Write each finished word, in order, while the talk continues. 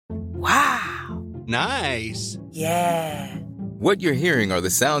Nice. Yeah. What you're hearing are the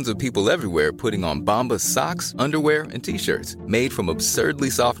sounds of people everywhere putting on Bombas socks, underwear, and T-shirts made from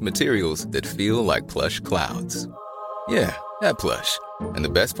absurdly soft materials that feel like plush clouds. Yeah, that plush. And the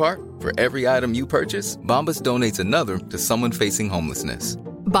best part? For every item you purchase, Bombas donates another to someone facing homelessness.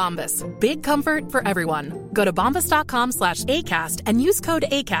 Bombas. Big comfort for everyone. Go to bombas.com/ACAST and use code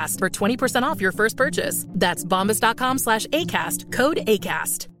ACAST for 20% off your first purchase. That's bombas.com/ACAST. Code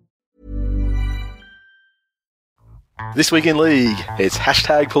ACAST. This week in league, it's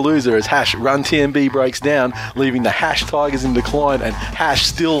hashtag Palooza as Hash Run TMB breaks down, leaving the Hash Tigers in decline and Hash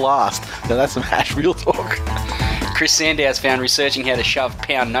still last. Now that's some Hash real talk. Chris Sandow's found researching how to shove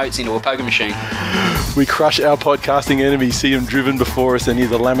pound notes into a poker machine. We crush our podcasting enemies, see them driven before us, and hear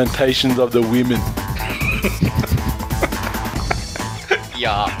the lamentations of the women.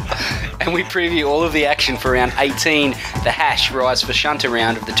 Yeah. And we preview all of the action for round 18, the Hash Rise for Shunter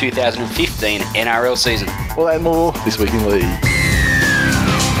round of the 2015 NRL season. All that and more this week in league.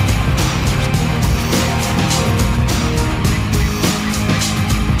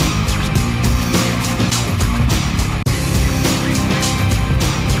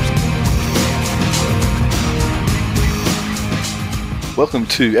 Welcome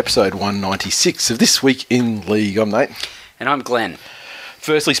to episode 196 of This Week in League. I'm Nate. And I'm Glenn.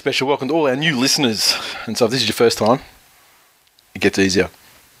 Firstly, special welcome to all our new listeners. And so if this is your first time, it gets easier.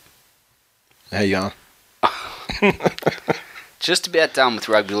 How you going? Just about done with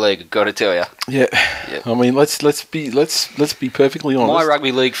rugby league, I've got to tell you. Yeah. Yep. I mean, let's be perfectly honest. My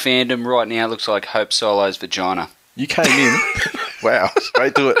rugby league fandom right now looks like Hope Solo's vagina. You came in. Wow,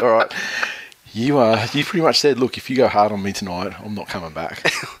 straight to it. All right. You pretty much said, look, if you go hard on me tonight, I'm not coming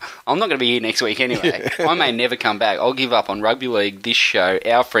back. I'm not going to be here next week anyway. Yeah. I may never come back. I'll give up on rugby league, this show,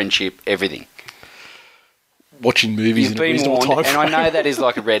 our friendship, everything. Watching movies You've in a reasonable time frame. And I know that is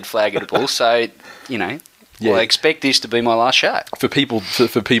like a red flag at a bull, so, you know, yeah. I expect this to be my last show. For people,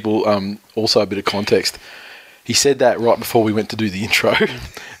 also a bit of context. He said that right before we went to do the intro,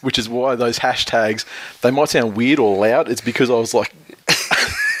 which is why those hashtags, they might sound weird or loud. It's because I was like...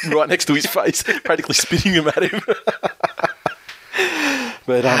 right next to his face, practically spitting him at him.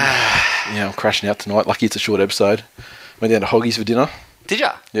 But, I'm crashing out tonight. Lucky it's a short episode. Went down to Hoggies for dinner. Did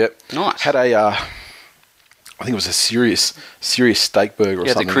ya? Yep. Nice. Had I think it was a serious steak burger or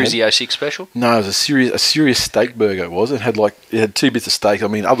something. Yeah, the Cruzy 06 special? No, it was a serious steak burger, it was. It had 2 bits of steak. I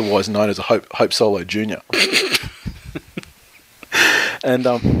mean, otherwise known as a Hope Solo Jr. And,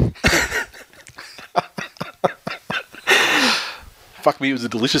 fuck me, it was a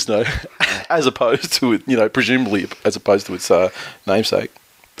delicious note, as opposed to it, presumably as opposed to its namesake.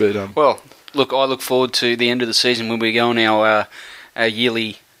 But well, look, I look forward to the end of the season when we go on our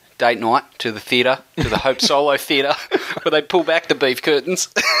yearly date night to the theatre, to the Hope Solo Theatre, where they pull back the beef curtains.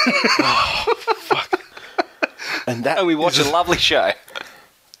 Oh, fuck. And we watch a lovely show.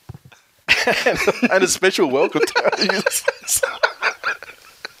 and a special welcome to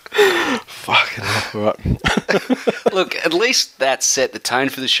Fucking hell, right. Look, at least that set the tone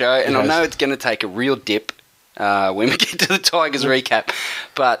for the show, and I know it's going to take a real dip when we get to the Tigers recap.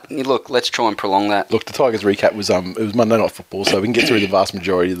 But look, let's try and prolong that. Look, the Tigers recap was it was Monday Night Football, so we can get through the vast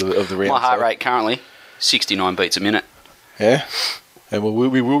majority of the round. My heart rate currently 69 beats a minute. Yeah, and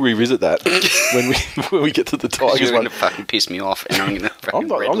we will revisit that when we get to the Tigers. You're going to fucking piss me off, and I'm going to fucking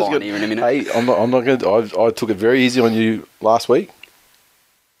redline here in a minute. Hey, I'm not going to. I took it very easy on you last week.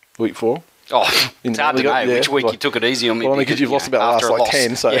 Week 4. Oh, it's hard to know which week you took it easy on me. Well, because you've lost about the last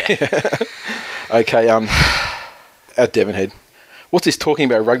 10. So. Yeah. Okay, at Devonhead. What's this talking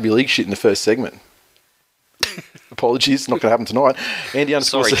about rugby league shit in the first segment? Apologies, not going to happen tonight. Andy _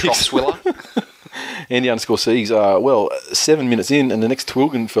 Sorry, Crosswiller. Andy _ Siegs. 7 minutes in, and the next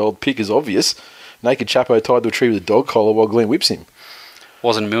Twilgenfeld pick is obvious. Naked Chapo tied to a tree with a dog collar while Glenn whips him.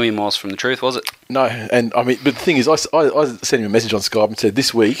 Wasn't a million miles from the truth, was it? No, and I mean, but the thing is, I sent him a message on Skype and said,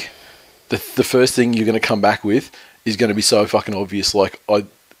 this week, the first thing you're going to come back with is going to be so fucking obvious. Like,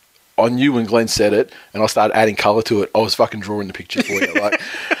 I knew when Glenn said it, and I started adding colour to it, I was fucking drawing the picture for you. Like,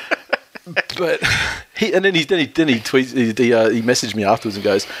 but he tweets, he messaged me afterwards and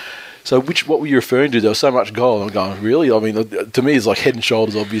goes, so what were you referring to? There was so much goal. And I'm going, really? I mean, to me, it's like head and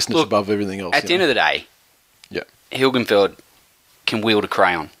shoulders obviousness above everything else. At the end of the day, yeah, Hilgenfeld can wield a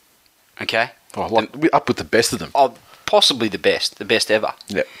crayon, okay? Oh, up with the best of them. Oh, possibly the best ever.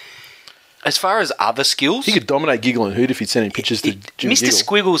 Yeah. As far as other skills... He could dominate Giggle and Hoot if he'd send him pictures to Jimmy Mr. Giggle.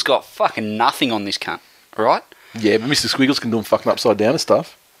 Squiggle's got fucking nothing on this cunt, right? Yeah, but Mr. Squiggles can do him fucking upside down and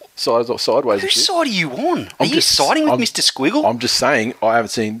stuff. Sideways. Whose side are you on? Are you siding with Mr. Squiggle? I'm just saying, I haven't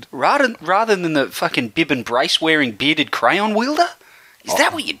seen... Rather than the fucking bib and brace wearing bearded crayon wielder? Is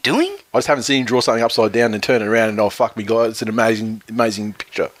that what you're doing? I just haven't seen him draw something upside down and turn it around and, oh, fuck me, God, it's an amazing, amazing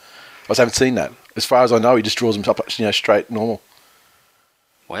picture. I just haven't seen that. As far as I know, he just draws them up, straight, normal.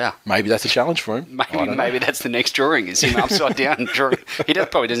 Wow. Maybe that's a challenge for him. Maybe that's the next drawing, is him upside down drawing. He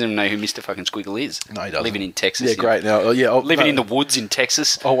probably doesn't even know who Mr. fucking Squiggle is. No, he doesn't. Living in Texas. Yeah, great. Now, living in the woods in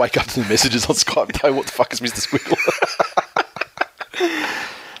Texas. I'll wake up to the messages on Skype and tell what the fuck is Mr. Squiggle.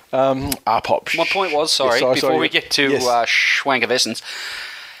 R-pop. My point was, before we get to Schwank of Essence,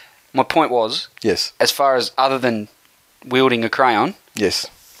 my point was, yes, as far as other than wielding a crayon, yes,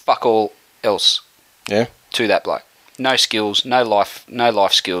 fuck all else. Yeah. To that bloke. No skills, no life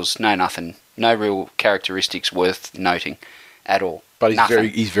skills, no nothing, no real characteristics worth noting at all. But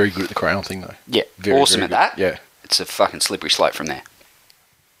he's very good at the crayon thing, though. Yeah, very, awesome very at that. Yeah, it's a fucking slippery slope from there.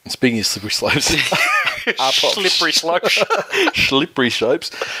 And speaking of slippery slopes, slippery slopes, slippery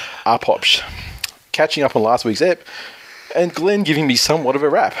slopes, R-pops. Catching up on last week's ep, and Glenn giving me somewhat of a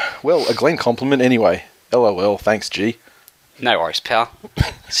rap. Well, a Glenn compliment anyway. LOL. Thanks, G. No worries, pal.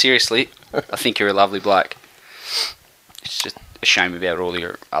 Seriously, I think you're a lovely bloke. It's just a shame about all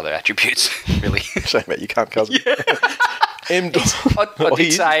your other attributes, really. Shame about your cunt cousin. Yeah.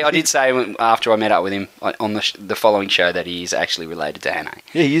 I did say after I met up with him on the following show that he is actually related to Hannah.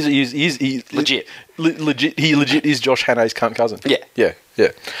 Yeah, he's legit. Legit. He legit is Josh Hannah's cunt cousin. Yeah.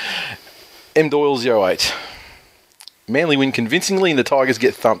 M Doyle 08. Manly win convincingly and the Tigers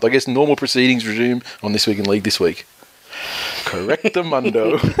get thumped. I guess normal proceedings resume on This Week in League this week.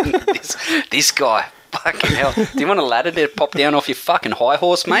 Correctamundo. this guy. Fucking hell. Do you want a ladder to pop down off your fucking high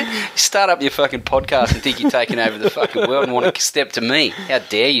horse, mate? You start up your fucking podcast and think you're taking over the fucking world and want to step to me. How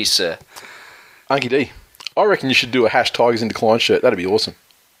dare you, sir? Unky D, I reckon you should do a #Tigers in Decline shirt. That'd be awesome.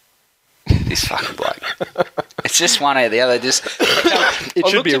 This fucking bloke. It's just one or the other. It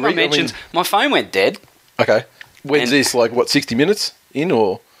should be a mentions. My phone went dead. Okay. When's this? 60 minutes in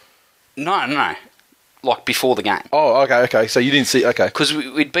or? No. Like before the game. Oh, okay. So you didn't see... Okay. Because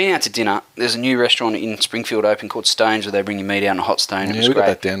we'd been out to dinner. There's a new restaurant in Springfield open called Stones where they bring your meat out in a hot stone. Yeah, it was we great.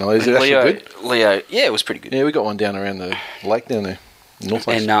 got that down there. Is it actually good? Leo, yeah, it was pretty good. Yeah, we got one down around the lake down there. North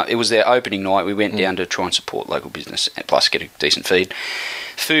Lakes. And it was their opening night. We went down to try and support local business and plus get a decent feed.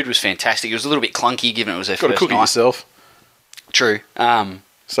 Food was fantastic. It was a little bit clunky given it was their first night. Got to cook it yourself. True.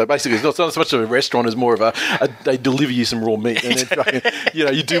 So basically, it's not so much of a restaurant as more of they deliver you some raw meat and then fucking,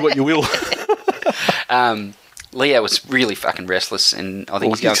 you do what you will. Leo was really fucking restless, and I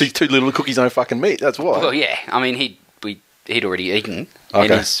think he's too little to cook his own fucking meat. That's why. Well, yeah. I mean, he'd already eaten,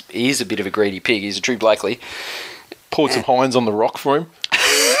 okay. And he is a bit of a greedy pig. He's a true Blakely. Poured some Heinz on the rock for him.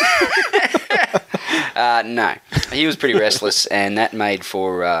 No, he was pretty restless, and that made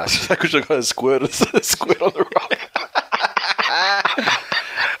for. I could have got a squirt on the rock.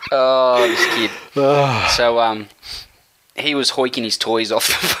 Oh, this kid. So, he was hoiking his toys off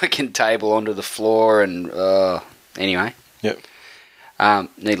the fucking table onto the floor, and anyway. Yep.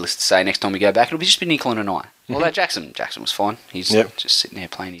 Needless to say, next time we go back, it'll be just be Nicola and I. Although Jackson was fine. He's just sitting there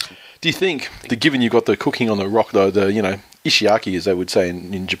playing his. Do you think that given you've got the cooking on the rock, though, the ishiyaki, as they would say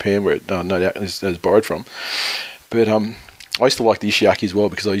in Japan, where it no doubt is borrowed from, but I used to like the ishiyaki as well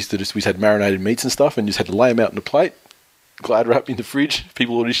because we had marinated meats and stuff, and just had to lay them out on a plate, glad wrap in the fridge.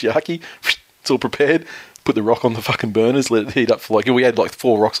 People order ishiyaki, it's all prepared. Put the rock on the fucking burners, let it heat up for we had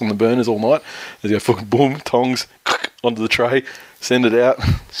 4 rocks on the burners all night. They go fucking boom, tongs onto the tray, send it out.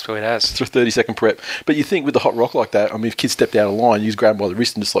 Sweet as. It's a 30-second prep. But you think with the hot rock like that, I mean, if kids stepped out of line, you just grab them by the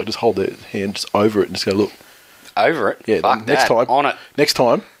wrist and just hold their hand just over it and just go, look. Over it? Yeah. Fuck next that. time. On it. Next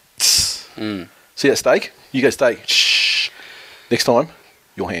time. See that steak? You go steak. Shh. Next time,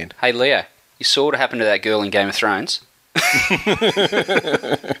 your hand. Hey, Leo, you saw what happened to that girl in Game of Thrones?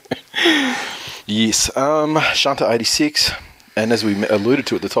 Yes. Shunter 86. And as we alluded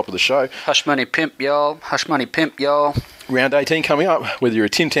to at the top of the show... Hush money pimp, y'all. Hush money pimp, y'all. Round 18 coming up. Whether you're a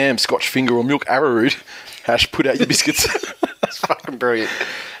Tim Tam, Scotch finger or milk arrowroot, put out your biscuits. That's fucking brilliant.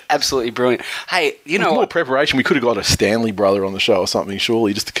 Absolutely brilliant. Hey, you know what? More preparation, we could have got a Stanley brother on the show or something,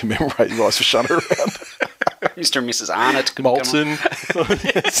 surely, just to commemorate you guys for Shunter around. Mr. and Mrs. Arnott. Molson.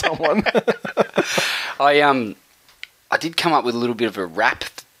 Someone. I did come up with a little bit of a rap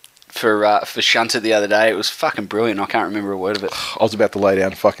for Shunter the other day. It was fucking brilliant. I can't remember a word of it. I was about to lay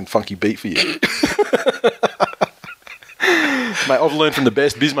down a fucking funky beat for you. Mate, I've learned from the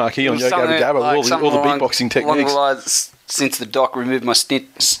best Bismarck here on Yo Gabba Gabba all the beatboxing techniques. Since the doc removed my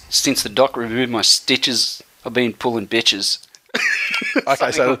stitches, I've been pulling bitches.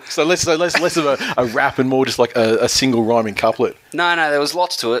 Okay, so less of a rap and more just like a single rhyming couplet. No, there was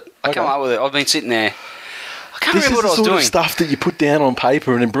lots to it. I come up with it. I've been sitting there. I can't remember what I was doing. This is the sort of stuff that you put down on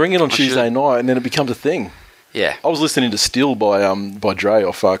paper and then bring it on Tuesday night and then it becomes a thing. Yeah. I was listening to Still by Dre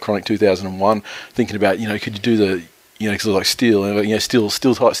off Chronic 2001, thinking about, could you do the, because like Still, and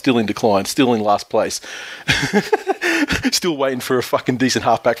still in decline, still in last place, still waiting for a fucking decent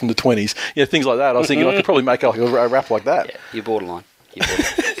halfback from the 20s, things like that. I was thinking I could probably make like a rap like that. Yeah, you're borderline.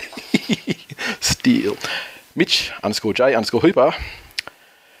 Still. Mitch _J _Hooper.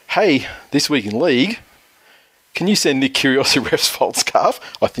 Hey, this week in league, can you send Nick Kyrgios a ref's fault scarf?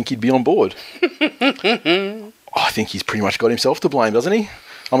 I think he'd be on board. I think he's pretty much got himself to blame, doesn't he?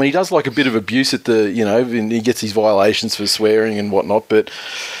 I mean, he does like a bit of abuse at the, and he gets his violations for swearing and whatnot, but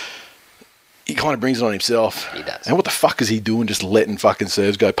he kind of brings it on himself. He does. And what the fuck is he doing just letting fucking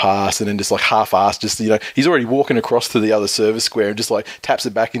serves go past and then just like half-assed, just, he's already walking across to the other service square and just like taps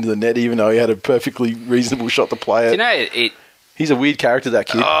it back into the net even though he had a perfectly reasonable shot to play it. He's a weird character, that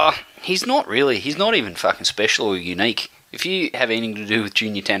kid. He's not really. He's not even fucking special or unique. If you have anything to do with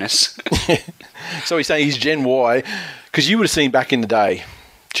junior tennis. So he's saying he's Gen Y, because you would have seen back in the day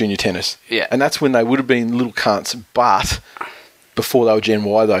junior tennis. Yeah. And that's when they would have been little cunts, but before they were Gen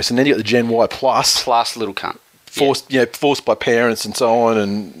Y though. So then you got the Gen Y plus. Plus little cunt. Forced by parents and so on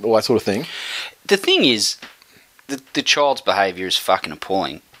and all that sort of thing. The thing is, the child's behaviour is fucking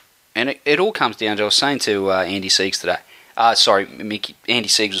appalling. And it all comes down to, I was saying to Andy Siegs today, Mickey, Andy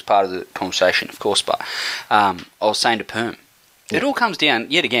Siegs was part of the conversation, of course, but I was saying to Perm, it all comes down,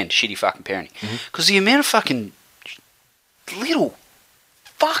 yet again, shitty fucking parenting. Because the amount of fucking little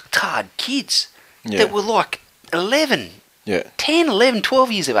fucktard kids that were like 11, 10, 11,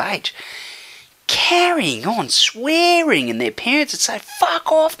 12 years of age, carrying on, swearing, and their parents would say, fuck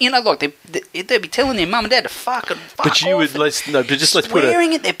off, like they'd be telling their mum and dad to fuck off. But you would, let's put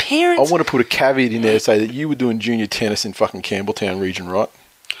swearing at their parents. I want to put a caveat in there to say that you were doing junior tennis in fucking Campbelltown region, right?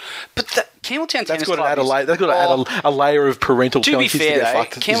 But the Campbelltown Tennis Club... That's got to add a layer of parental... To be fair, though,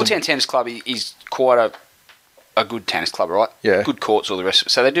 Campbelltown Tennis Club is quite a good tennis club, right? Yeah. Good courts, all the rest of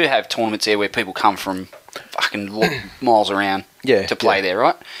it. So they do have tournaments there where people come from fucking miles around to play there,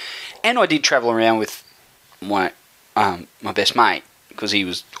 right? And I did travel around with my best mate because he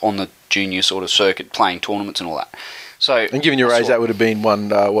was on the junior sort of circuit playing tournaments and all that. So, and given your age, that would have been one,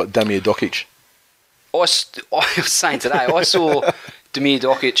 Damir Dokic? I was saying today, I saw Damir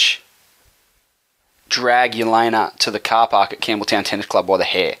Dokic drag Yelena to the car park at Campbelltown Tennis Club by the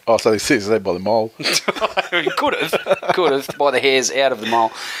hair. Oh, so they're by the mole. He could have, by the hairs out of the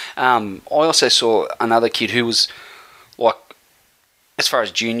mole. I also saw another kid who was like, as far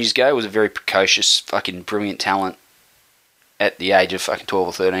as juniors go, was a very precocious, fucking brilliant talent at the age of fucking 12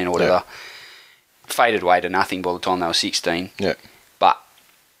 or 13 or whatever. Yeah. Faded away to nothing by the time they were 16. Yeah. But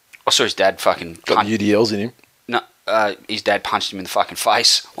I saw his dad fucking... Got UDLs in him. No, his dad punched him in the fucking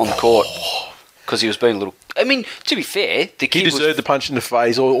face on the court because he was being a little... I mean, to be fair, the kid deserved the punch in the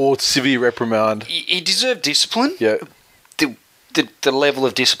face or severe reprimand. He deserved discipline. Yeah. The level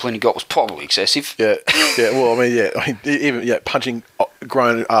of discipline he got was probably excessive. Yeah. Well, even punching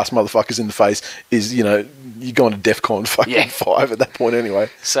grown ass motherfuckers in the face is, you're going to DEFCON fucking 5 at that point anyway.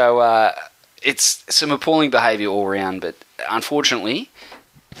 So it's some appalling behaviour all around, but unfortunately,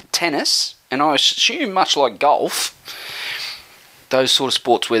 tennis, and I assume much like golf, those sort of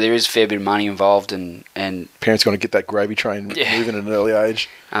sports where there is a fair bit of money involved and parents going to get that gravy train moving at an early age.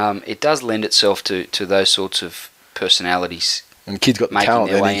 It does lend itself to those sorts of personalities. And the kid's got the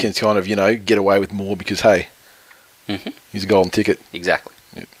talent, and he can kind of, get away with more because, hey, he's a golden ticket. Exactly.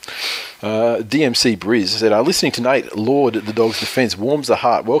 Yeah. DMC Briz said, listening to Nate Lord at the Dogs' defence warms the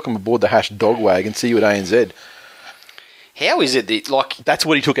heart. Welcome aboard the #Dogwag, see you at ANZ. How is it that, that's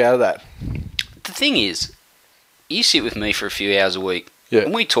what he took out of that. The thing is, you sit with me for a few hours a week, yeah,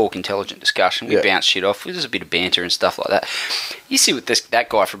 and we talk intelligent discussion, we bounce shit off, there's a bit of banter and stuff like that. You sit with that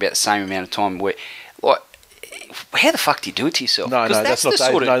guy for about the same amount of time where, how the fuck do you do it to yourself? No, that's not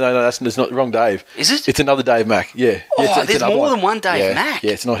Dave. No, that's not wrong, Dave. Is it? It's another Dave Mack. Yeah. There's more than one Dave Mack.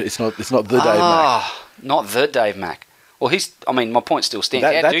 Yeah, it's not the Dave Mack. Not the Dave Mack. Well, my point still stands.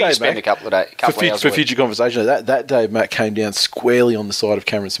 How do you spend a couple of hours for future conversation? That Dave Mack came down squarely on the side of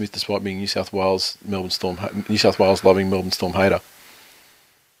Cameron Smith, despite being New South Wales loving Melbourne Storm hater.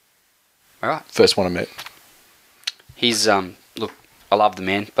 All right. First one I met. He's look, I love the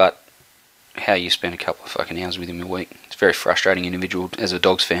man, but how you spend a couple of fucking hours with him a week. It's a very frustrating individual as a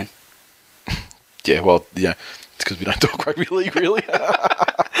Dogs fan. Yeah, well, yeah, it's because we don't talk rugby league, really.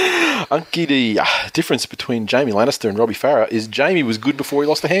 Unky, the difference between Jamie Lannister and Robbie Farah is Jamie was good before he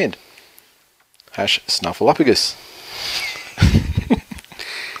lost a hand. #Snuffleupagus.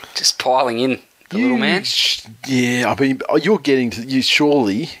 Just piling in the little man. Yeah, I mean, you're getting to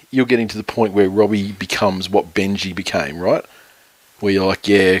the point where Robbie becomes what Benji became, right? Where you're like,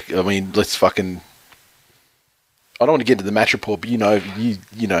 let's fucking I don't want to get into the match report, but you know,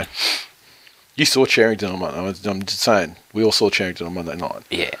 you saw Cherrington on Monday. I'm just saying, we all saw Cherrington on Monday night.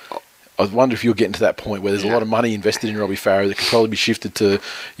 Yeah. I wonder if you're getting to that point where there's a lot of money invested in Robbie Farah that could probably be shifted to,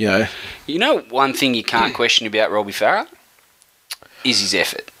 you know. You know, one thing you can't question about Robbie Farah is his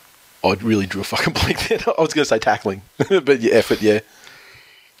effort. I really drew a fucking blank there. I was going to say tackling, but yeah, effort, yeah.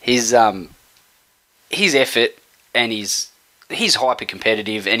 His effort and he's hyper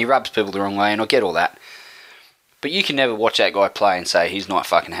competitive and he rubs people the wrong way, and I get all that. But you can never watch that guy play and say he's not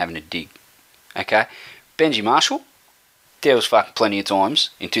fucking having a dig. Okay? Benji Marshall, there was fucking plenty of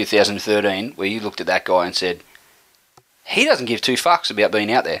times in 2013 where you looked at that guy and said, he doesn't give two fucks about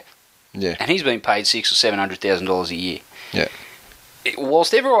being out there. Yeah. And he's been paid $600,000 or $700,000 a year. Yeah.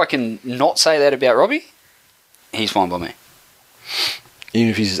 Whilst ever I can not say that about Robbie, he's fine by me. Even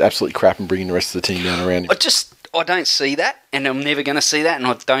if he's absolutely crap and bringing the rest of the team down around him. I don't see that, and I'm never going to see that, and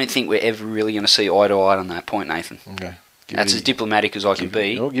I don't think we're ever really going to see eye to eye on that point, Nathan. Okay. That's as diplomatic as I can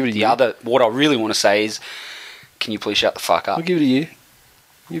be. Give it a year. What I really want to say is, can you please shut the fuck up? I'll give it a year.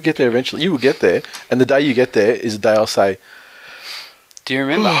 You'll get there eventually. You will get there, and the day you get there is the day I'll say, do you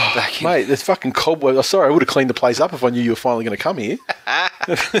remember? Mate, there's fucking cobwebs. Oh, sorry, I would have cleaned the place up if I knew you were finally going to come here.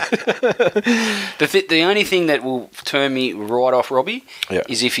 The only thing that will turn me right off Robbie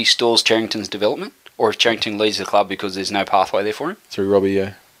is if he stalls Cherrington's development, or if Cherrington leaves the club because there's no pathway there for him. Through Robbie,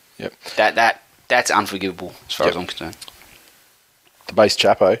 yeah. Yep. That's unforgivable as far as I'm concerned. The base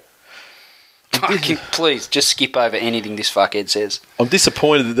chapo. Please, just skip over anything this fuckhead says. I'm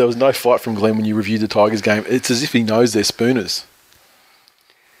disappointed that there was no fight from Glenn when you reviewed the Tigers game. It's as if he knows they're spooners.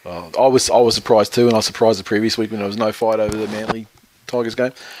 I was surprised too, and I was surprised the previous week when there was no fight over the Manly Tigers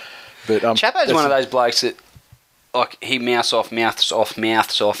game. But Chapo's one of those blokes that, like, he mouths off,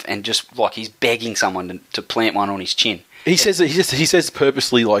 and just like he's begging someone to plant one on his chin. He says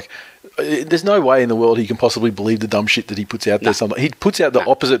purposely, like, there's no way in the world he can possibly believe the dumb shit that he puts out there. He puts out the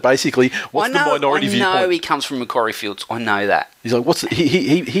opposite, basically. What's the minority viewpoint? I know he comes from Macquarie Fields. I know that. He's like,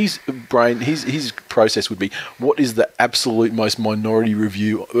 his brain, his process would be, what is the absolute most minority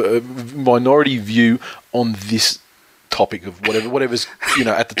view on this topic of whatever's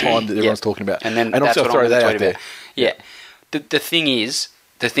at the time that everyone's talking about. And that's what throw that out there. Yeah. The thing is,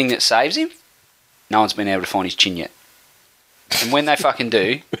 the thing that saves him, no one's been able to find his chin yet. And when they fucking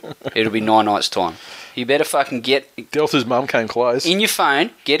do, it'll be 9 nights' time. You better fucking get... Delta's mum came close.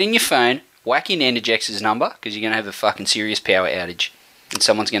 Get in your phone, whack in Energex's number, because you're going to have a fucking serious power outage. And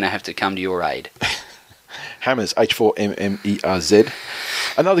someone's going to have to come to your aid. Hammers, H4MMERZ.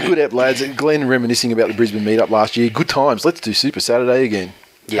 Another good app, lads. Glenn reminiscing about the Brisbane meetup last year. Good times. Let's do Super Saturday again.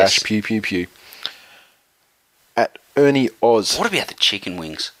 Yes. Hash, pew, pew, pew. At Ernie Oz. What about the chicken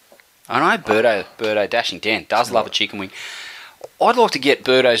wings? I know Birdo Dashing Dan does love a chicken wing. I'd like to get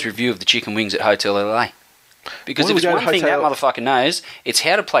Birdo's review of the chicken wings at Hotel LA. Because if it's one thing that motherfucker knows, it's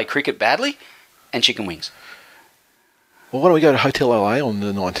how to play cricket badly and chicken wings. Well, why don't we go to Hotel LA on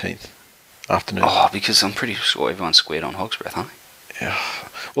the 19th afternoon? Oh, because I'm pretty sure everyone's squared on Hog's Breath, aren't they? Yeah.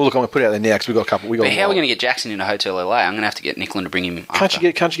 Well, look, I'm going to put it out there now because we've got a couple. But how are we going to get Jackson into Hotel LA? I'm going to have to get Nicklin to bring him Can't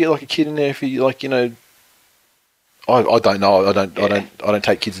you get like a kid in there if you I don't know. I don't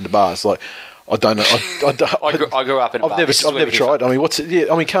take kids into bars. Like, I don't know. I grew up in a bar. I've never tried. I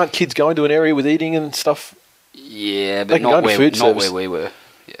mean, can't kids go into an area with eating and stuff? Yeah, but not where we were.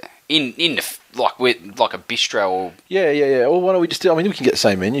 Yeah, in the like a bistro or. Yeah. Well, why don't we just do? I mean, we can get the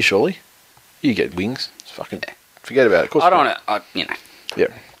same menu, surely. You get wings. Forget about it. Of course. I don't want to. Yeah.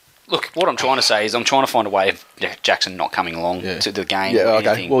 Look, what I'm trying to say is I'm trying to find a way of Jackson not coming along to the game. Yeah. Okay.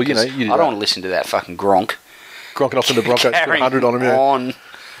 Anything, well, you I don't want to listen to that fucking Gronk. Gronking off in the Broncos for 100 on him. On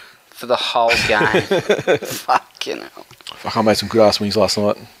for the whole game. Fucking hell. Fuck, I made some good ass wings last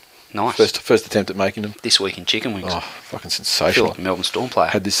night. Nice. First attempt at making them. This week in chicken wings. Oh, fucking sensational. I feel like a Melbourne Storm player.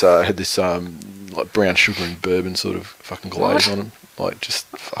 Had this like brown sugar and bourbon sort of fucking glaze on them. Like just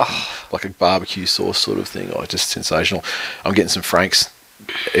like a barbecue sauce sort of thing. Oh, just sensational. I'm getting some Frank's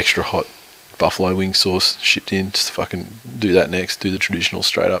extra hot buffalo wing sauce shipped in. Just fucking do that next. Do the traditional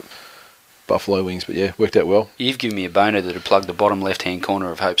straight up buffalo wings, but yeah, worked out well. You've given me a boner that would plug the bottom left-hand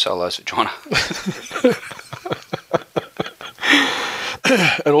corner of Hope Solo's vagina.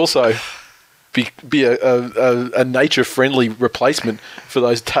 And also be a nature-friendly replacement for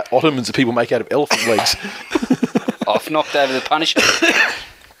those ottomans that people make out of elephant legs. I've knocked over the Punisher.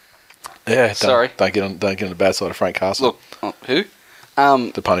 Yeah, sorry. Don't get on the bad side of Frank Castle. Look, who?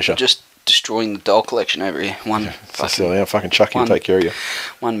 The Punisher. Just destroying the doll collection over here. Fucking chuck you and take care of you.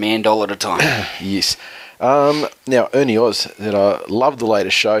 One man doll at a time. Yes. Now, Ernie Oz, that I love the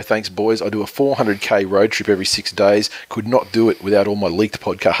latest show. Thanks, boys. I do a 400k road trip every 6 days. Could not do it without all my leaked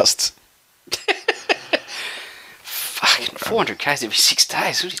podcasts. Fucking 400 Ks every 6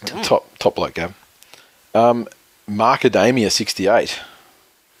 days. What are you doing? Top bloke, Gab. Markadamia 68.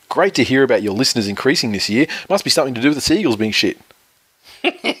 Great to hear about your listeners increasing this year. Must be something to do with the Seagulls being shit.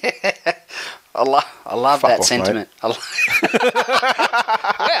 I love Fuck that off, sentiment. Wow.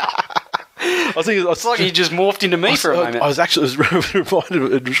 It's like you just morphed into me for a moment. I was actually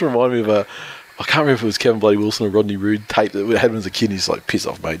it just reminded me of I can't remember if it was Kevin Bloody Wilson or Rodney Roode tape that we had when I was a kid. He's like, piss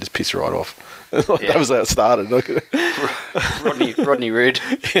off, mate, just piss right off. That was how it started. Rodney Roode.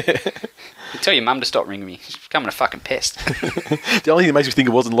 You tell your mum to stop ringing me. She's becoming a fucking pest. The only thing that makes me think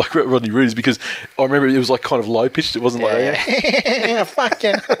it wasn't like Rodney Roode is because I remember it was like kind of low pitched. It wasn't like fuck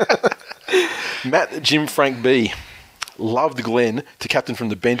yeah. Matt Jim Frank B. Loved Glenn to captain from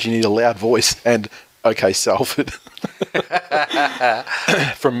the bench. You need a loud voice and okay Salford.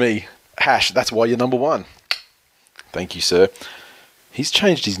 From me. Hash, that's why you're number one. Thank you, sir. He's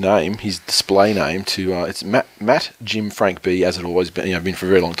changed his name, his display name to it's Matt Jim Frank B, as it always been, been for a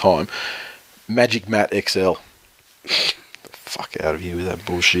very long time. Magic Matt XL. Fuck out of here with that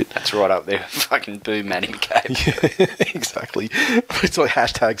bullshit. That's right up there. Fucking boo, Matty McCabe. Yeah, exactly. It's like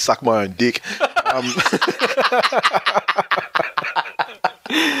hashtag suck my own dick.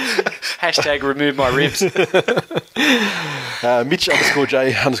 Hashtag remove my ribs. Mitch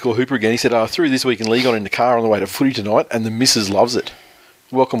 _J _Hooper again. He said, through this week in league on in the car on the way to footy tonight, and the missus loves it.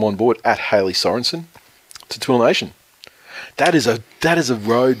 Welcome on board at Hayley Sorensen to Twill Nation. That is a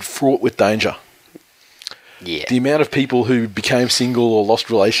road fraught with danger. Yeah. The amount of people who became single or lost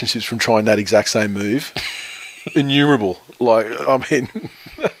relationships from trying that exact same move, innumerable. Like, I mean,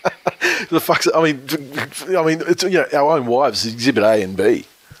 it's our own wives, Exhibit A and B.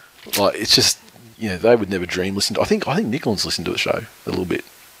 Like, it's just, they would never dream listen to. I think Nicolin's listened to the show a little bit,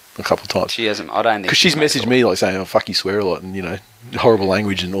 a couple of times. She hasn't. I don't think because she's messaged me like saying, "Oh, fuck, you swear a lot," and horrible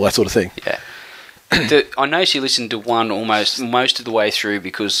language and all that sort of thing. Yeah. I know she listened to one almost most of the way through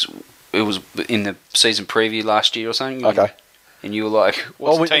because it was in the season preview last year or something. Okay. And you were like,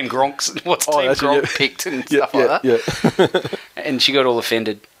 what's Team Gronk picked and stuff like that? Yeah. And she got all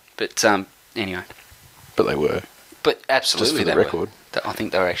offended. But anyway. But they were. But absolutely just for the they record. were. I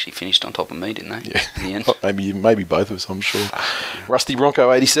think they were actually finished on top of me, didn't they? Yeah. In the end. Maybe both of us, I'm sure. Rusty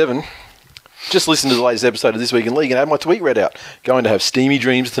Bronco 87. Just listened to the latest episode of This Week in League and had my tweet read out. Going to have steamy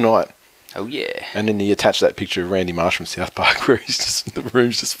dreams tonight. Oh, yeah. And then he attached that picture of Randy Marsh from South Park where the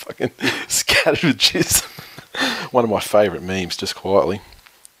room's just fucking scattered with jizz. One of my favourite memes, just quietly.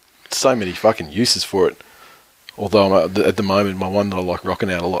 So many fucking uses for it. Although at the moment, my one that I like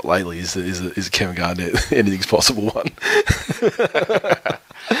rocking out a lot lately is a Kevin Garnett Anything's Possible one.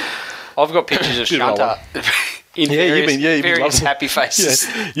 I've got pictures of Shunter in various happy faces.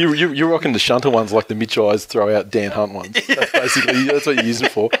 Yeah. You're rocking the Shunter ones like the Mitch Eyes throw out Dan Hunt ones. That's basically that's what you're using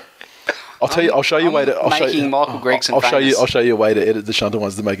it for. I'll show you a way to. Michael Gregson. I'll show you a way to edit the Shunter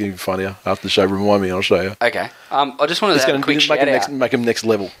ones to make it even funnier after the show. Remind me, and I'll show you. Okay. I just wanted to have a quick shout out. Make them next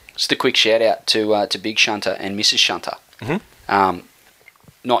level. Just a quick shout out to Big Shunter and Mrs. Shunter. Mm-hmm.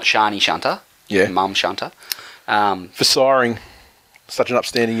 Not Shani Shunter. Yeah. Mum Shunter. For siring such an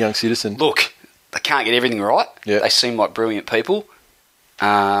upstanding young citizen. Look, they can't get everything right. Yeah. They seem like brilliant people.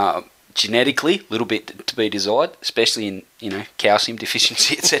 Genetically, a little bit to be desired, especially in calcium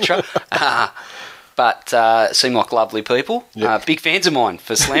deficiency, etc. But seem like lovely people. Yep. Big fans of mine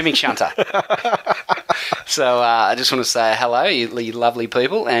for slamming Shunter. So I just want to say hello, you lovely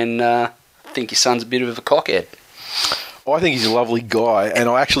people, and I think your son's a bit of a cockhead. I think he's a lovely guy, and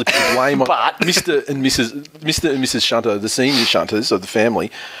I actually put the blame on Mr. and Mrs. Shunter, the senior Shunters of the family.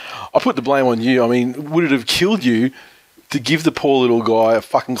 I put the blame on you. I mean, would it have killed you to give the poor little guy a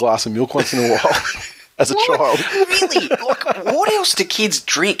fucking glass of milk once in a while as a child? Really? Like, what else do kids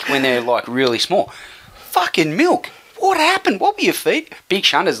drink when they're, like, really small? Fucking milk. What happened? What were your feet? Big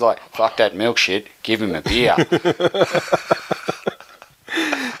Shunter's like, fuck that milk shit. Give him a beer.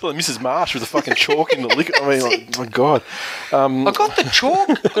 Like Mrs. Marsh with the fucking chalk in the liquor. I mean, like, my God. I got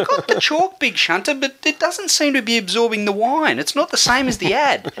the chalk, Big Shunter, but it doesn't seem to be absorbing the wine. It's not the same as the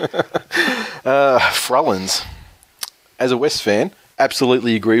ad. Frullins. As a West fan,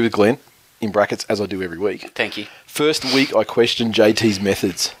 absolutely agree with Glenn, in brackets, as I do every week. Thank you. First week I questioned JT's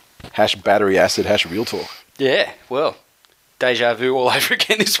methods. # battery acid, # real talk. Yeah, well, deja vu all over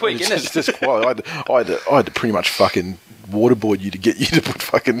again this week, isn't it? It's just quite, I had to pretty much fucking waterboard you to get you to put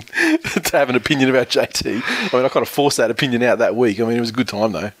fucking to have an opinion about JT. I mean, I kind of forced that opinion out that week. I mean, it was a good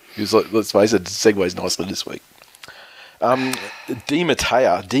time though. It was like, let's face it, segues nicely this week.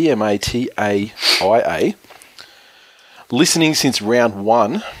 Dmatea, DMATAIA, listening since round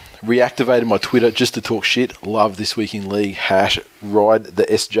 1, Reactivated my Twitter just to talk shit. Love This Week in League. Ride the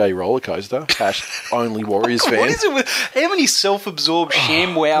SJ roller coaster. Only Warriors fan. What is it with how many self-absorbed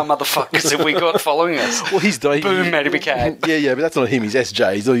ShamWow motherfuckers have we got following us? Well, he's Boom, Matty McCann. Yeah, but that's not him. He's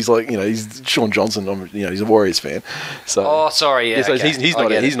SJ. He's like, he's Sean Johnson. He's a Warriors fan. So, Oh, sorry, yeah. so okay. he's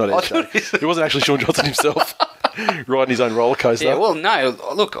not I SJ. It wasn't actually Sean Johnson himself riding his own roller coaster. Yeah, well, no,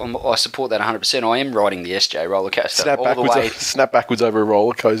 look, I support that 100%. I am riding the SJ roller coaster Snap backwards over a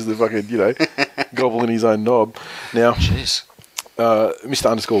roller coaster, fucking, gobbling his own knob. Now, Jeez.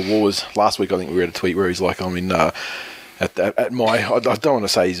 Mr. _Wars, last week I think we read a tweet where he's like, I'm in at my, I don't want to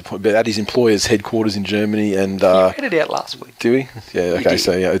say but at his employer's headquarters in Germany, and You read it out last week. do we? Yeah, okay,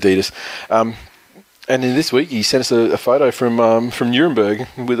 so yeah, Adidas. And then this week he sent us a photo from Nuremberg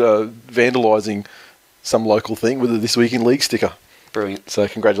with vandalising some local thing with a This Week in League sticker. Brilliant. So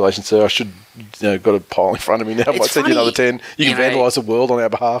congratulations, sir. I should got a pile in front of me now. I might send you another 10. You can vandalise the world on our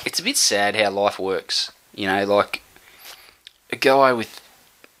behalf. It's a bit sad how life works. Like a guy with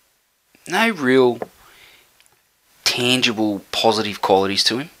no real tangible positive qualities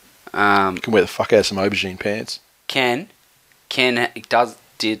to him. Can wear the fuck out of some aubergine pants. Did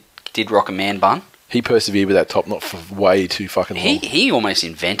rock a man bun. He persevered with that top knot for way too fucking long. He almost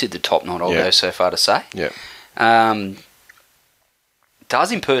invented the top knot, I'll go so far to say. Yeah.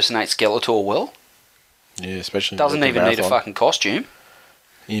 Does impersonate Skeletor well. Yeah, especially... Doesn't even need a fucking costume.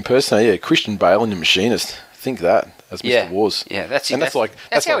 He impersonated, Christian Bale in The Machinist. Think that. That's Mr. Wars. Yeah, that's it. And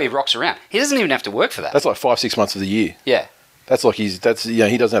that's how he rocks around. He doesn't even have to work for that. That's like 5-6 months of the year. Yeah. That's like he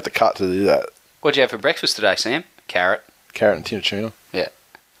doesn't have to cut to do that. What'd you have for breakfast today, Sam? Carrot and tin of tuna. Yeah.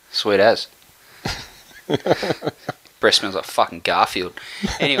 Sweet as. Breast smells like fucking Garfield.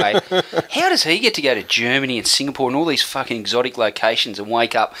 Anyway, how does he get to go to Germany and Singapore and all these fucking exotic locations and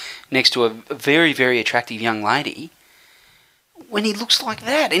wake up next to a very, very attractive young lady when he looks like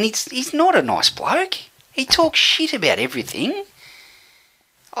that? And he's not a nice bloke. He talks shit about everything.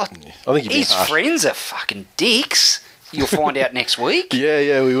 I think his friends are fucking dicks. You'll find out next week.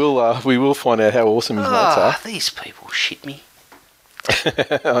 Yeah, we will. We will find out how awesome his mates are. These people shit me.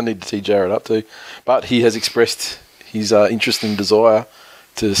 I need to see Jared up to, but he has expressed his interest and desire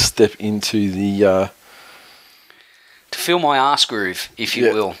to step into the to fill my arse groove, if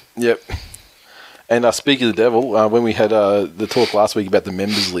you will. Yep. And speaking of the devil, when we had the talk last week about the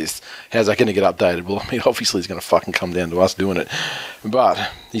members list, how's that going to get updated? Well, I mean, obviously it's going to fucking come down to us doing it. But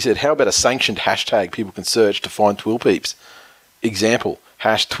he said, how about a sanctioned hashtag people can search to find Twill peeps? Example,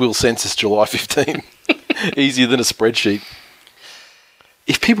 #Twill Census July 15. Easier than a spreadsheet.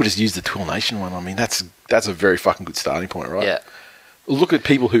 If people just use the Twill Nation one, I mean, that's a very fucking good starting point, right? Yeah. Look at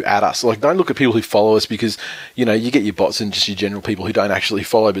people who add us. Like, don't look at people who follow us because, you get your bots and just your general people who don't actually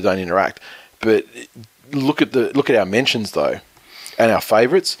follow but don't interact. But look at our mentions though, and our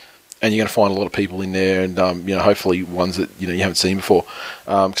favourites, and you're going to find a lot of people in there, and hopefully ones that you haven't seen before.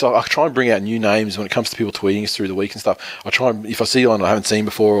 Because I try and bring out new names when it comes to people tweeting us through the week and stuff. I try and, if I see one I haven't seen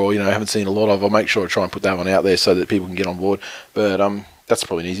before or I haven't seen a lot of, I'll make sure I try and put that one out there so that people can get on board. But that's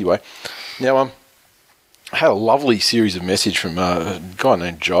probably an easy way. Now I had a lovely series of message from a guy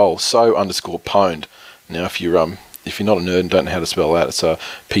named Joel, _pwned. Now if you're not a nerd and don't know how to spell that, it's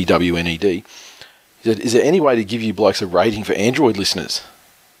PWNED. He said, is there any way to give you blokes a rating for Android listeners?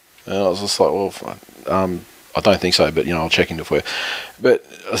 And I was just like, well, I don't think so, but I'll check into it for you. But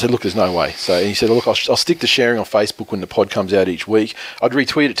I said, look, there's no way. So he said, look, I'll stick to sharing on Facebook when the pod comes out each week. I'd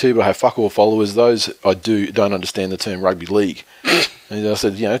retweet it too, but I have fuck all followers. Those I don't understand the term rugby league. And I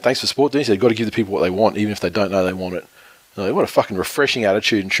said, thanks for support. He said, got to give the people what they want, even if they don't know they want it. Like, what a fucking refreshing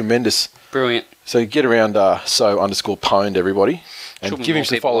attitude and tremendous. Brilliant. So get around _pwned, everybody, and give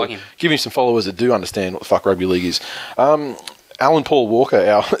him some followers that do understand what the fuck rugby league is. Alan Paul Walker,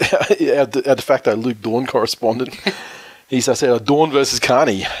 our de facto Luke Dawn correspondent, he said, Dawn versus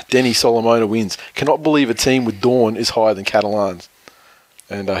Carney, Denny Solomona wins. Cannot believe a team with Dawn is higher than Catalans.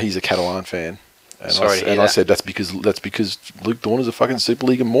 And he's a Catalan fan. And I said that's because Luke Dawn is a fucking Super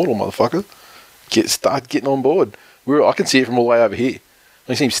League immortal, motherfucker. Start getting on board. I can see it from all the way over here.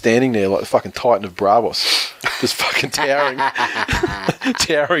 I see him standing there like the fucking Titan of Bravos, just fucking towering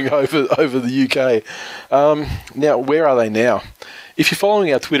over the UK. Now, where are they now? If you're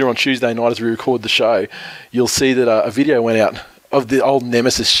following our Twitter on Tuesday night as we record the show, you'll see that a video went out of the old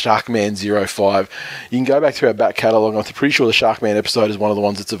nemesis Sharkman05. You can go back through our back catalogue. I'm pretty sure the Sharkman episode is one of the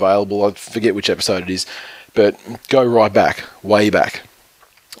ones that's available. I forget which episode it is, but go right back, way back,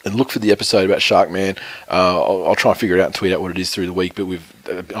 and look for the episode about Sharkman. I'll try and figure it out and tweet out what it is through the week, but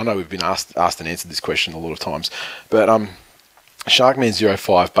I know we've been asked and answered this question a lot of times. But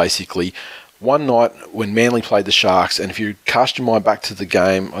Sharkman05 basically one night when Manly played the Sharks, and if you cast your mind back to the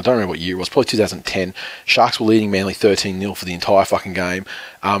game, I don't remember what year it was, probably 2010, Sharks were leading Manly 13-0 for the entire fucking game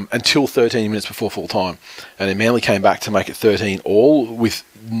until 13 minutes before full time. And then Manly came back to make it 13-all with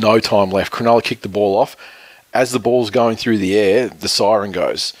no time left. Cronulla kicked the ball off. As the ball's going through the air, the siren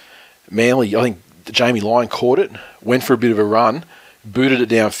goes. Manly, I think Jamie Lyon caught it, went for a bit of a run, booted it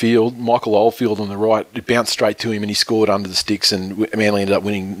downfield. Michael Oldfield on the right, it bounced straight to him and he scored under the sticks, and Manly ended up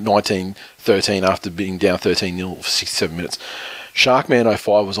winning 19-13 after being down 13-0 for 67 minutes. Sharkman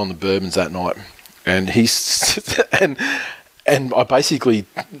 05 was on the Bourbons that night, and and I basically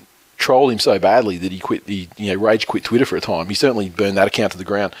trolled him so badly that he rage quit Twitter for a time. He certainly burned that account to the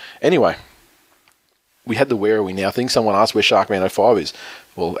ground. Anyway, we had the Where Are We Now thing. Someone asked where Sharkman 05 is.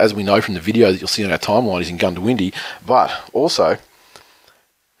 Well, as we know from the video that you'll see on our timeline, he's in Gundawindi. But also,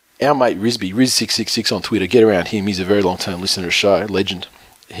 our mate Rizby, Riz666 on Twitter, get around him. He's a very long-term listener to the show, legend.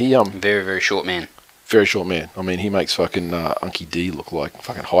 He very, very short man. Very short man. I mean, he makes fucking Unky D look like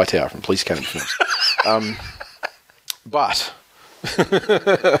fucking Hightower from Police Academy films. But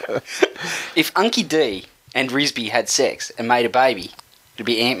if Unky D and Rizby had sex and made a baby, it'd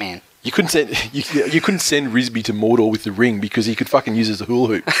be Ant-Man. You couldn't send Rizby to Mordor with the ring because he could fucking use it as a hula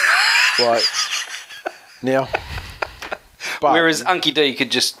hoop. Like, now. But, whereas Unky D could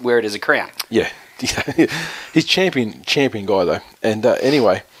just wear it as a crown. Yeah. He's champion guy though. And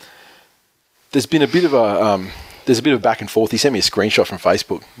anyway, there's been a bit of a back and forth. He sent me a screenshot from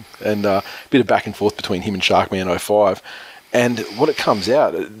Facebook, and a bit of back and forth between him and Sharkman 05. And what it comes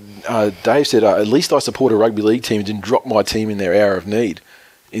out, Dave said, at least I support a rugby league team and didn't drop my team in their hour of need,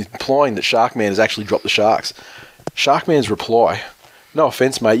 implying that Sharkman has actually dropped the Sharks. Sharkman's reply: no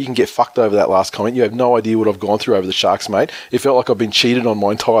offence, mate, you can get fucked over that last comment. You have no idea what I've gone through over the Sharks, mate. It felt like I've been cheated on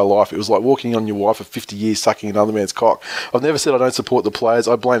my entire life. It was like walking on your wife for 50 years sucking another man's cock. I've never said I don't support the players.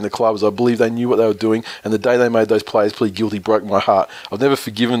 I blame the clubs. I believe they knew what they were doing, and the day they made those players plead guilty broke my heart. I've never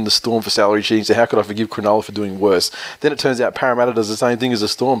forgiven the Storm for salary cheating, so how could I forgive Cronulla for doing worse? Then it turns out Parramatta does the same thing as the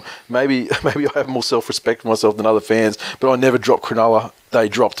Storm. Maybe I have more self-respect for myself than other fans, but I never dropped Cronulla. They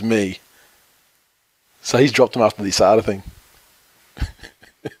dropped me. So he's dropped him after the Asada thing.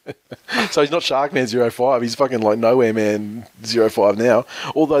 So he's not Sharkman 05. He's fucking like Nowhere Man 05 now.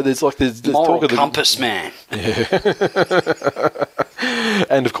 Although there's Moral talk of the compass man. Yeah.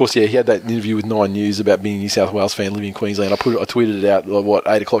 And of course, yeah, he had that interview with 9 News about being a New South Wales fan living in Queensland. I tweeted it out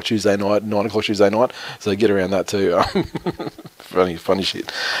 8 o'clock Tuesday night, 9 o'clock Tuesday night. So get around that too. Funny shit.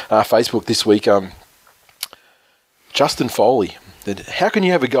 Facebook this week. Justin Foley. How can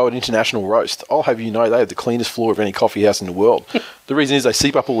you have a go at International Roast? I'll have you know they have the cleanest floor of any coffee house in the world. The reason is they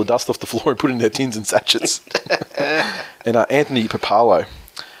seep up all the dust off the floor and put it in their tins and sachets. And Anthony Papalo.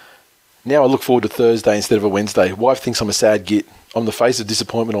 Now I look forward to Thursday instead of a Wednesday. Wife thinks I'm a sad git. I'm the face of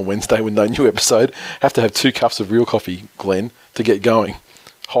disappointment on Wednesday with no new episode. Have to have 2 cups of real coffee, Glenn, to get going.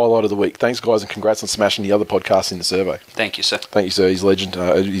 Highlight of the week. Thanks, guys, and congrats on smashing the other podcasts in the survey. Thank you, sir. Thank you, sir. He's a legend.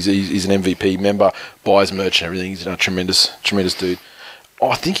 He's an MVP member, buys merch and everything. He's a tremendous dude. Oh,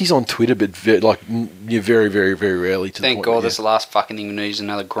 I think he's on Twitter, but very, very, very, very rarely. Thank God, that's the last fucking thing we need is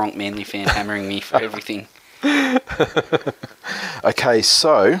another Gronk Manly fan hammering me for everything. Okay,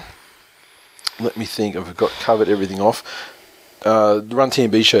 so let me think. I've covered everything off. Run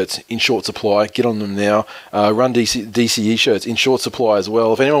TMB shirts in short supply. Get on them now. Run DCE shirts in short supply as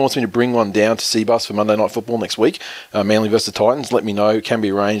well. If anyone wants me to bring one down to Seabus for Monday Night Football next week, Manly versus Titans, let me know. It can be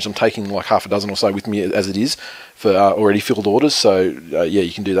arranged. I'm taking like half a dozen or so with me as it is for already filled orders. So, yeah,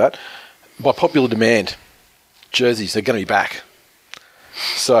 you can do that. By popular demand, jerseys, they're going to be back.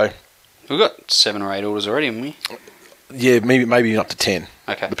 So we've got 7 or 8 orders already, haven't we? Yeah, maybe up to 10.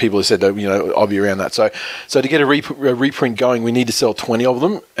 Okay. The people who said that, I'll be around that. So to get a reprint going, we need to sell 20 of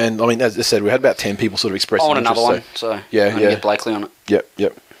them. And I mean, as I said, we had about 10 people sort of expressing interest. I want interest, another one. So yeah, I'm going to get Blakely on it.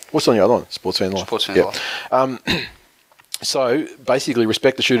 Yep. What's on your other one? Sports Fan Life. Sports Fan Life. So basically,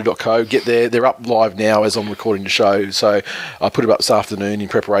 respecttheshooter.co. Get there. They're up live now as I'm recording the show. So I put it up this afternoon in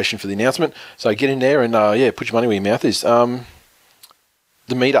preparation for the announcement. So get in there and put your money where your mouth is. The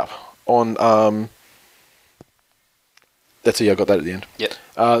meetup on. That's I got that at the end.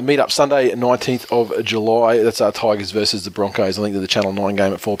 Yep. Meet up Sunday, 19th of July. That's our Tigers versus the Broncos. I think they're the Channel 9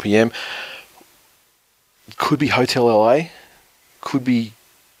 game at 4 p.m. Could be Hotel LA. Could be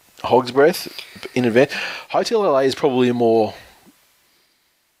Hog's Breath in advance. Hotel LA is probably a more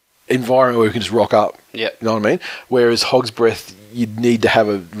environment where we can just rock up. Yep. You know what I mean? Whereas Hog's Breath, you'd need to have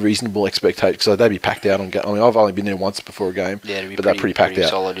a reasonable expectation. So they'd be packed out on. I mean, I've only been there once before a game. Yeah, but they're pretty packed out.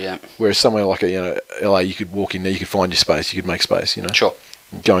 Solid, yeah. Whereas somewhere like LA, you could walk in there, you could find your space, you could make space. Sure.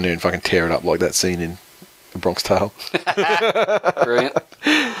 Go in there and fucking tear it up like that scene in The Bronx Tale. Brilliant.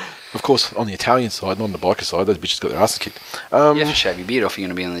 Of Of course, on the Italian side, not on the biker side, those bitches got their asses kicked. You have to shave your beard off. You're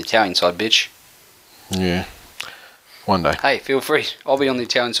going to be on the Italian side, bitch. Yeah. One day. Hey, feel free. I'll be on the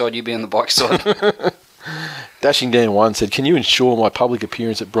Italian side. You be on the bike side. Dashing Dan 1 said, can you ensure my public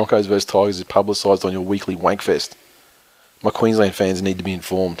appearance at Broncos vs Tigers is publicised on your weekly wankfest? My Queensland fans need to be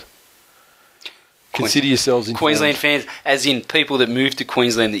informed. Consider yourselves informed. Queensland fans, as in people that moved to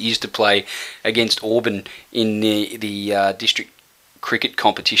Queensland that used to play against Auburn in the district cricket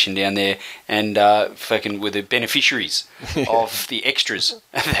competition down there, and fucking were the beneficiaries of the extras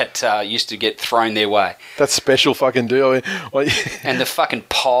that used to get thrown their way. That's special fucking deal. And the fucking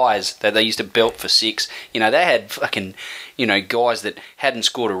pies that they used to belt for six. You know, they had fucking, you know, guys that hadn't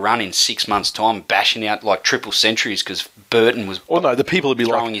scored a run in 6 months' time bashing out like triple centuries because Burton was the people would be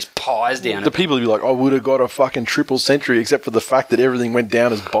throwing his pies down. The people would be like, I would have got a fucking triple century except for the fact that everything went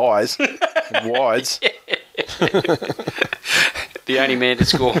down as buys and wides. The only man to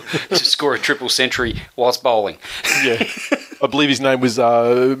score a triple century whilst bowling. Yeah. I believe his name was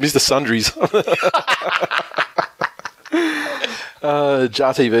Mr. Sundries.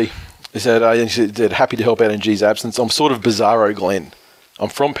 Jar TV. He said, happy to help out in G's absence. I'm sort of bizarro Glenn. I'm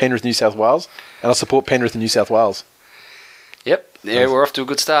from Penrith, New South Wales, and I support Penrith in New South Wales. Yep. Yeah, we're off to a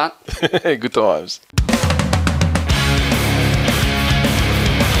good start. Good times.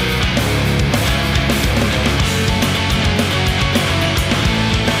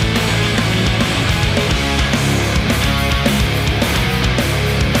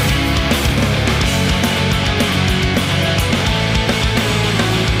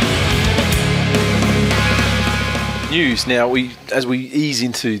 News. Now, as we ease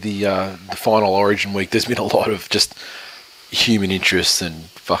into the final Origin week, there's been a lot of just human interest and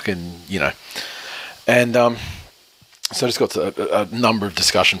fucking, you know. And so I just got a number of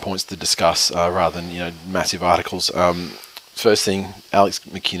discussion points to discuss rather than, you know, massive articles. First thing, Alex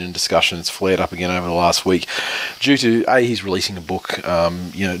McKinnon discussion has flared up again over the last week due to, he's releasing a book,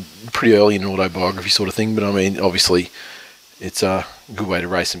 you know, pretty early in an autobiography sort of thing, but I mean, obviously, it's a good way to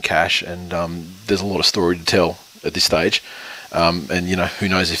raise some cash, and there's a lot of story to tell at this stage, and you know, who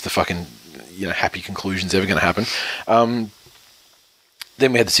knows if the fucking, you know, happy conclusion's ever going to happen.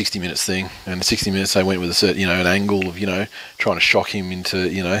 Then we had the 60 Minutes thing, and the 60 Minutes they went with a certain, you know, an angle of, you know, trying to shock him into,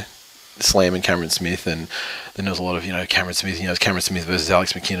 you know, slamming Cameron Smith, and then there was a lot of, you know, Cameron Smith, you know, it's Cameron Smith versus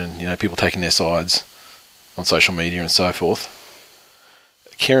Alex McKinnon, you know, people taking their sides on social media and so forth.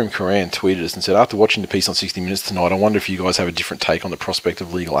 Kerem Karan tweeted us and said, after watching the piece on 60 Minutes tonight, I wonder if you guys have a different take on the prospect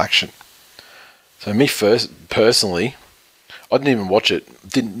of legal action. So me personally, I didn't even watch it.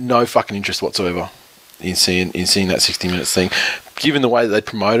 No fucking interest whatsoever in seeing that 60 Minutes thing. Given the way that they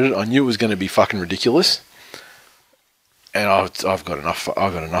promoted it, I knew it was going to be fucking ridiculous. And I've got enough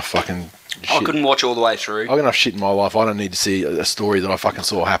fucking shit. I couldn't watch all the way through. I've got enough shit in my life. I don't need to see a story that I fucking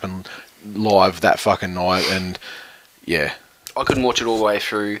saw happen live that fucking night. And yeah, I couldn't watch it all the way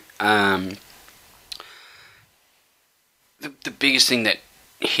through. The biggest thing that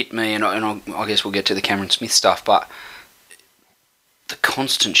hit me, and I guess we'll get to the Cameron Smith stuff, but the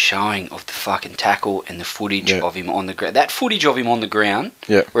constant showing of the fucking tackle and the footage of him on the ground. That footage of him on the ground,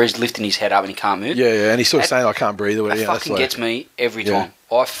 where he's lifting his head up and he can't move. Yeah, and he's sort of saying, I can't breathe. Or whatever. That fucking gets me every time.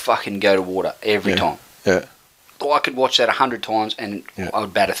 I fucking go to water every time. Yeah. I could watch that 100 times and I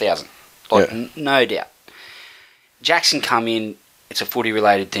would bat 1,000. Like, no doubt. Jackson come in, it's a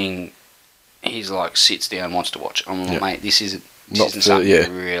footy-related thing. He's like, sits down, wants to watch. I'm like, mate, this isn't something you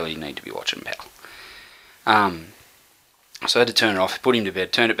really need to be watching, pal. So I had to turn it off, put him to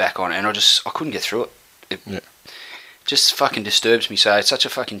bed, turned it back on, and I couldn't get through it. It just fucking disturbs me. So it's such a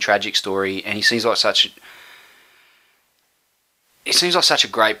fucking tragic story, and he seems like such a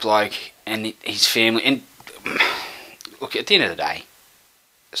great bloke, and his family. And look, at the end of the day,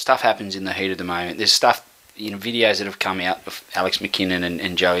 stuff happens in the heat of the moment. There's stuff, you know, videos that have come out of Alex McKinnon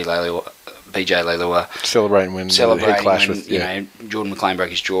and Joey Leilua, BJ Leilua celebrating when the head clash with, you know, Jordan McLean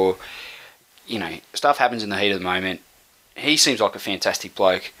broke his jaw. You know, stuff happens in the heat of the moment. He seems like a fantastic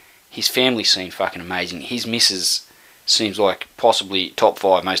bloke. His family seem fucking amazing. His missus seems like possibly top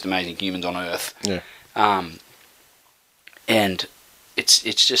 5 most amazing humans on earth. Yeah. And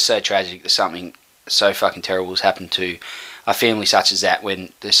it's just so tragic that something so fucking terrible has happened to a family such as that,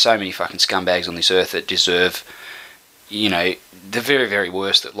 when there's so many fucking scumbags on this earth that deserve, you know, the very, very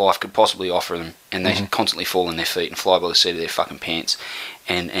worst that life could possibly offer them, and they constantly fall on their feet and fly by the seat of their fucking pants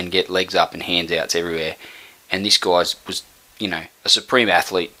and get legs up and hands outs everywhere. And this guy was, you know, a supreme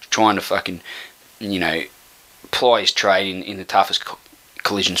athlete trying to fucking, you know, ply his trade in the toughest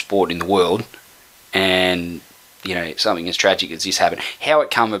collision sport in the world. And, you know, something as tragic as this happened. How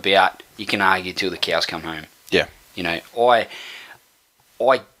it come about, you can argue till the cows come home. Yeah. You know, I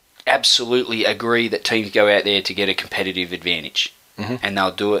absolutely agree that teams go out there to get a competitive advantage, and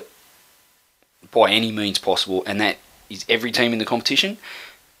they'll do it by any means possible, and that is every team in the competition.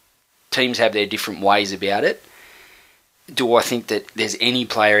 Teams have their different ways about it. Do I think that there's any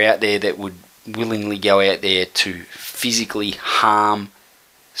player out there that would willingly go out there to physically harm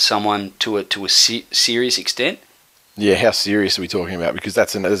someone to a serious extent? Yeah, how serious are we talking about? Because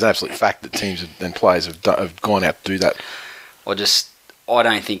there's an absolute fact that teams and players have gone out to do that. I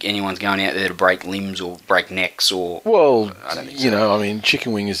don't think anyone's going out there to break limbs or break necks or. Well, I don't think you so. know, I mean,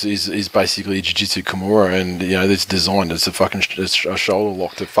 chicken wing is basically a jiu-jitsu kimura, and you know, it's designed as a shoulder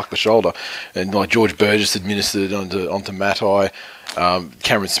lock to fuck the shoulder, and like George Burgess administered it onto Matai,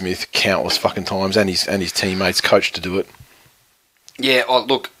 Cameron Smith countless fucking times, and his teammates coached to do it. Yeah,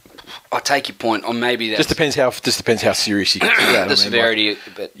 look, I take your point. Or maybe that Just depends how serious you get to that. the severity,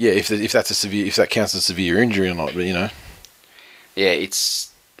 but yeah, if that counts as a severe injury or not, but you know. yeah,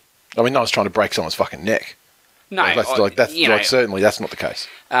 it's I mean, no one's trying to break someone's fucking neck. no, Certainly that's not the case.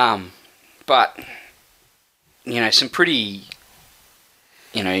 But some pretty,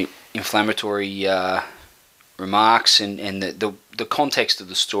 inflammatory remarks, and the context of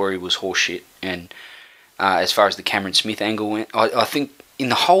the story was horseshit. And as far as the Cameron Smith angle went, I think in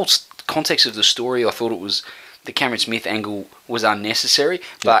the whole context of the story, I thought the Cameron Smith angle was unnecessary.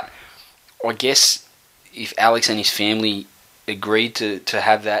 But I guess if Alex and his family agreed to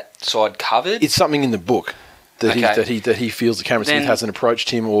have that side covered, It's something in the book that he feels that Cameron Smith hasn't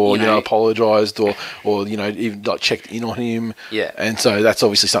approached him or apologised or even like checked in on him. Yeah. And so that's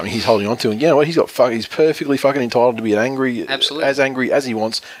obviously something he's holding on to. And you know what? He's perfectly fucking entitled to be angry as he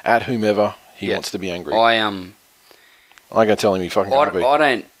wants at whomever he wants to be angry. I'm going to tell him he fucking can't be.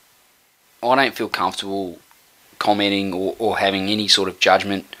 I don't feel comfortable commenting or having any sort of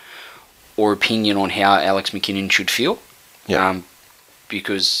judgment or opinion on how Alex McKinnon should feel. Yeah.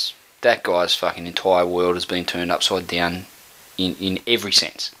 Because that guy's fucking entire world has been turned upside down in every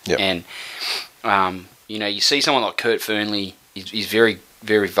sense. Yep. And, you see someone like Kurt Fernley, he's very,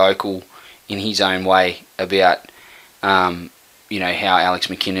 very vocal in his own way about, how Alex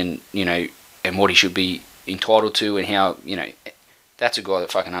McKinnon, and what he should be entitled to, and how, that's a guy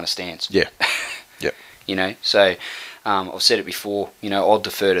that fucking understands. Yeah. Yeah. So I've said it before, I'll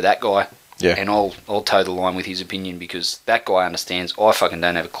defer to that guy. Yeah. And I'll toe the line with his opinion because that guy understands. I fucking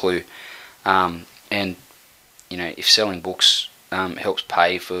don't have a clue. And, if selling books helps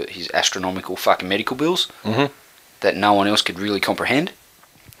pay for his astronomical fucking medical bills that no one else could really comprehend,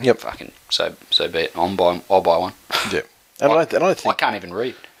 yep. Fucking so be it. I'll buy one. Yeah. And I think I can't even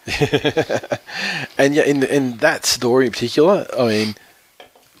read. And yeah, in that story in particular, I mean,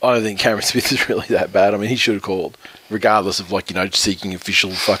 I don't think Cameron Smith is really that bad. I mean, he should have called, regardless of seeking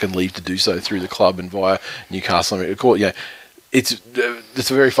official fucking leave to do so through the club and via Newcastle. I mean, it's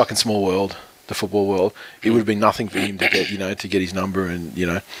a very fucking small world, the football world. It would have been nothing for him to get his number and.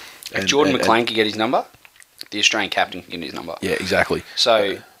 If Jordan McLean could get his number, the Australian captain can get his number. Yeah, exactly.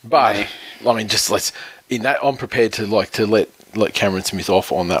 So, but I mean, just I'm prepared to let Cameron Smith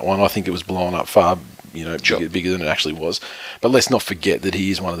off on that one. I think it was blown up far. Bigger than it actually was. But let's not forget that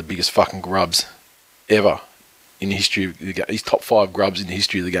he is one of the biggest fucking grubs ever in the history of the game. He's top 5 grubs in the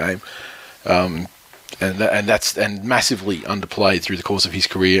history of the game. And that's massively underplayed through the course of his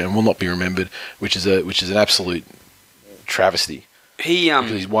career and will not be remembered, which is an absolute travesty. He's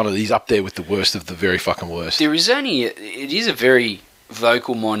up there with the worst of the very fucking worst. It is a very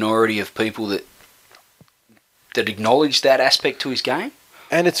vocal minority of people that acknowledge that aspect to his game.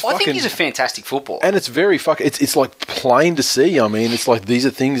 And I think he's a fantastic footballer. And it's very it's like plain to see. I mean, it's like these are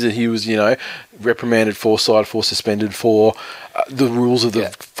things that he was, reprimanded for, cited for, suspended for. The rules of the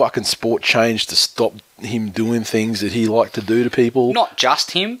fucking sport changed to stop him doing things that he liked to do to people. Not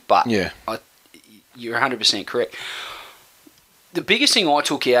just him, but yeah. You're 100% correct. The biggest thing I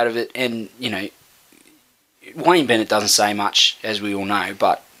took out of it, and, Wayne Bennett doesn't say much, as we all know,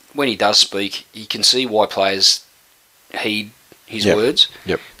 but when he does speak, you can see why players heed his words.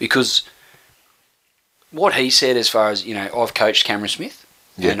 Yep. Because what he said as far as, I've coached Cameron Smith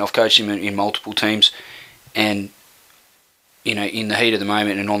and I've coached him in multiple teams, and, in the heat of the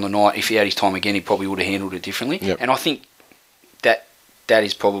moment and on the night, if he had his time again, he probably would have handled it differently. Yep. And I think that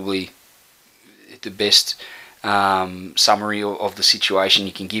is probably the best summary of the situation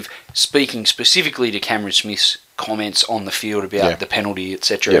you can give, speaking specifically to Cameron Smith's comments on the field about the penalty,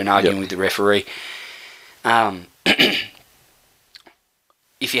 etc., and arguing with the referee.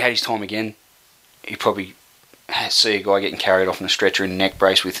 If he had his time again, he'd probably see a guy getting carried off in a stretcher in a neck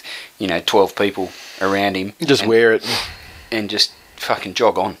brace with, 12 people around him. Wear it. And just fucking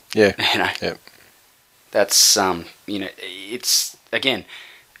jog on. Yeah. That's, it's, again,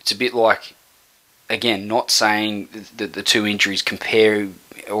 it's a bit like, again, not saying that the two injuries compare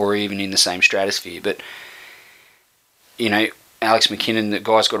or even in the same stratosphere, but, Alex McKinnon, the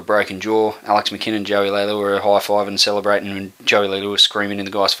guy's got a broken jaw. Alex McKinnon and Joey Leilua were high-fiving and celebrating, and Joey Leilua was screaming in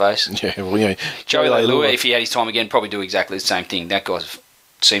the guy's face. Yeah, well, Joey Leilua, if he had his time again, probably do exactly the same thing. That guy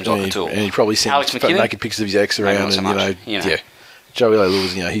seems like a tool. And he probably sent Alex McKinnon, naked pictures of his ex around, and yeah. Joey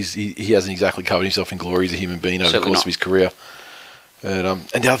Leilua was, he hasn't exactly covered himself in glory as a human being over the course of his career. And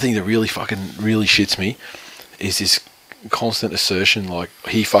the other thing that really shits me is this constant assertion, like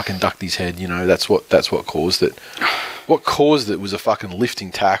he fucking ducked his head. That's what caused it. What caused it was a fucking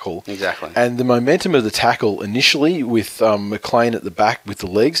lifting tackle. Exactly. And the momentum of the tackle initially with McLean at the back with the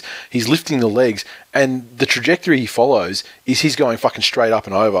legs, he's lifting the legs, and the trajectory he follows is he's going fucking straight up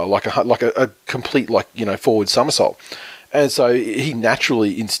and over like a complete forward somersault. And so he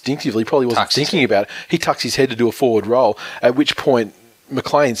naturally, instinctively, probably wasn't thinking about it. He tucks his head to do a forward roll, at which point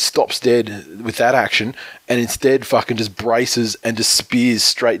McLean stops dead with that action and instead fucking just braces and just spears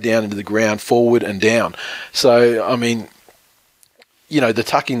straight down into the ground, forward and down. So, I mean, the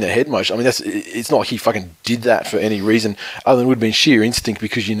tucking the head motion, it's not like he fucking did that for any reason other than it would have been sheer instinct,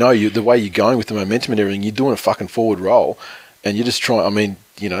 because the way you're going with the momentum and everything, you're doing a fucking forward roll and you're just trying,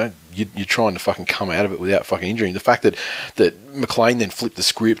 you're trying to fucking come out of it without fucking injuring. The fact that McLean then flipped the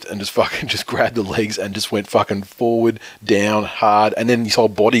script and just grabbed the legs and just went fucking forward, down, hard, and then his whole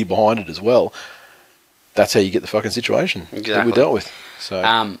body behind it as well. That's how you get the fucking situation that we dealt with. So,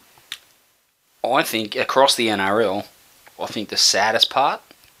 I think across the NRL, I think the saddest part,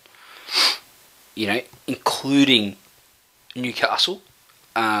 including Newcastle,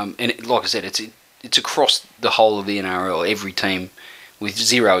 and like I said, it's across the whole of the NRL, every team, with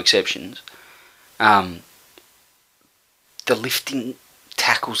zero exceptions. The lifting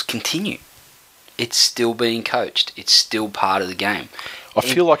tackles continue. It's still being coached. It's still part of the game. I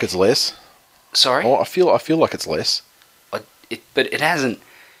feel like it's less. Sorry? I feel like it's less. But it hasn't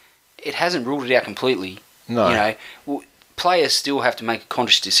ruled it out completely. No. Players still have to make a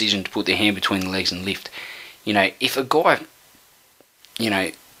conscious decision to put their hand between the legs and lift. If a guy,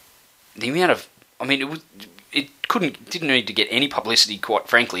 the amount of, didn't need to get any publicity, quite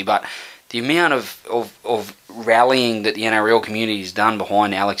frankly, but the amount of rallying that the NRL community has done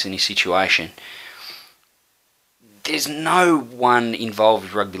behind Alex and his situation, there's no one involved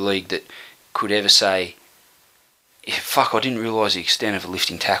with rugby league that could ever say, fuck, I didn't realise the extent of a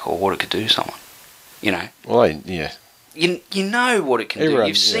lifting tackle or what it could do to someone. Well, yeah. You know what it can do.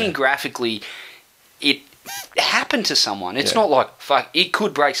 You've seen graphically it happen to someone. It's not like, fuck, it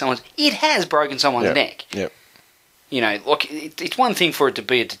could break someone's... It has broken someone's neck. Yep. It's one thing for it to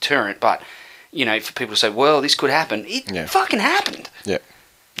be a deterrent, but, for people to say, well, this could happen. It fucking happened. Yeah.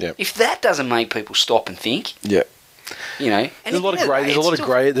 Yeah. If that doesn't make people stop and think... Yeah. And there's a lot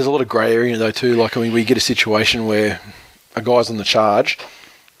of grey area though too. Like, we get a situation where a guy's on the charge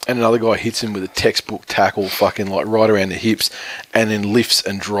and another guy hits him with a textbook tackle fucking right around the hips and then lifts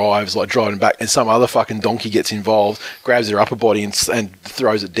and drives, driving back, and some other fucking donkey gets involved, grabs their upper body and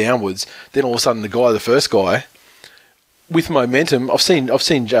throws it downwards. Then all of a sudden the first guy, with momentum, I've seen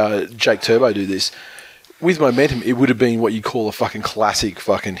Jake Turbo do this. With momentum, it would have been what you call a fucking classic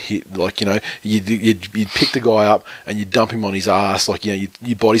fucking hit. You'd pick the guy up and you'd dump him on his ass,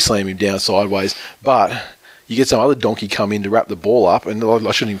 you'd body slam him down sideways. But you get some other donkey come in to wrap the ball up, and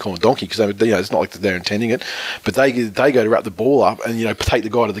I shouldn't even call him a donkey because it's not like they're intending it. But they go to wrap the ball up and take the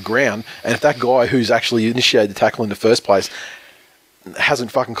guy to the ground. And if that guy who's actually initiated the tackle in the first place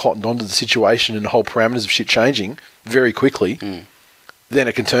hasn't fucking cottoned onto the situation and the whole parameters of shit changing very quickly. Then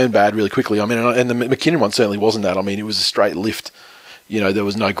it can turn bad really quickly. And the McKinnon one certainly wasn't that. It was a straight lift. There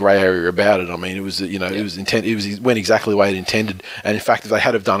was no grey area about it. It was, it was intent. It went exactly the way it intended. And in fact, if they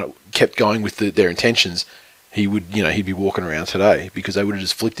had have done it, kept going with their intentions, he would, he'd be walking around today, because they would have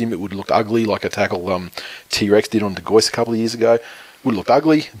just flipped him. It would have looked ugly, like a tackle T-Rex did on DeGoyce a couple of years ago. Would have looked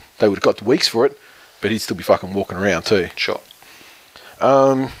ugly. They would have got the weeks for it, but he'd still be fucking walking around too. Sure.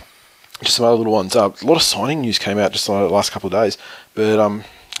 Just some other little ones. A lot of signing news came out just in the last couple of days. But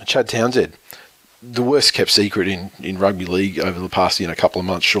Chad Townsend, the worst kept secret in rugby league over the past couple of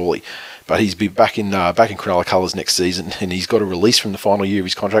months, surely. But he's be back in Cronulla colours next season, and he's got a release from the final year of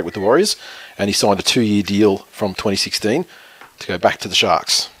his contract with the Warriors, and he signed a 2-year deal from 2016 to go back to the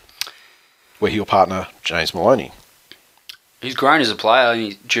Sharks, where he'll partner James Maloney. He's grown as a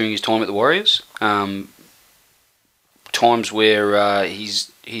player during his time at the Warriors. Times where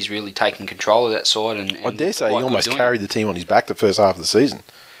he's really taken control of that side, and I dare say he almost carried the team on his back the first half of the season.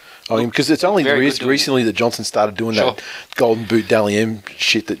 Because it's only recently that Johnson started doing that golden boot Dally M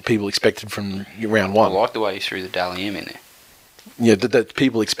shit that people expected from round one. I like the way he threw the Dally M in there. that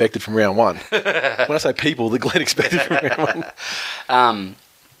people expected from round one. When I say people, the Glenn expected from round one.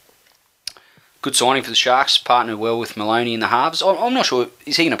 Good signing for the Sharks. Partnered well with Maloney in the halves. I'm not sure.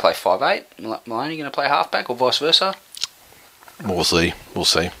 Is he going to play 5'8"? Maloney going to play halfback or vice versa? We'll see.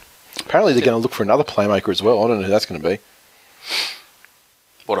 Apparently they're going to look for another playmaker as well. I don't know who that's going to be.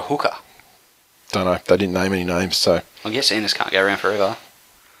 What, a hooker? Don't know. They didn't name any names, so... I guess Ennis can't go around forever.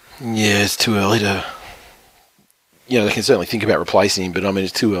 Yeah, it's too early to... They can certainly think about replacing him, but I mean,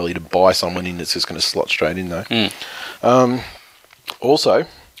 it's too early to buy someone in that's just going to slot straight in, though. Also...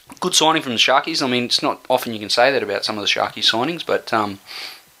 Good signing from the Sharkies. I mean, it's not often you can say that about some of the Sharkies signings, but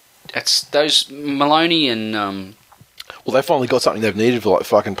it's those Maloney and... Well, they finally got something they've needed for,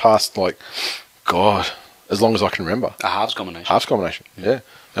 fucking past, God, as long as I can remember. A halves combination. Halves combination, yeah.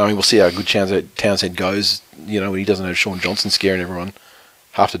 I mean, we'll see how good Townsend goes, when he doesn't have Sean Johnson scaring everyone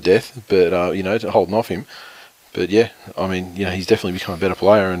half to death, but, holding off him. But, yeah, I mean, he's definitely become a better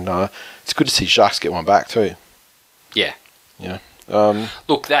player, and it's good to see Sharks get one back, too. Yeah.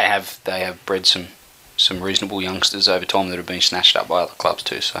 Look, they have bred some reasonable youngsters over time that have been snatched up by other clubs,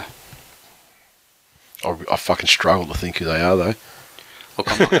 too, so... I fucking struggle to think who they are, though.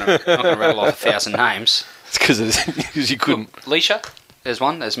 Look, I'm not going to rattle off 1,000 names. It's because you couldn't. Look, Leisha, there's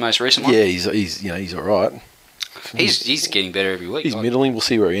one. There's the most recent one. Yeah, he's all right. He's getting better every week. He's middling. We'll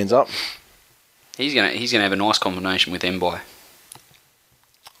see where he ends up. He's gonna have a nice combination with Mbai.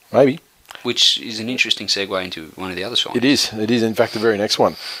 Maybe. Which is an interesting segue into one of the other signings. It is. It is, in fact, the very next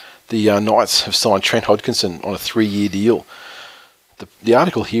one. The Knights have signed Trent Hodkinson on a 3-year deal. The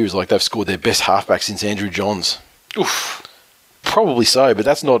article here is they've scored their best halfback since Andrew Johns. Oof. Probably so, but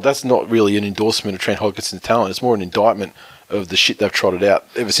that's not really an endorsement of Trent Hodkinson's talent. It's more an indictment of the shit they've trotted out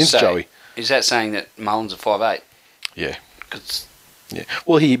ever since Joey. Is that saying that Mullins are 5'8"? Yeah. Yeah.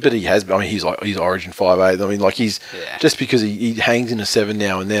 Well, he has. I mean, he's Origin 5'8". I mean, he's just because he hangs in a 7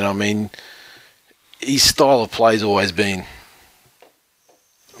 now and then. I mean, his style of play's always been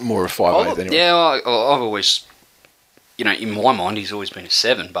more of 5'8". Anyway. Yeah, I've always. In my mind, he's always been a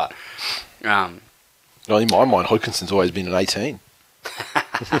 7, but... in my mind, Hodkinson's always been an 18.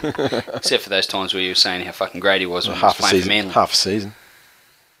 Except for those times where you were saying how fucking great he was when he was playing for Manly. Half a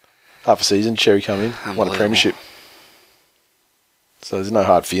season, Cherry come in, won a premiership. So there's no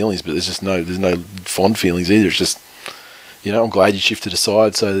hard feelings, but there's no fond feelings either. It's just, I'm glad you shifted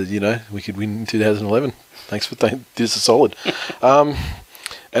aside so that, we could win in 2011. Thanks for did us a solid. And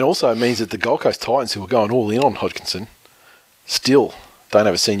also it means that the Gold Coast Titans, who are going all in on Hodkinson, still don't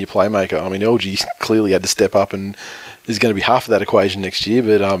have a senior playmaker. I mean, LG clearly had to step up, and there's going to be half of that equation next year,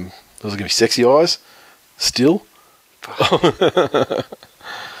 but there's going to be Sexy Eyes still.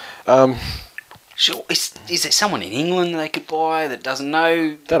 Sure, is there someone in England they could buy that doesn't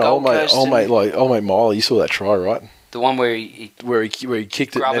know that old mate Miley? You saw that try, right? The one where he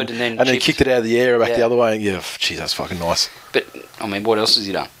kicked it and then kicked it out of the air back the other way. And geez, that's fucking nice. But I mean, what else has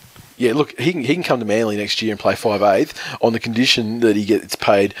he done? Yeah, look, he can come to Manly next year and play 5'8" on the condition that he gets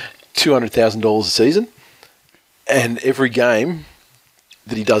paid $200,000 a season, and every game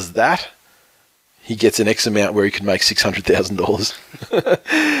that he does that, he gets an X amount where he can make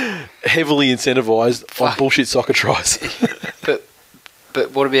 $600,000. Heavily incentivised on bullshit soccer tries. but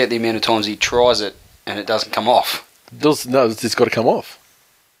what about the amount of times he tries it and it doesn't come off? No, it's got to come off.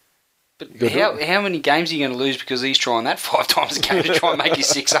 But how many games are you going to lose because he's trying that 5 times a game to try and make you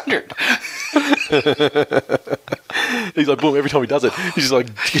 600? He's like, boom, every time he does it, he's just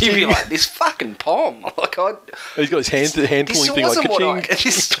like... He'd be like, this fucking palm. He's got his hand pulling thing like ka-ching.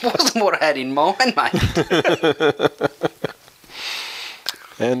 This wasn't what I had in mind, mate.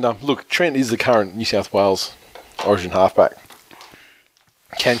 And look, Trent is the current New South Wales Origin halfback.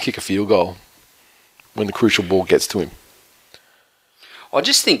 Can kick a field goal when the crucial ball gets to him. I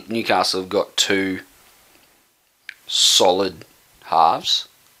just think Newcastle have got 2 solid halves.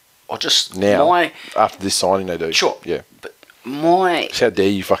 After this signing they do. Sure. Yeah. But how dare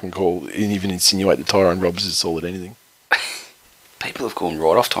you fucking call and even insinuate that Tyrone Roberts is solid anything? People have gone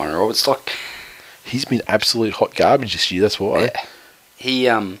right off Tyrone Roberts. He's been absolute hot garbage this year, that's why.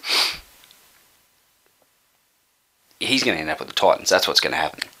 Yeah. He's going to end up with the Titans. That's what's going to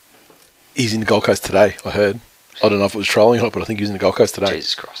happen. He's in the Gold Coast today, I heard. I don't know if it was trolling or not, but I think he was in the Gold Coast today.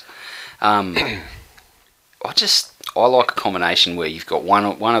 Jesus Christ. I like a combination where you've got one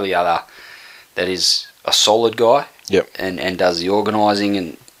or the other that is a solid guy. Yep. And does the organising,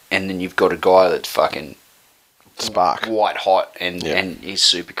 and then you've got a guy that's fucking spark, white hot, and is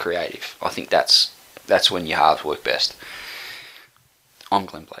super creative. I think that's when your halves work best. I'm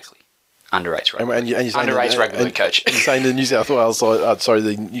Glenn Blakely. Underrates rugby. Underrates rugby league coach. You're saying the New South Wales side,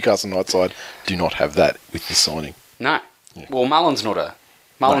 the Newcastle Knights side do not have that with this signing. No. Well, Mullen's a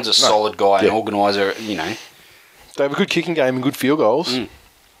solid guy, an organiser, you know. They have a good kicking game and good field goals.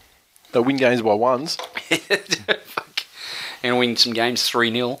 They win games by ones. And win some games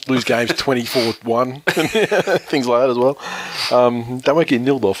 3-0. Lose games 24-1. Things like that as well. They won't get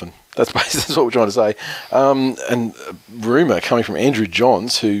nilled often. That's basically what we're trying to say. And rumour coming from Andrew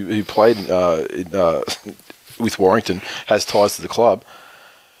Johns, who played with Warrington, has ties to the club,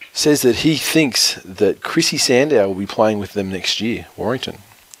 says that he thinks that Chrissy Sandow will be playing with them next year, Warrington.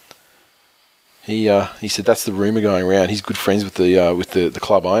 He said that's the rumour going around. He's good friends with the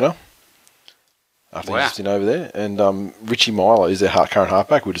club owner. After he's been over there. And Richie Myler is their current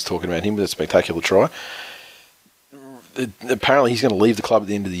halfback. We're just talking about him with a spectacular try. Apparently he's going to leave the club at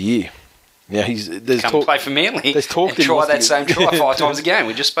the end of the year. Now come play for Manly. There's talk and try that same try 5 times a game.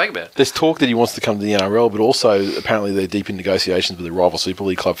 We just spoke about it. There's talk that he wants to come to the NRL, but also apparently they're deep in negotiations with the rival Super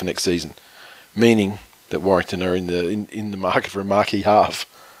League club for next season, meaning that Warrington are in the market for a marquee half,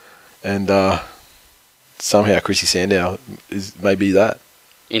 and somehow Chrissy Sandow may be that.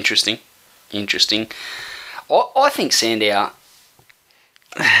 Interesting. I think Sandow.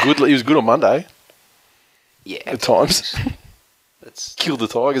 He was good on Monday. Yeah, at times. Killed the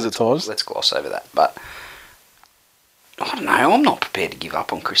Tigers at times. Let's gloss over that. But I don't know. I'm not prepared to give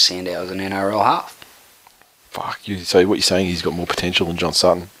up on Chris Sandow as an NRL half. Fuck you. So what you're saying is he's got more potential than John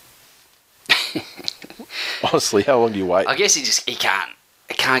Sutton. Honestly, how long do you wait? I guess he can't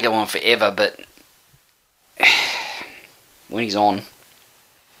go on forever. But when he's on.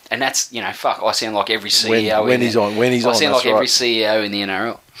 And that's, I sound like every CEO. When he's on, I sound like every CEO in the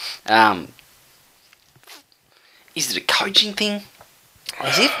NRL. Is it a coaching thing?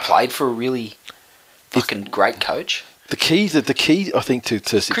 Has he played for a really fucking great coach? The key, I think, to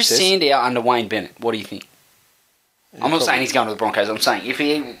success... Chris Sandow under Wayne Bennett, what do you think? I'm not saying he's going to the Broncos. I'm saying if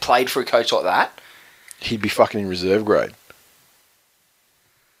he played for a coach like that... He'd be fucking in reserve grade.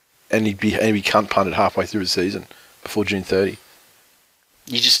 And he'd be cunt punted halfway through the season before June 30.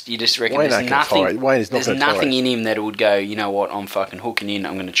 You just reckon there's nothing in him that would go, you know what, I'm fucking hooking in,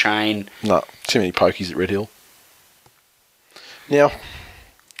 I'm going to train. No, too many pokies at Red Hill. Now,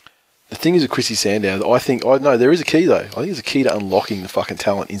 the thing is with Chrissy Sandow, there is a key though. I think there's a key to unlocking the fucking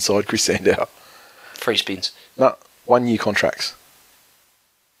talent inside Chris Sandow. Free spins. No, 1 year contracts.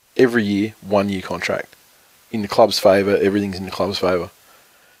 Every year, 1 year contract. In the club's favour, everything's in the club's favour.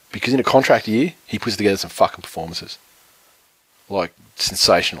 Because in a contract year, he puts together some fucking performances. Like,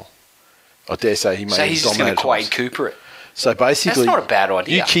 sensational. I dare say he may have dominated. So he's just going to Quade Cooper it. So basically... That's not a bad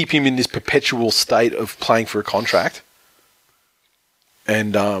idea. You keep him in this perpetual state of playing for a contract,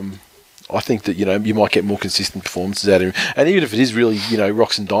 and I think that, you might get more consistent performances out of him. And even if it is really,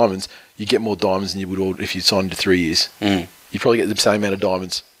 rocks and diamonds, you get more diamonds than you would if you signed him to 3 years. You probably get the same amount of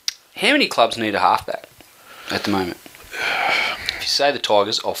diamonds. How many clubs need a halfback at the moment? If you say the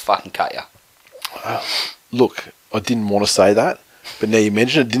Tigers, I'll fucking cut you. Look... I didn't want to say that, but now you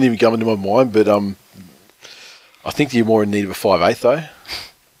mention it, didn't even come into my mind. But I think you're more in need of a 5'8", though,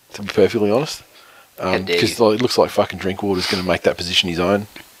 to be perfectly honest. Because it looks like fucking Drinkwater's going to make that position his own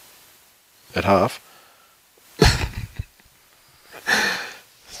at half.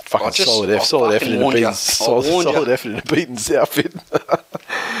 Solid effort in a beaten outfit.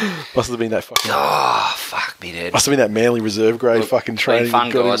 Must have been that fucking... Oh, fuck me, dude. Must have been that Manly reserve grade fucking training.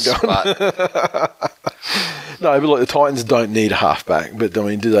 Fun guys, but... No, but the Titans don't need a halfback. But I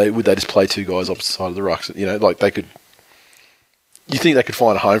mean, would they just play 2 guys opposite side of the rucks? They could. You think they could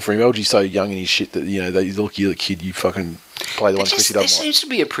find a home for him? LG's so young in his shit that they look, you're the kid. You fucking play the one Chrissy doesn't like. There seems to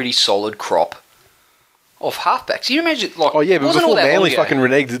be a pretty solid crop of halfbacks. You imagine but before Manly fucking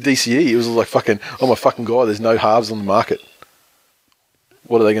reneged the DCE, it was like fucking, oh my fucking god, there's no halves on the market.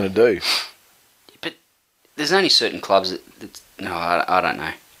 What are they going to do? But there's only certain clubs that I don't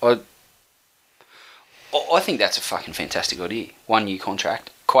know. I think that's a fucking fantastic idea. 1 year contract.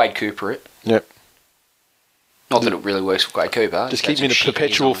 Quade Cooper it. Yep. Not that it really works for Quade Cooper. Just keep me in a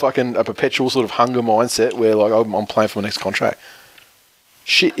perpetual sort of hunger mindset where like I'm playing for my next contract.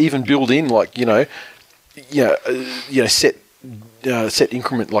 Shit, even build in set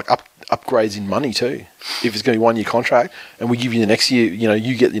increment like upgrades in money too. If it's going to be 1 year contract and we give you the next year,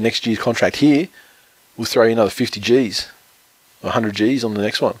 you get the next year's contract here, we'll throw you another 50 Gs, 100 Gs on the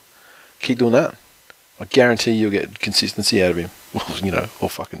next one. Keep doing that. I guarantee you'll get consistency out of him. Or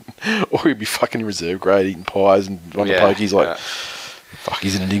he'll be fucking in reserve grade eating pies and pokies. Fuck,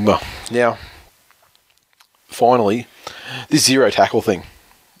 he's an enigma. Now, finally, this zero tackle thing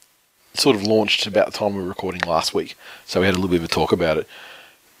sort of launched about the time we were recording last week. So we had a little bit of a talk about it.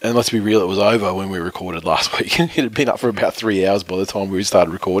 And let's be real, it was over when we recorded last week. It had been up for about 3 hours by the time we started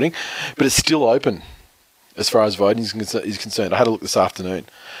recording. But it's still open. as far as voting is concerned. I had a look this afternoon.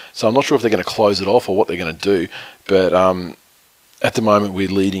 So I'm not sure if they're going to close it off or what they're going to do. But at the moment, we're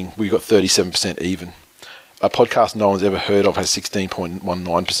leading. We've got 37% even. A podcast no one's ever heard of has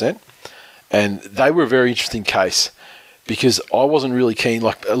 16.19%. And they were a very interesting case because I wasn't really keen.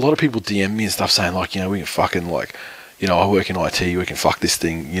 Like, a lot of people DM me and stuff saying, like, we can fucking, like, I work in IT, we can fuck this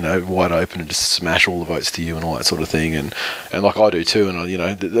thing, wide open and just smash all the votes to you and all that sort of thing. And like I do too. And,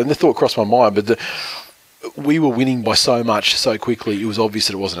 and the thought crossed my mind, but we were winning by so much so quickly, it was obvious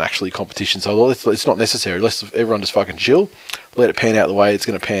that it wasn't actually a competition. So it's not necessary. Let's everyone just fucking chill, let it pan out the way it's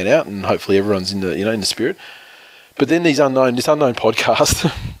going to pan out, and hopefully everyone's in the in the spirit. But then this unknown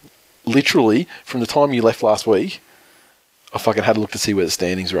podcast, literally from the time you left last week, I fucking had a look to see where the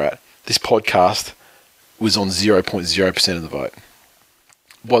standings were at. This podcast was on 0.0% of the vote.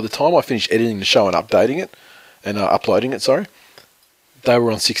 By the time I finished editing the show and updating it and uploading it, they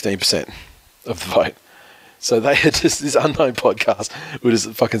were on 16% of the vote. So they had just this unknown podcast were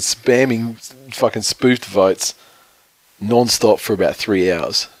just fucking spamming fucking spoofed votes non-stop for about 3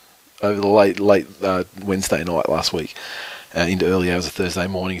 hours over the late Wednesday night last week into early hours of Thursday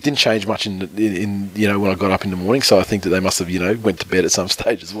morning. It didn't change much in when I got up in the morning, so I think that they must have went to bed at some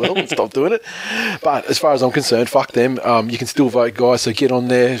stage as well and stopped doing it. But as far as I'm concerned, fuck them. You can still vote, guys, so get on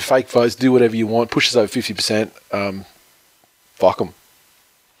there, fake votes, do whatever you want, push us over 50%, fuck them.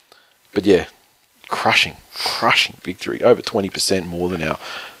 But yeah, crushing victory, over 20% more than our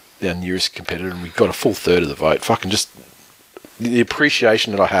nearest competitor, and we got a full third of the vote. Fucking just the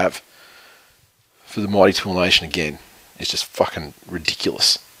appreciation that I have for the mighty Twill Nation again is just fucking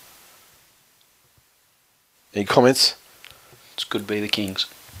ridiculous. Any comments? It's good to be the Kings.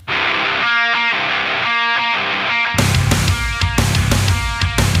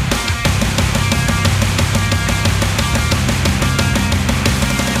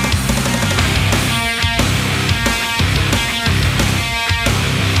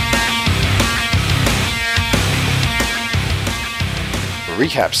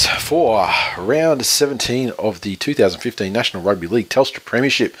 Recaps for round 17 of the 2015 National Rugby League Telstra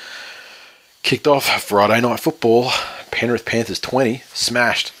Premiership. Kicked off Friday night football. Penrith Panthers 20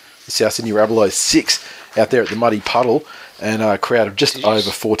 smashed the South Sydney Rabbitohs 6 out there at the Muddy Puddle, and a crowd of just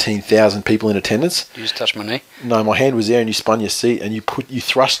over 14,000 people in attendance. You just touched my knee? No, my hand was there, and you spun your seat and you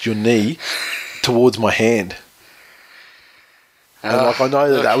thrust your knee towards my hand. And I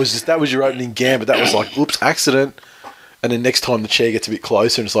know that was your opening gambit, but that was like, oops, accident. And then next time the chair gets a bit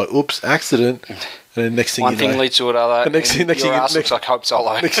closer and it's like, oops, accident. And then next thing One thing leads to another. Next thing looks like Hope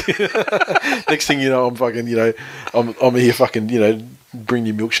Solo. Next thing you know, I'm fucking, I'm here fucking, bring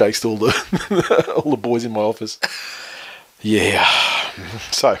your milkshakes to all the boys in my office. Yeah.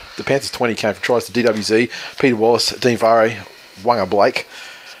 So, the Panthers 20 came from tries to DWZ, Peter Wallace, Dean Farre, Wanga Blake.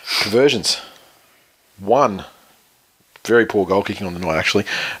 Conversions. 1. Very poor goal kicking on the night, actually.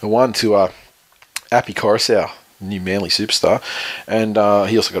 And 1 to Appy Coruscant, new Manly superstar, and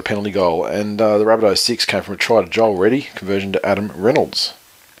he also got a penalty goal. And the Rabbitohs 6 came from a try to Joel Reddy, conversion to Adam Reynolds.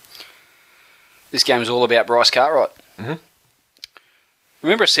 This game was all about Bryce Cartwright. Mm-hmm.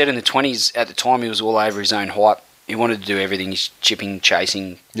 Remember I said in the 20s, at the time he was all over his own hype. He wanted to do everything. He's chipping,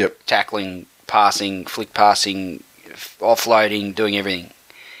 chasing, tackling, passing, flick passing, offloading, doing everything.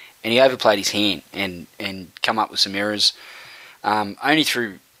 And he overplayed his hand and come up with some errors, only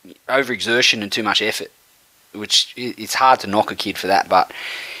through overexertion and too much effort, which it's hard to knock a kid for that. But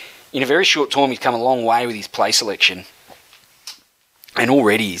in a very short time, he's come a long way with his play selection. And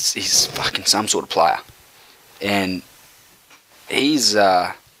already he's fucking some sort of player. And he's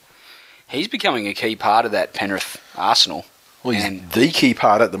becoming a key part of that Penrith arsenal. Well, he's the key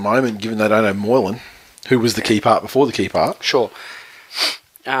part at the moment, given they don't have Moylan, who was the key part before the key part. Sure.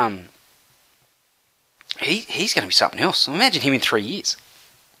 He's going to be something else. Imagine him in 3 years.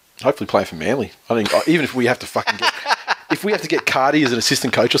 Hopefully playing for Manly. I think even if we have to fucking get Cardi as an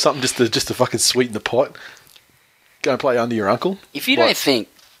assistant coach or something, just to fucking sweeten the pot, go and play under your uncle. If you don't think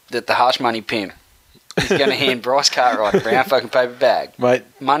that the harsh money pimp is going to hand Bryce Cartwright a brown fucking paper bag, mate,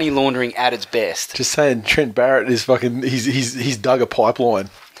 money laundering at its best. Just saying, Trent Barrett is fucking. He's dug a pipeline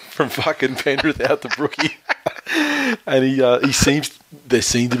from fucking Penrith out to Brookie, and there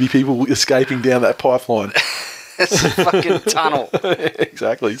seem to be people escaping down that pipeline. It's a fucking tunnel.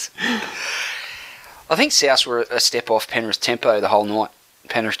 Exactly. I think South were a step off Penrith's tempo the whole night.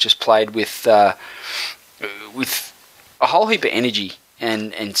 Penrith just played with a whole heap of energy,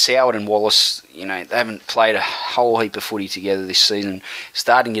 and Soward and Wallace, they haven't played a whole heap of footy together this season.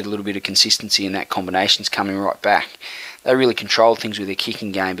 Starting to get a little bit of consistency, and that combination's coming right back. They really controlled things with their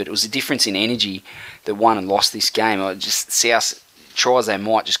kicking game, but it was the difference in energy that won and lost this game. South, try as they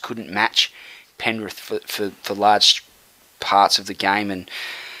might, just couldn't match Penrith for large parts of the game, and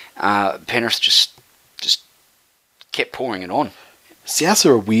Penrith just kept pouring it on. Souths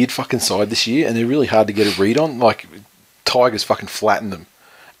are a weird fucking side this year, and they're really hard to get a read on. Like, Tigers fucking flattened them.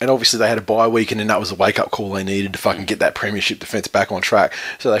 And obviously they had a bye week, and then that was a wake-up call they needed to fucking get that premiership defence back on track.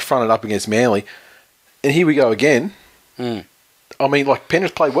 So they fronted up against Manly. And here we go again. I mean, like,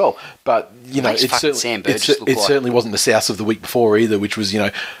 Penrith played well, but, you know, it certainly wasn't the Souths of the week before either, which was, you know,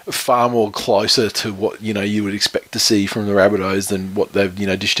 far more closer to what, you know, you would expect to see from the Rabbitohs than what they've, you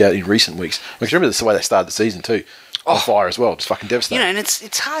know, dished out in recent weeks. Like, remember the way they started the season too. On fire as well. Just fucking devastating. You know, and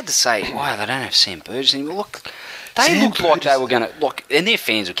it's hard to say, wow, they don't have Sam Burgess anymore. Look, they looked like they were going to... Look, and their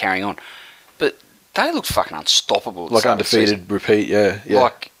fans were carrying on. But they looked fucking unstoppable. Like undefeated, repeat, yeah.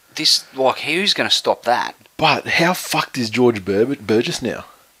 Like, who's going to stop that? But how fucked is George Burgess now?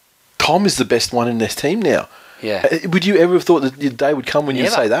 Tom is the best one in this team now. Yeah. Would you ever have thought that the day would come when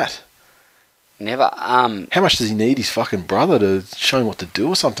you'd say that? Never. How much does he need his fucking brother to show him what to do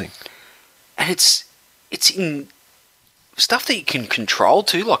or something? And it's in stuff that you can control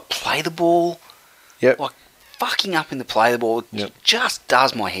too, like play the ball. Yep. Like fucking up in the play the ball just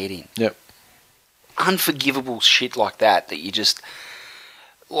does my head in. Yep. Unforgivable shit like that you just...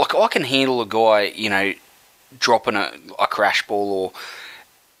 Like, I can handle a guy, you know, dropping a crash ball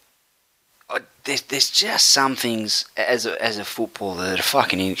or... There's just some things as a footballer that are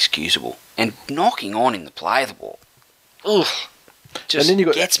fucking inexcusable. And knocking on in the play of the ball, just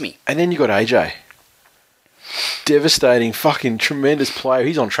gets me. And then you got AJ. Devastating, fucking tremendous player.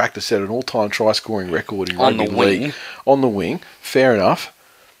 He's on track to set an all-time try-scoring record in rugby league. On the wing. Fair enough.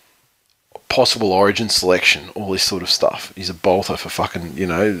 Possible origin selection, all this sort of stuff. He's a bolter for fucking, you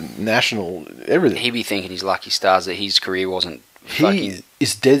know, national, everything. He'd be thanking his lucky stars that his career wasn't He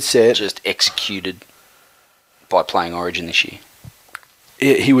is dead set. Just executed by playing origin this year.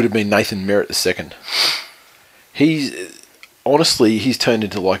 He would have been Nathan Merritt II. Honestly, he's turned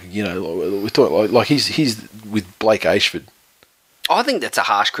into like, you know, we're talking like he's with Blake Ashford. I think that's a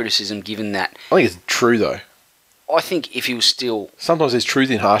harsh criticism, given that. I think it's true though. I think if he was still... Sometimes there's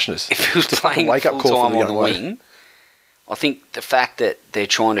truth in harshness. If he was playing full-time on the wing, I think the fact that they're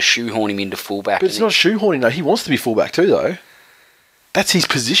trying to shoehorn him into fullback... But it's not shoehorning, though. He wants to be fullback too, though. That's his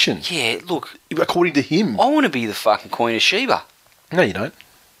position. Yeah, look... According to him. I want to be the fucking Queen of Sheba. No, you don't.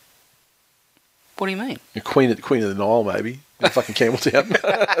 What do you mean? You're Queen of the Nile, maybe. In fucking Campbelltown.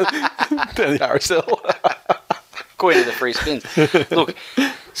 Down the RSL. Queen of the free spins. Look,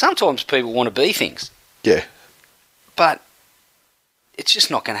 sometimes people want to be things. Yeah. But it's just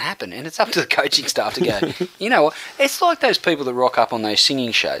not going to happen, and it's up to the coaching staff to go, you know what, it's like those people that rock up on those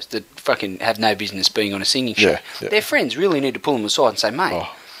singing shows that fucking have no business being on a singing show. Yeah. Their friends really need to pull them aside and say, mate...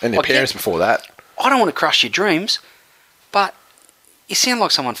 and their parents before that. I don't want to crush your dreams, but you sound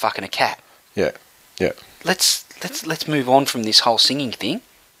like someone fucking a cat. Yeah, yeah. Let's move on from this whole singing thing,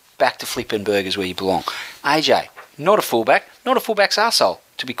 back to flipping burgers where you belong. AJ, not a fullback, not a fullback's arsehole.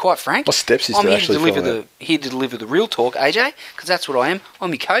 To be quite frank, I'm here to deliver the real talk, AJ, because that's what I am. I'm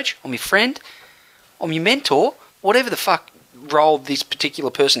your coach, I'm your friend, I'm your mentor, whatever the fuck role this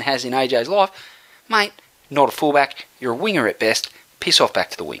particular person has in AJ's life. Mate, not a fullback, you're a winger at best, piss off back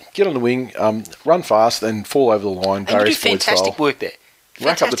to the wing. Get on the wing, run fast and fall over the line. And you do fantastic work there.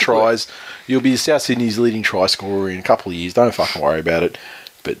 Rack up the tries. You'll be South Sydney's leading try scorer in a couple of years. Don't fucking worry about it.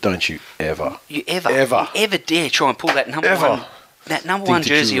 But don't you ever dare try and pull that number one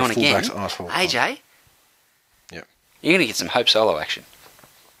jersey on again, AJ. Yep. You're going to get some Hope Solo action.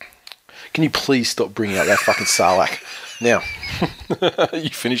 Can you please stop bringing out that fucking Sarlacc? Now, you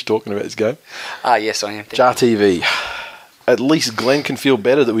finished talking about this game? Yes, I am. Jar TV. At least Glenn can feel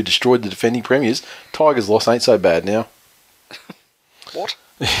better that we destroyed the defending premiers. Tigers' loss ain't so bad now. What?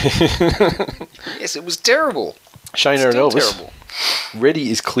 Yes, it was terrible. Shane and Elvis. Terrible. Reddy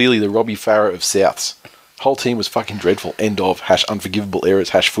is clearly the Robbie Farah of Souths. Whole team was fucking dreadful. End of. #unforgivable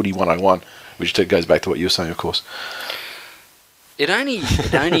errors. #footy 101. Which goes back to what you were saying, of course. It only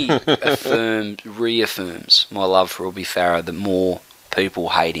reaffirms my love for Robbie Farah the more people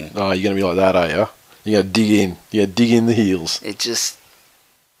hate him. Oh, you're going to be like that, are you? You're going to dig in. You're going to dig in the heels. It just...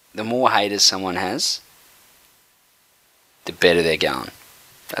 The more haters someone has, the better they're going.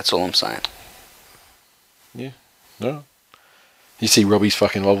 That's all I'm saying. Yeah. No. You see Robbie's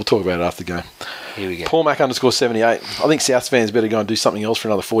fucking... Well, we'll talk about it after the game. Here we go. Paul Mac _78. I think South fans better go and do something else for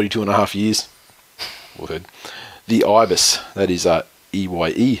another 42 and a half years. Word. The Ibis. That is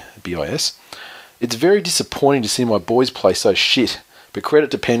EYEBIS. It's very disappointing to see my boys play so shit. But credit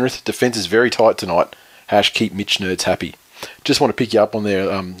to Penrith. Defence is very tight tonight. #keep Mitch nerds happy. Just want to pick you up on there,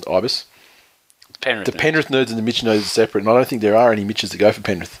 Ibis. Penrith the Penrith nerds and the Mitch nerds are separate, and I don't think there are any Mitches to go for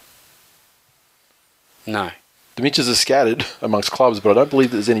Penrith. No. The Mitches are scattered amongst clubs, but I don't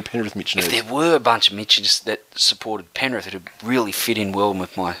believe that there's any Penrith Mitch news. If there were a bunch of Mitches that supported Penrith, it would really fit in well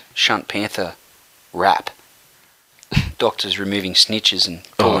with my Shunt Panther rap. Doctors removing snitches and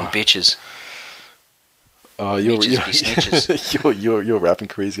pulling bitches. Your rapping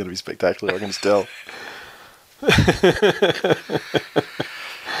career is going to be spectacular. I can just tell.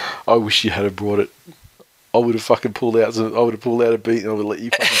 I wish you had have brought it. I would have fucking pulled out a beat and I would let you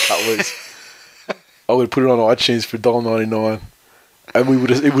fucking cut loose. I would have put it on iTunes for $1.99, and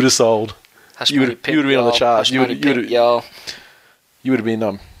it would have sold. You would have been on the charts. You would have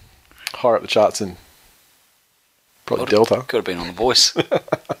been higher up the charts and probably Delta. Could have been on The Voice.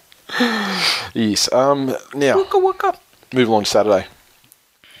 Yes. Now, move along to Saturday.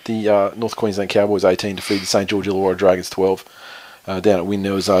 The North Queensland Cowboys 18 defeated the St George Illawarra Dragons 12. Down at Wynn,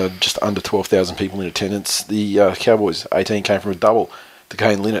 there was just under 12,000 people in attendance. The Cowboys 18 came from a double to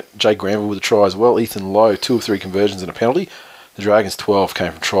Kane Linnett. Jake Granville with a try as well. Ethan Lowe, 2 of 3 conversions and a penalty. The Dragons 12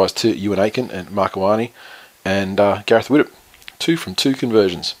 came from tries to Ewan Aiken and Mark Ioane. And Gareth Widdop, 2 from 2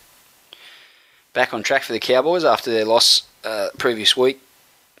 conversions. Back on track for the Cowboys after their loss previous week.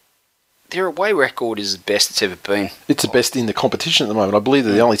 Their away record is the best it's ever been. It's the best in the competition at the moment. I believe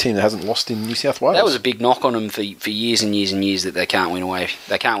they're the only team that hasn't lost in New South Wales. That was a big knock on them for years and years and years that they can't win away.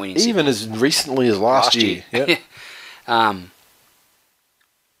 They can't win in Sydney. Even as recently as last year. Yep.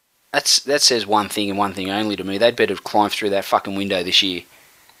 That says one thing and one thing only to me. They'd better have climbed through that fucking window this year.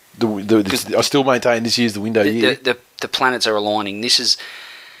 I still maintain this year's the window year. The planets are aligning. This is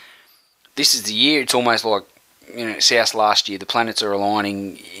the year. It's almost like South last year. The planets are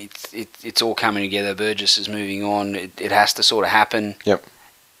aligning. It's all coming together. Burgess is moving on. It has to sort of happen. Yep.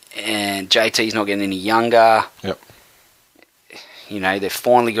 And JT's not getting any younger. Yep. They've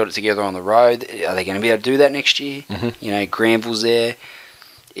finally got it together on the road. Are they going to be able to do that next year? Mm-hmm. Granville's there.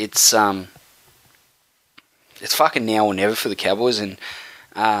 It's fucking now or never for the Cowboys, and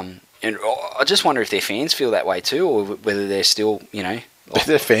I just wonder if their fans feel that way too, or whether they're still,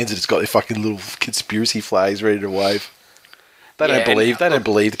 Their fans have just got their fucking little conspiracy flags ready to wave. They don't believe. They don't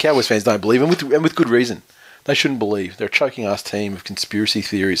believe. The Cowboys fans don't believe, and with good reason. They shouldn't believe. They're a choking ass team of conspiracy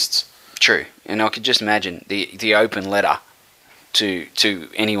theorists. True, and I could just imagine the open letter to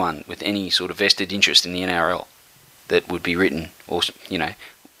anyone with any sort of vested interest in the NRL that would be written, or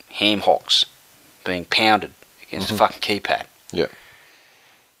ham hocks being pounded against a fucking keypad. Yeah.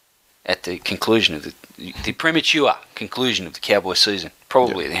 At the conclusion of the premature conclusion of the Cowboys season,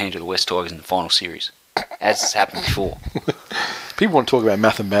 probably at the hands of the West Tigers in the final series, as has happened before. People want to talk about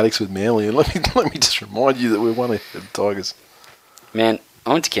mathematics with me earlier. Let me just remind you that we're one of the Tigers. Man,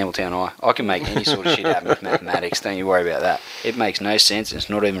 I went to Campbelltown High. I can make any sort of shit happen with mathematics. Don't you worry about that. It makes no sense. It's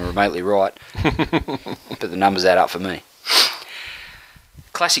not even remotely right. But the numbers add up for me.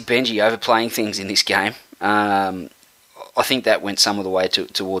 Classic Benji overplaying things in this game. I think that went some of the way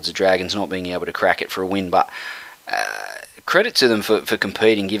towards the Dragons not being able to crack it for a win. But credit to them for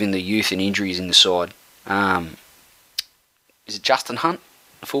competing, given the youth and injuries in the side. Is it Justin Hunt,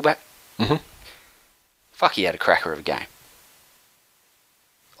 the fullback? Mm-hmm. Fuck, he had a cracker of a game.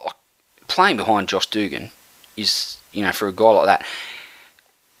 Playing behind Josh Dugan is, for a guy like that,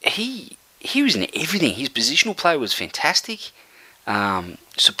 he was in everything. His positional play was fantastic.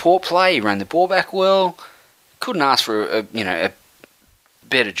 Support play, he ran the ball back well. Couldn't ask for a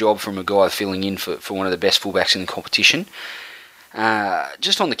better job from a guy filling in for one of the best fullbacks in the competition.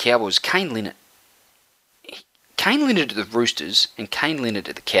 Just on the Cowboys, Kane Linnett at the Roosters and Kane Linnett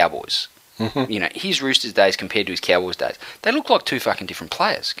at the Cowboys. Mm-hmm. His Roosters days compared to his Cowboys days, they look like two fucking different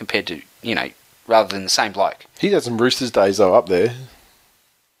players compared to, rather than the same bloke. He's had some Roosters days though up there.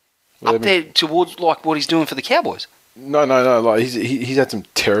 Up there towards like what he's doing for the Cowboys. No. Like he's had some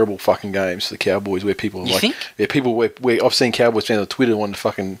terrible fucking games for the Cowboys where people you think? Yeah, people where I've seen Cowboys fans on Twitter wanting to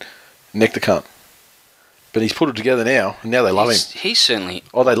fucking neck the cunt. But he's put it together now, and now they love him. He's certainly.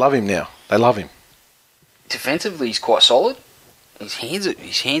 Oh, they love him now. They love him. Defensively, he's quite solid. His hands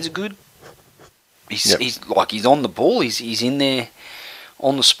are good. He's on the ball. He's in there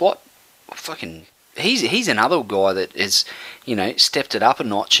on the spot. Fucking. He's another guy that has stepped it up a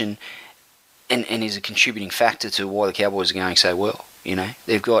notch and is a contributing factor to why the Cowboys are going so well.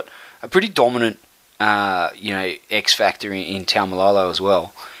 They've got a pretty dominant X factor in Taumalolo as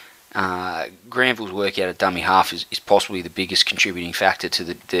well. Granville's work out at dummy half is possibly the biggest contributing factor to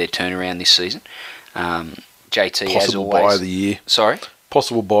their turnaround this season. JT possible as always. Buy of the year. Sorry?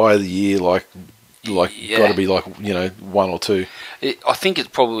 Possible buy of the year, got to be one or two. I think it's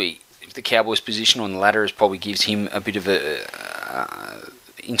probably the Cowboys' position on the ladder probably gives him a bit of a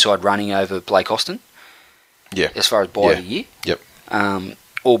inside running over Blake Austin. Yeah. As far as buy of the year. Yep.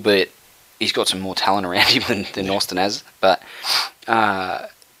 Albeit, he's got some more talent around him than Austin has. But and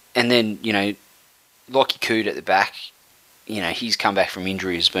then Lockie Coote at the back, his comeback from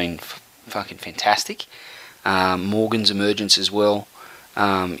injury has been fucking fantastic. Morgan's emergence as well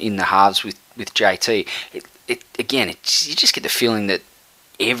in the halves with JT. You just get the feeling that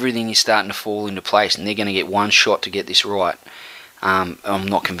everything is starting to fall into place, and they're going to get one shot to get this right. I'm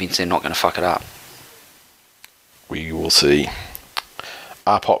not convinced they're not going to fuck it up. We will see.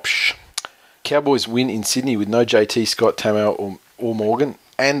 Pops. Cowboys win in Sydney with no JT, Scott, Tamau or Morgan,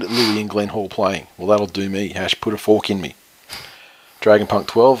 and Louis and Glenn Hall playing. Well, that'll do me. Hash, put a fork in me. Dragonpunk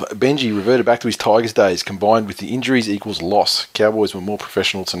 12. Benji reverted back to his Tigers days. Combined with the injuries equals loss. Cowboys were more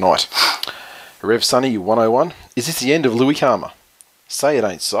professional tonight. Rev Sunny 101. Is this the end of Louis Karma? Say it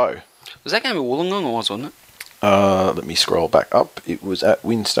ain't so. Was that game at Wollongong or wasn't it? Let me scroll back up. It was at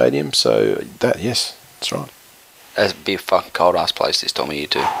Wynn Stadium, so yes, that's right. That's a bit fucking cold ass place this time of year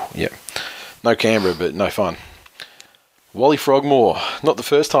too. Yeah. No Canberra, but no fun. Wally Frogmore. Not the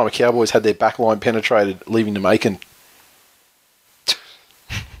first time a Cowboys had their backline penetrated, leaving them aching.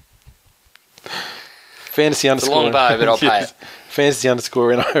 Fantasy it's underscore. a long bow, but I'll pay it. Fantasy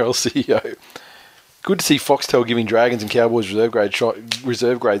underscore NRL CEO. Good to see Foxtel giving Dragons and Cowboys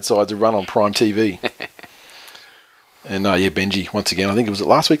reserve grade sides a run on Prime TV. And Benji, once again, I think it was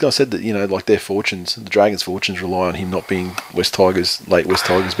last week I said that, like their fortunes, the Dragons' fortunes rely on him not being late West Tigers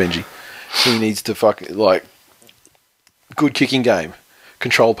Benji. He needs to good kicking game,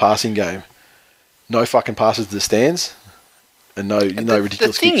 controlled passing game, no fucking passes to the stands, and no ridiculous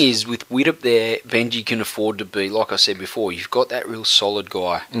The thing kicks. is, with Widdop there, Benji can afford to be, like I said before, you've got that real solid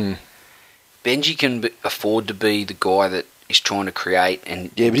guy. Mm. Benji can afford to be the guy that is trying to create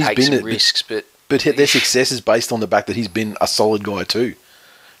and take some risks, but their success is based on the fact that he's been a solid guy too.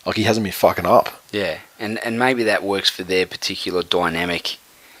 Like, he hasn't been fucking up. Yeah, and maybe that works for their particular dynamic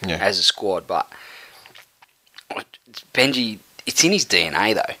as a squad, but Benji, it's in his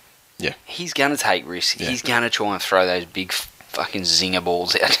DNA though. Yeah. He's going to take risks. Yeah. He's going to try and throw those big fucking zinger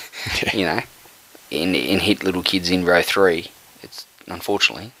balls out, and hit little kids in row 3. It's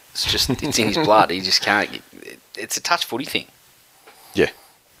unfortunately, it's in his blood. He just can't. It's a touch footy thing. Yeah.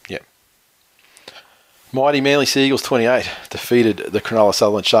 Mighty Manly Seagulls 28 defeated the Cronulla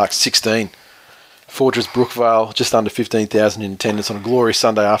Sutherland Sharks 16. Fortress Brookvale just under 15,000 in attendance on a glorious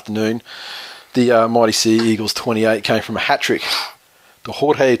Sunday afternoon. The Mighty Sea Eagles 28 came from a hat-trick to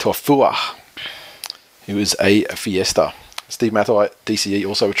Jorge Tofua. It was a fiesta. Steve Mathai, DCE,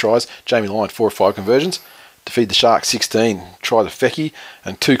 also with tries. Jamie Lyon, 4 of 5 conversions. Defeated the Sharks 16. Try to Fecky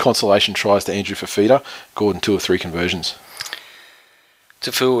and 2 consolation tries to Andrew Fafita. Gordon, 2 of 3 conversions.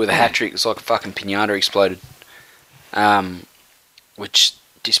 Tofua with a hat-trick, it's like a fucking pinata exploded, which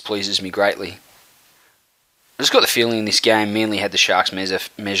displeases me greatly. I just got the feeling in this game Manly had the Sharks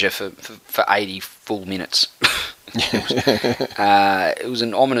measure for 80 full minutes. It was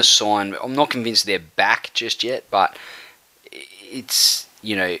an ominous sign. I'm not convinced they're back just yet, but it's,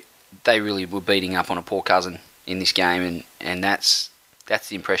 they really were beating up on a poor cousin in this game, and that's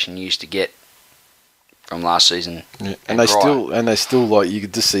the impression you used to get from last season. Yeah. And they still like, you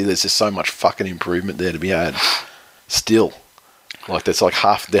could just see there's just so much fucking improvement there to be had. Still. Like, that's like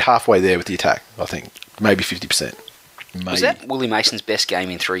they're halfway there with the attack, I think. Maybe 50%. Maybe. Was that Willie Mason's best game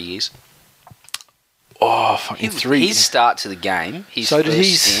in 3 years? Oh, fucking 3 His start to the game. His 2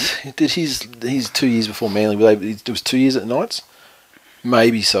 years before Manly, it was 2 years at Knights?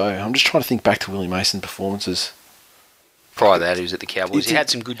 Maybe so. I'm just trying to think back to Willie Mason's performances. Prior to that, he was at the Cowboys. He had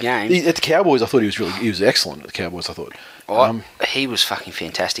some good games. At the Cowboys, I thought he was excellent at the Cowboys, I thought. He was fucking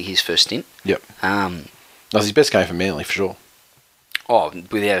fantastic, his first stint. Yep. That was his best game for Manly, for sure. Oh,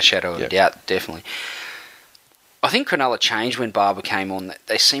 without a shadow of a doubt, definitely. I think Cronulla changed when Barber came on.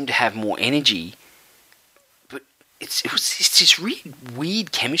 They seemed to have more energy, but it's this really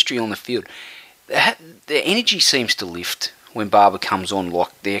weird chemistry on the field. The energy seems to lift when Barber comes on,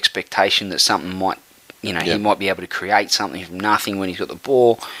 like the expectation that something might, he might be able to create something from nothing when he's got the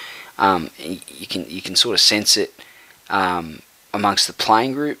ball. You can sort of sense it amongst the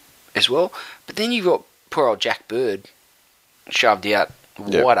playing group as well. But then you've got poor old Jack Bird shoved out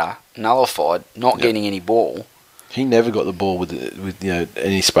wider, nullified, not getting any ball. He never got the ball with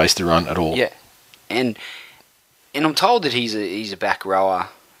any space to run at all. Yeah, and I'm told that he's a back rower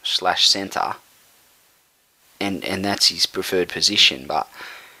 / centre, and that's his preferred position. But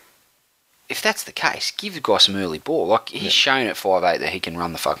if that's the case, give the guy some early ball. Like, he's shown at 5'8" that he can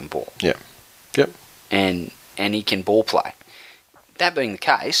run the fucking ball. Yeah. Yep. And he can ball play. That being the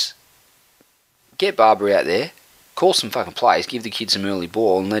case, get Barber out there, call some fucking plays, give the kid some early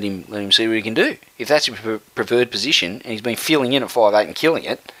ball, and let him see what he can do. If that's your preferred position, and he's been filling in at 5'8" and killing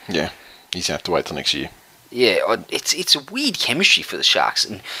it, He's going to have to wait till next year. Yeah, it's a weird chemistry for the Sharks,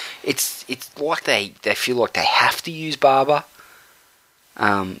 and it's like they feel like they have to use Barber,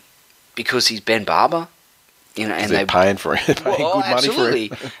 because he's Ben Barber, and they're paying for him, good absolutely. money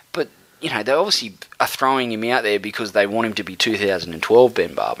for him. But they obviously are throwing him out there because they want him to be 2012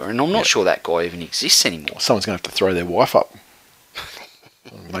 Ben Barber, and I'm not sure that guy even exists anymore. Someone's going to have to throw their wife up,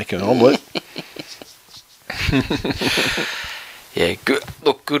 make an omelette. Yeah, good.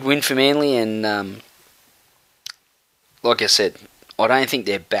 Look, good win for Manly, and like I said, I don't think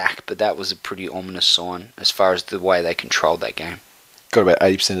they're back, but that was a pretty ominous sign as far as the way they controlled that game. Got about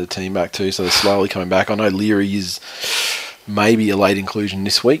 80% of the team back too, so they're slowly coming back. I know Leary is maybe a late inclusion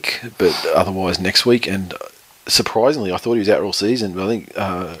this week, but otherwise next week. And surprisingly, I thought he was out all season, but I think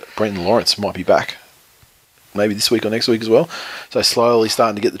Brenton Lawrence might be back maybe this week or next week as well. So slowly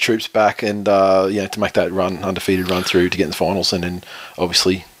starting to get the troops back, and to make that undefeated run through to get in the finals, and then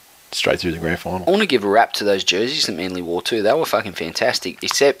obviously straight through the grand final. I want to give a rap to those jerseys that Manly wore too. They were fucking fantastic,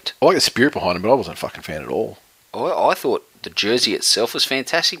 except I like the spirit behind them, but I wasn't a fucking fan at all. I thought the jersey itself was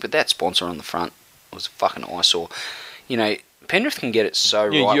fantastic, but that sponsor on the front was a fucking eyesore. Penrith can get it so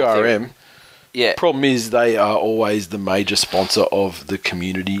right. URM. Yeah. Problem is they are always the major sponsor of the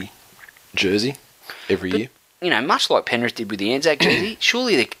community jersey every year. Much like Penrith did with the Anzac jersey,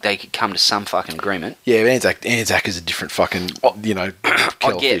 surely they could come to some fucking agreement. Yeah, Anzac is a different fucking, I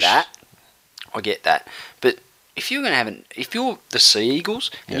get that. But if you're the Sea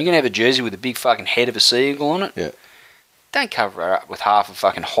Eagles and you're gonna have a jersey with a big fucking head of a sea eagle on it, don't cover it up with half a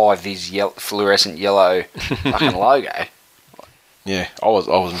fucking high vis fluorescent yellow fucking logo. Yeah, I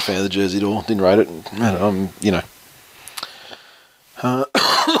wasn't a fan of the jersey at all. Didn't rate it.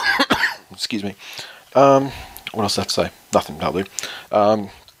 Excuse me. What else do I have to say? Nothing, probably. One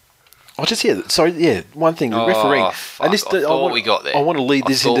thing, the refereeing. Fuck, and we got there. I want to lead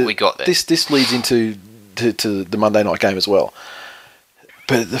this into. We got there. This leads into to the Monday night game as well.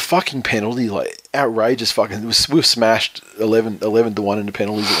 But the fucking penalty, outrageous fucking. We were smashed 11-1 in the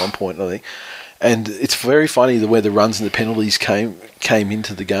penalties at one point, I think. And it's very funny the way the runs and the penalties came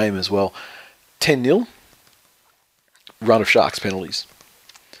into the game as well. 10-0, run of Sharks penalties.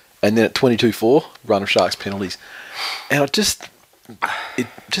 And then at 22-4, run of Sharks penalties. And it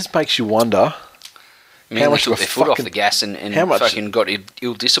just makes you wonder how much took their foot off the gas and fucking got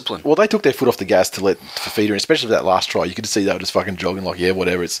ill-disciplined. Well, they took their foot off the gas to let Fafita in, especially for that last try. You could see they were just fucking jogging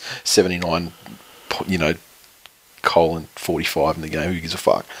whatever, it's 79, colon 45 in the game. Who gives a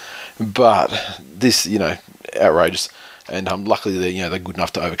fuck? But this, outrageous. And luckily they're good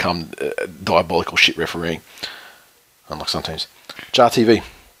enough to overcome diabolical shit refereeing. Unlike some teams. JAR TV.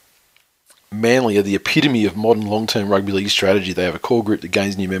 Manly are the epitome of modern long-term rugby league strategy. They have a core group that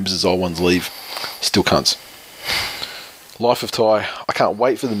gains new members as old ones leave. Still cunts. Life of Ty. I can't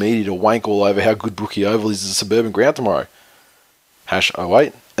wait for the media to wank all over how good Brookie Oval is as a suburban ground tomorrow.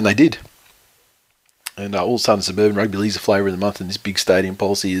 #08. And they did. And all of a sudden, suburban rugby league's the flavour of the month, and this big stadium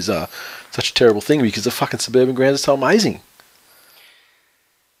policy is such a terrible thing because the fucking suburban grounds are so amazing.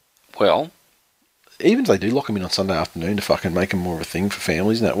 Well, even if they do lock them in on Sunday afternoon to fucking make them more of a thing for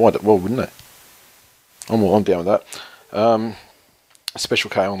families and that, why wouldn't they? I'm down with that. Special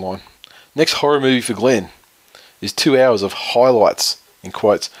K online. Next horror movie for Glenn is 2 hours of highlights, in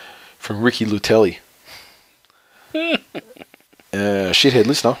quotes, from Ricky Lutelli. Shithead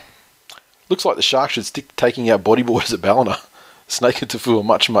listener. Looks like the Sharks should stick to taking out bodyboarders at Ballina. Snake and Tofu are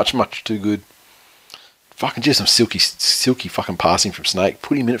much, much, much too good. Fucking just some silky fucking passing from Snake.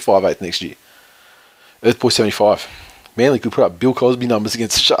 Put him in at 5'8" next year. Earthboy 75. Manly could put up Bill Cosby numbers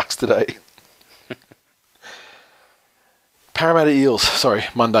against the Sharks today. Parramatta Eels. Sorry,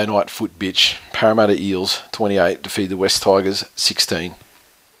 Monday night foot bitch. Parramatta Eels 28 defeat the West Tigers 16.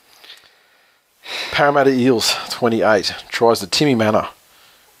 Parramatta Eels 28 tries the Timmy Manor.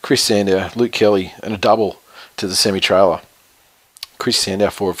 Chris Sandow, Luke Kelly, and a double to the semi-trailer. Chris Sandow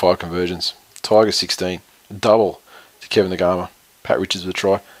 4 of 5 conversions. Tigers 16. A double to Kevin Nagama. Pat Richards with a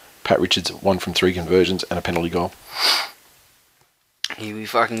try. Pat Richards 1 from 3 conversions and a penalty goal. Here we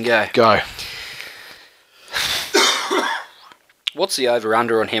fucking go. Go. What's the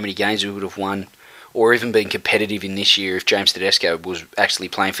over-under on how many games we would have won or even been competitive in this year if James Tedesco was actually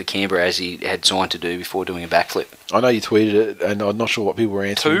playing for Canberra as he had signed to do before doing a backflip? I know you tweeted it, and I'm not sure what people were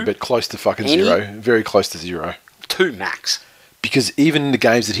answering, 2? but close to fucking 0. Very close to 0. 2 max. Because even in the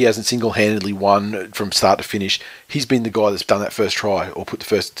games that he hasn't single-handedly won from start to finish, he's been the guy that's done that first try or put the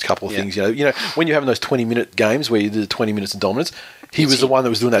first couple of things. You know, when you're having those 20-minute games where you do the 20 minutes of dominance, he was the one that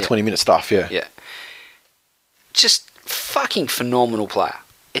was doing that 20-minute stuff. Yeah. Just fucking phenomenal player.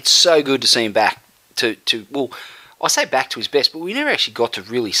 It's so good to see him back to well, I say back to his best, but we never actually got to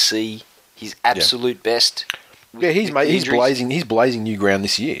really see his absolute best. Yeah, he's blazing new ground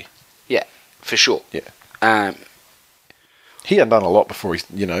this year. Yeah, for sure. Yeah. He hadn't done a lot before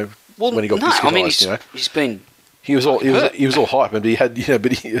when he got biscuitised, he's been. He was all hype, and he had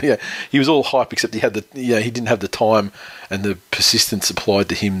he was all hype except he had he didn't have the time and the persistence applied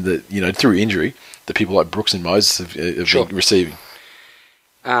to him that through injury that people like Brooks and Moses have been receiving.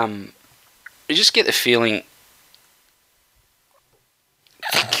 You just get the feeling.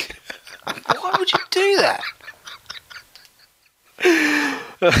 Why would you do that?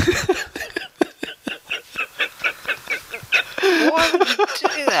 Why would you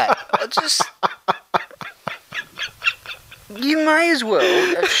do that? You may as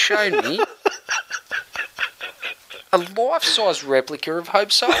well have shown me a life-size replica of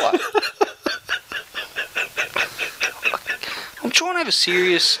Hope Solo. I'm trying to have a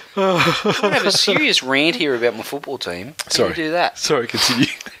serious rant here about my football team. Sorry, do that. Sorry, continue.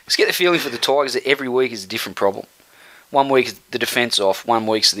 Just get the feeling for the Tigers that every week is a different problem. One week is the defence off. One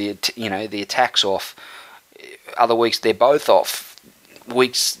week's the attacks off. Other weeks they're both off.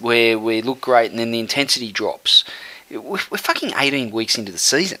 Weeks where we look great and then the intensity drops. We're fucking 18 weeks into the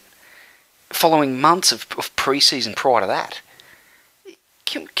season, following months of pre-season prior to that.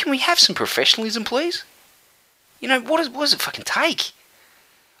 Can we have some professionalism, please? What does it fucking take?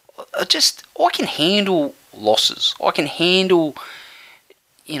 I can handle losses. I can handle,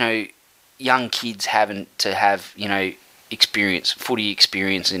 young kids having to have, footy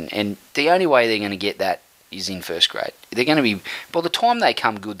experience, and the only way they're going to get that is in first grade. They're going to be, by the time they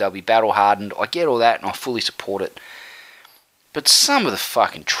come good, they'll be battle hardened. I get all that and I fully support it. But some of the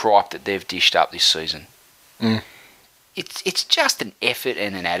fucking tripe that they've dished up this season, it's just an effort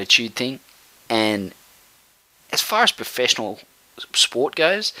and an attitude thing. And as far as professional sport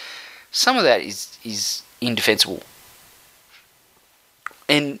goes, some of that is indefensible.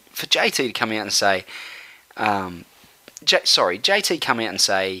 And for JT to come out and say, JT come out and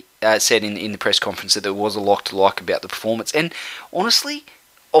said in the press conference that there was a lot to like about the performance. And honestly,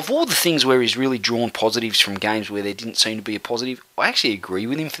 of all the things where he's really drawn positives from games where there didn't seem to be a positive, I actually agree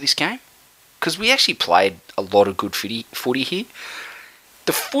with him for this game. Because we actually played a lot of good footy here.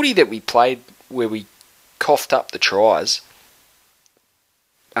 The footy that we played where we coughed up the tries,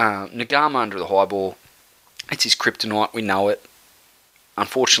 Nagama under the high ball, it's his kryptonite, we know it.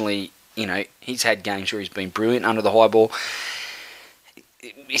 Unfortunately, he's had games where he's been brilliant under the high ball.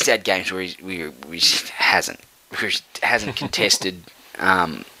 He's had games where he hasn't contested,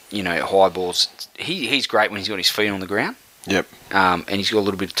 high balls. He's great when he's got his feet on the ground. Yep. And he's got a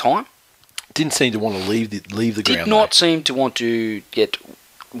little bit of time. Didn't seem to want to leave the ground. Did not seem to want to get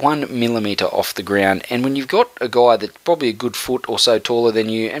 1 millimetre off the ground. And when you've got a guy that's probably a good foot or so taller than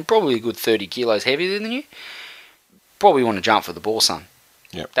you and probably a good 30 kilos heavier than you, probably want to jump for the ball, son.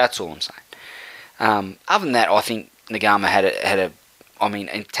 Yep. That's all I'm saying. Other than that, I think Nagama had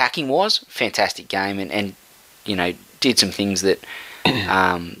attacking was fantastic game and did some things that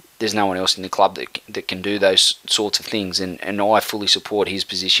there's no one else in the club that can do those sorts of things, and I fully support his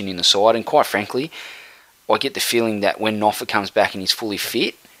position in the side. And quite frankly, I get the feeling that when Noffa comes back and he's fully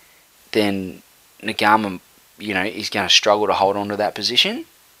fit, then Nagama, is going to struggle to hold on to that position.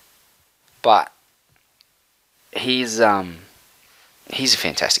 But he's a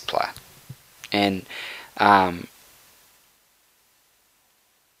fantastic player, and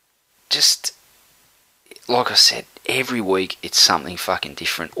just like I said, every week it's something fucking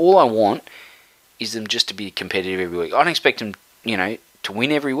different. All I want is them just to be competitive every week. I don't expect them, to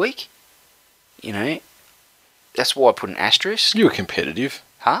win every week. That's why I put an asterisk. You were competitive.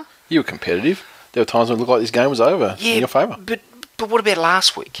 Huh? You were competitive. There were times when it looked like this game was over in your favour. But what about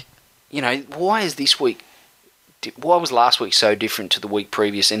last week? Why is this week... Why was last week so different to the week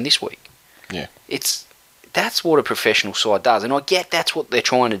previous and this week? Yeah. That's what a professional side does. And I get that's what they're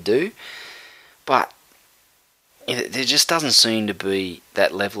trying to do. But there just doesn't seem to be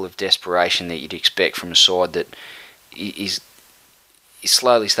that level of desperation that you'd expect from a side that is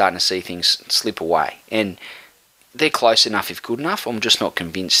slowly starting to see things slip away. And they're close enough if good enough. I'm just not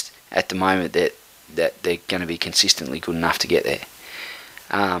convinced at the moment that they're going to be consistently good enough to get there.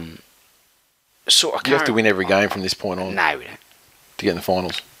 You have to win every game from this point on. No, we don't. To get in the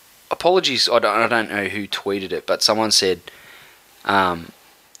finals. Apologies, I don't know who tweeted it, but someone said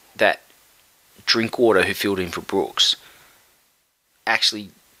that Drinkwater, who filled in for Brooks,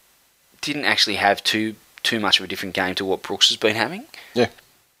 didn't actually have too much of a different game to what Brooks has been having. Yeah.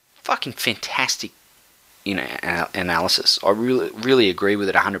 Fucking fantastic, analysis. I really agree with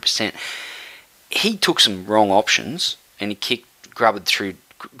it 100%. He took some wrong options and he grubbed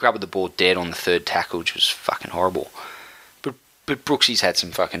the ball dead on the third tackle, which was fucking horrible. But But Brooksy's had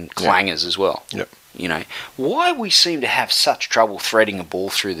some fucking clangers as well. Yep. You know, why we seem to have such trouble threading a ball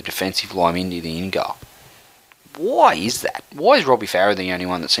through the defensive line into the in goal? Why is that? Why is Robbie Farah the only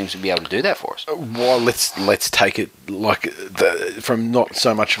one that seems to be able to do that for us? Well, let's take it like from not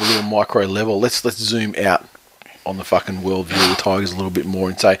so much of a little micro level. Let's zoom out on the fucking worldview of the Tigers a little bit more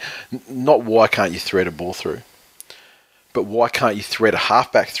and say, not why can't you thread a ball through, but why can't you thread a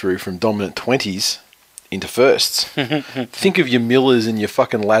halfback through from dominant 20s into firsts? Think of your Millers and your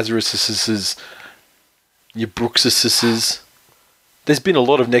fucking Lazaruses, your Brookses. There's been a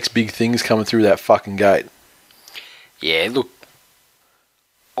lot of next big things coming through that fucking gate. Yeah, look,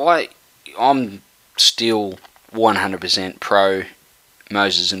 I'm still 100% pro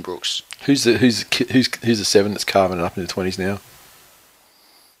Moses and Brooks. Who's the 7 that's carving it up into the 20s now?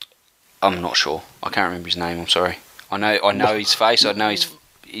 I'm not sure. I can't remember his name. I'm sorry. I know his face. I know his.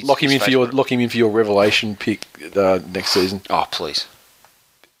 Lock him in for your revelation pick next season. Oh, please.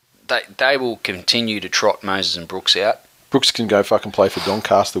 They will continue to trot Moses and Brooks out. Brooks can go fucking play for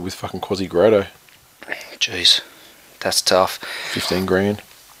Doncaster with fucking Quasi Grotto. Jeez, that's tough. 15 grand.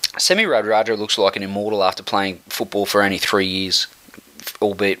 Semi Radradra looks like an immortal after playing football for only 3 years,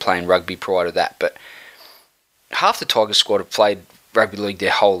 albeit playing rugby prior to that. But half the Tigers squad have played rugby league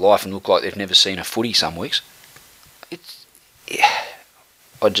their whole life and look like they've never seen a footy some weeks.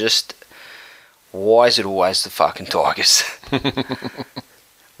 Why is it always the fucking Tigers?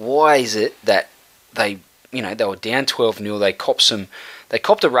 Why is it that they were down 12-0, they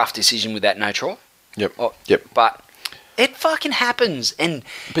copped a rough decision with that no try? Yep. Yep. But it fucking happens, and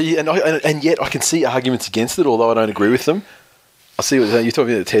yet I can see arguments against it, although I don't agree with them. I see what you're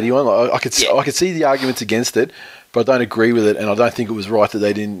talking about, the Teddy one. I could see the arguments against it, but I don't agree with it, and I don't think it was right that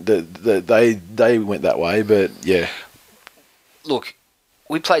they didn't. That they went that way. But yeah, look,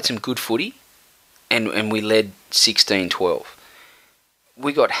 we played some good footy, and we led 16-12.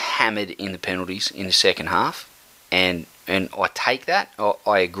 We got hammered in the penalties in the second half, and I take that.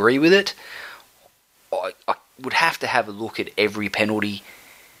 I agree with it. I would have to have a look at every penalty,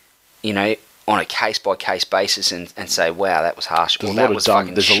 on a case-by-case basis and say, wow, that was harsh. There's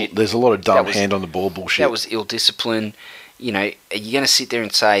a lot of dumb hand on the ball bullshit. That was ill-discipline. Are you going to sit there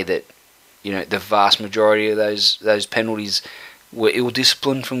and say that, the vast majority of those penalties were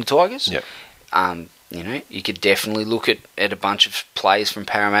ill-discipline from the Tigers? Yep. You could definitely look at a bunch of plays from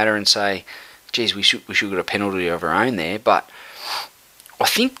Parramatta and say, geez, we should got a penalty of our own there. But I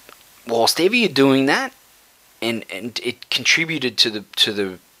think whilst ever you're doing that, and it contributed to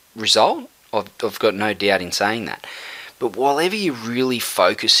the result, I've got no doubt in saying that. But while ever you're really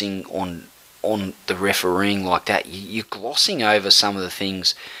focusing on the refereeing like that, you're glossing over some of the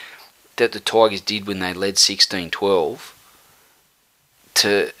things that the Tigers did when they led 16-12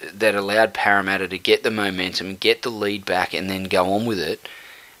 that allowed Parramatta to get the momentum, get the lead back, and then go on with it.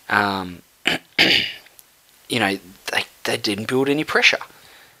 They didn't build any pressure.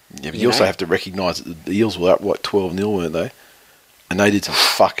 Yeah, but you also have to recognise that the Eels were up 12-0, weren't they? And they did some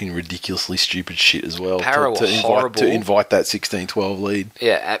fucking ridiculously stupid shit as well to invite that 16-12 lead.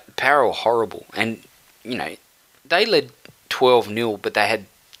 Yeah, Parra were horrible. And, they led 12-0, but they had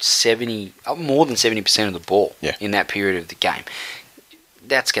more than 70% of the ball in that period of the game.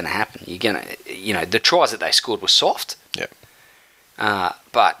 That's going to happen. You're going to, the tries that they scored were soft. Yeah.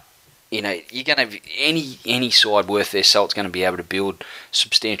 But, you're going to, any side worth their salt's going to be able to build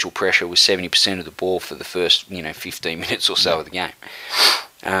substantial pressure with 70% of the ball for the first, 15 minutes or so of the game.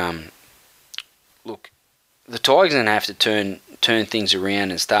 Look, the Tigers are going to have to turn things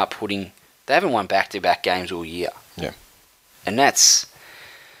around and start putting. They haven't won back-to-back games all year. Yeah. And that's.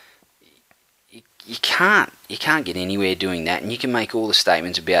 You can't get anywhere doing that, and you can make all the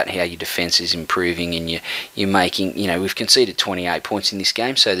statements about how your defence is improving, and you're making, we've conceded 28 points in this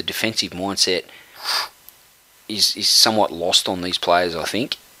game, so the defensive mindset is somewhat lost on these players, I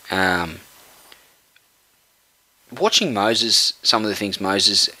think. Watching Moses, some of the things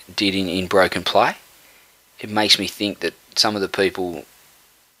Moses did in broken play, it makes me think that some of the people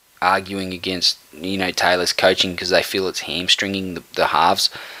arguing against, Taylor's coaching because they feel it's hamstringing the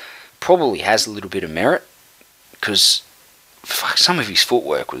halves probably has a little bit of merit, because some of his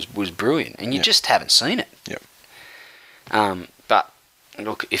footwork was brilliant, and you just haven't seen it. Yep. But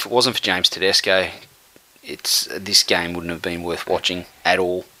look, if it wasn't for James Tedesco, this game wouldn't have been worth watching at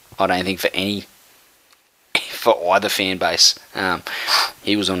all. I don't think for either fan base.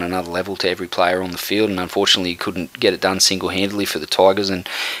 He was on another level to every player on the field, and unfortunately he couldn't get it done single-handedly for the Tigers, and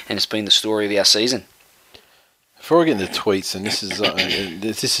it's been the story of our season. Before I get into tweets, and this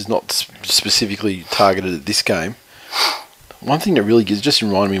is not specifically targeted at this game, one thing that really gives, just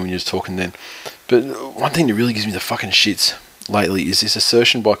reminded me when you were talking then, but one thing that really gives me the fucking shits lately is this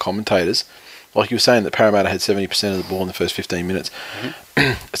assertion by commentators. Like you were saying that Parramatta had 70% of the ball in the first 15 minutes.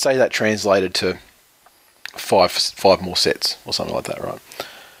 Say that translated to five more sets or something like that, right?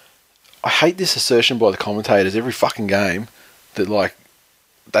 I hate this assertion by the commentators every fucking game that, like,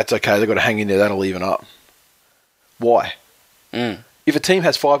 that's okay, they've got to hang in there, that'll even up. Why? If a team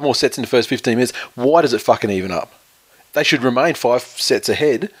has 5 more sets in the first 15 minutes, why does it fucking even up? They should remain 5 sets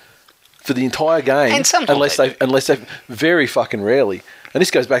ahead for the entire game, And unless they very fucking rarely. And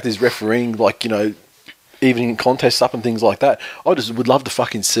this goes back to this refereeing, like, you know, evening contests up and things like that. I just would love to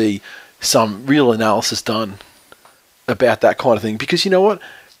fucking see some real analysis done about that kind of thing. Because you know what?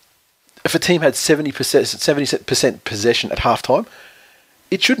 If a team had 70% possession at halftime,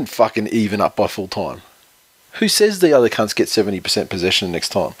 it shouldn't fucking even up by full time. Who says the other cunts get 70% possession next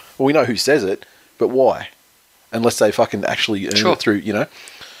time? Well, we know who says it, but why? Unless they fucking actually earn it through, you know.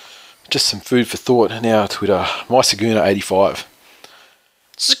 Just some food for thought. Now Twitter. My Saguna 85.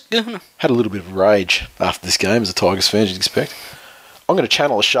 Had a little bit of rage after this game as a Tigers fan, you'd expect. I'm going to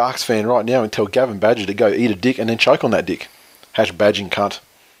channel a Sharks fan right now and tell Gavin Badger to go eat a dick and then choke on that dick. #badging cunt.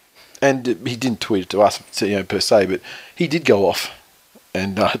 And he didn't tweet it to us, you know, per se, but he did go off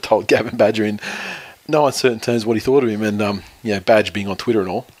and told Gavin Badger in no uncertain terms what he thought of him, and you know, Badge being on Twitter and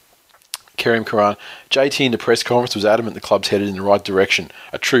all. Karim Karan, JT in the press conference was adamant the club's headed in the right direction.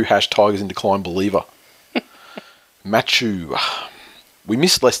 A true #Tigers in decline believer. Machu. We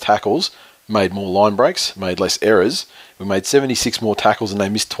missed less tackles, made more line breaks, made less errors. We made 76 more tackles and they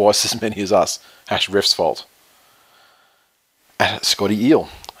missed twice as many as us. #ref's fault. Scotty Eel.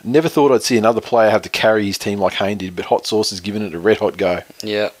 Never thought I'd see another player have to carry his team like Hayne did, but Hot Sauce has given it a red hot go.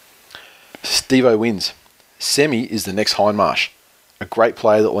 Yeah. Steve-O wins. Semi is the next Hindmarsh. A great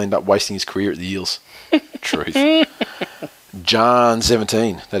player that will end up wasting his career at the Eels. Truth. John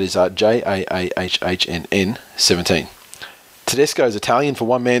 17. That is JAAHHNN 17. Tedesco's Italian for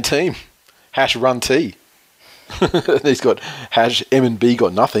one-man team. #run T. He's got #M&B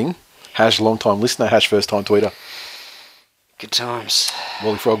got nothing. #long-time listener. #first-time tweeter. Good times.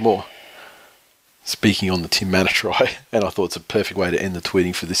 Wally Frogmore. Speaking on the Tim Manor try, and I thought it's a perfect way to end the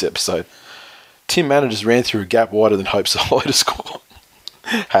tweeting for this episode. Tim Manor just ran through a gap wider than Hope Solo to score.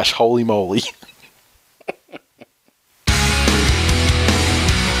 #holy moly.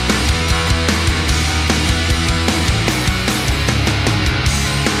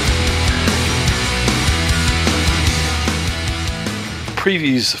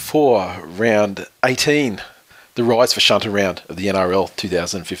 Previews for round 18, the Rise for Shunter round of the NRL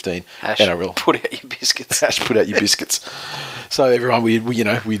 2015. NRL. Put out your biscuits. Put out your biscuits. So everyone,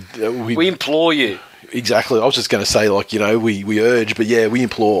 we implore you. Exactly. I was just going to say, like, you know, we urge, but yeah, we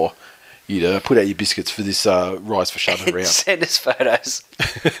implore you to put out your biscuits for this Rise for Shunter round. Send us photos.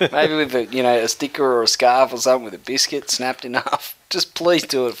 Maybe with a sticker or a scarf or something with a biscuit snapped in half. Just please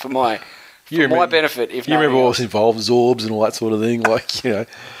do it for my benefit. If you remember what was involved, Zorbs and all that sort of thing, like, you know,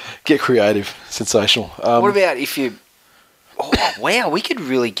 get creative, sensational. What about if you? Oh wow, we could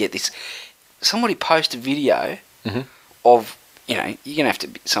really get this. Somebody post a video of, you know, you're gonna have to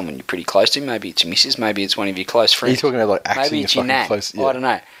be someone you're pretty close to. Maybe it's your missus. Maybe it's one of your close friends. Are you talking about like acting? Maybe it's your nan. Close, yeah. I don't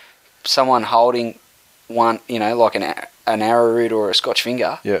know. Someone holding one, you know, like an arrowroot or a Scotch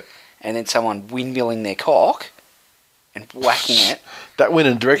finger. Yeah. And then someone windmilling their cock and whacking it. That went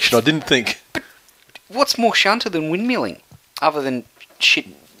in a direction I didn't think. But what's more shunter than windmilling, other than shit?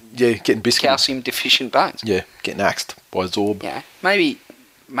 Yeah, getting biscuit. Calcium deficient bones. Yeah, getting axed by Zorb. Yeah, maybe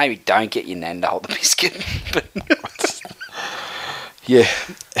don't get your nan to hold the biscuit. But yeah,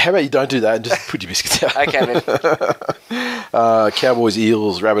 how about you don't do that and just put your biscuits out? Okay, then. Cowboys,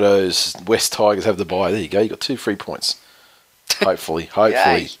 Eels, Rabbitohs, West Tigers have the bye. There you go. You got 2 free points. Hopefully,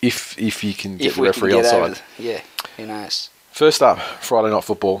 if you can get the referee on side. Yeah, who knows? First up, Friday Night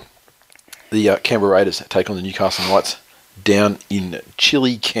Football. The Canberra Raiders take on the Newcastle Knights down in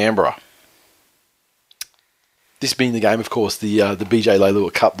chilly Canberra. This being the game, of course, the BJ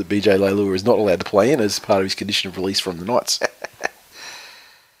Leilua Cup that BJ Leilua is not allowed to play in as part of his condition of release from the Knights.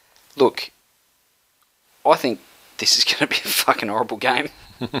 Look, I think this is going to be a fucking horrible game.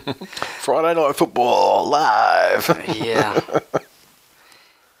 Friday Night Football live. Yeah.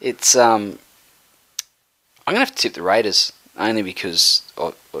 It's I'm going to have to tip the Raiders only because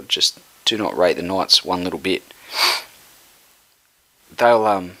I just do not rate the Knights one little bit.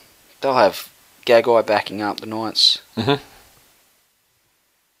 They'll have Gagai backing up the Knights. Mm-hmm.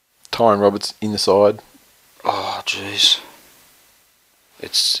 Tyron Roberts in the side. Oh, jeez.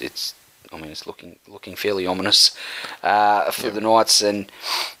 It's looking fairly ominous for the Knights. And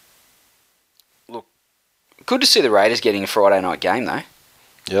look, good to see the Raiders getting a Friday night game though.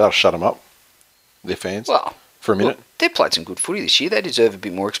 Yeah, that'll shut them up. Their fans. Well, for a minute. Look, They've played some good footy this year. They deserve a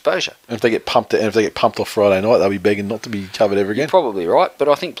bit more exposure. And if they get pumped off Friday night, they'll be begging not to be covered ever again. You're probably right, but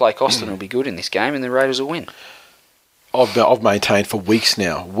I think Blake Austin will be good in this game, and the Raiders will win. I've maintained for weeks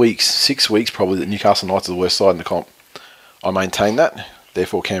now, 6 weeks probably, that Newcastle Knights are the worst side in the comp. I maintain that.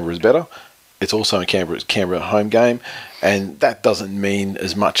 Therefore, Canberra is better. It's also a Canberra home game, and that doesn't mean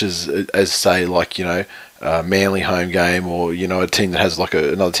as much as say, like, Manly home game, or a team that has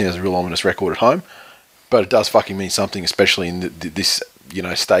another team that has a real ominous record at home. But it does fucking mean something, especially in this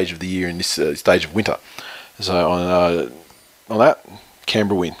stage of the year, in this stage of winter. So on that,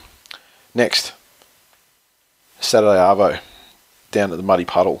 Canberra win. Next, Saturday Arvo, down at the Muddy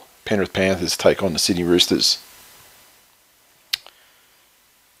Puddle. Penrith Panthers take on the Sydney Roosters.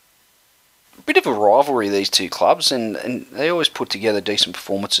 Bit of a rivalry, these two clubs, and they always put together decent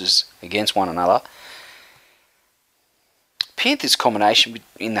performances against one another. Panthers' combination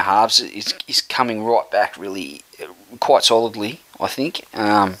in the halves is coming right back really quite solidly, I think.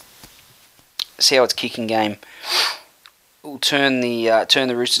 See how its kicking game will turn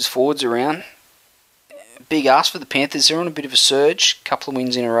the Roosters forwards around. Big ask for the Panthers. They're on a bit of a surge, couple of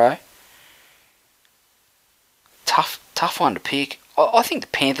wins in a row. Tough one to pick. I think the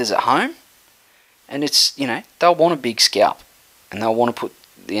Panthers at home. And it's, they'll want a big scalp. And they'll want to put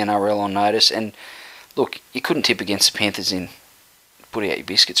the NRL on notice. And look, you couldn't tip against the Panthers in put out your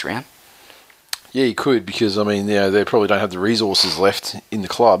biscuits round. Yeah, you could, because, they probably don't have the resources left in the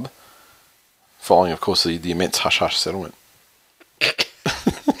club, following, of course, the immense hush-hush settlement.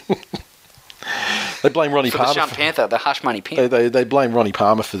 They blame Ronnie Palmer. The Shunt Panther, the hush money pimp. They blame Ronnie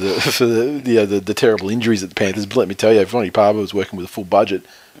Palmer for the terrible injuries at the Panthers. But let me tell you, if Ronnie Palmer was working with a full budget,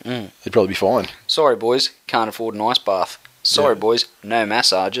 they'd probably be fine. Sorry, boys, can't afford an ice bath. Sorry, boys, no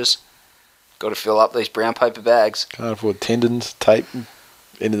massages. Got to fill up these brown paper bags. Can't afford tendons, tape,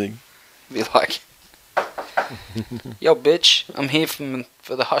 anything. Be like, yo, bitch, I'm here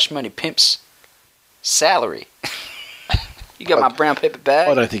for the hush money pimp's salary. You got my brown paper bag?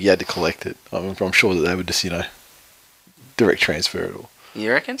 I don't think you had to collect it. I'm sure that they would just, direct transfer it or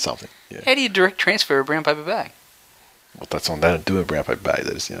you reckon? something. Yeah. How do you direct transfer a brown paper bag? Well, they don't do a brown paper bag.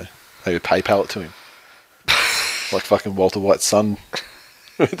 They just, they would PayPal it to him. Like fucking Walter White's son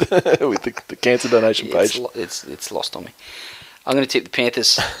with the cancer donation page. It's lost on me. I'm going to tip the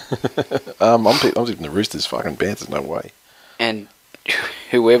Panthers. I'm tipping the Roosters. Fucking Panthers, no way. And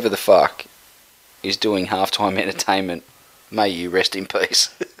whoever the fuck is doing halftime entertainment, may you rest in peace.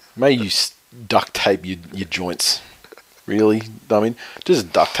 May you duct tape your joints. Really?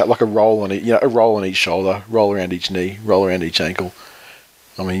 Just duct tape, like a roll on a roll on each shoulder, roll around each knee, roll around each ankle.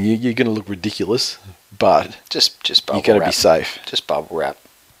 You're going to look ridiculous, but just bubble you're going to wrap. be safe. Just bubble wrap.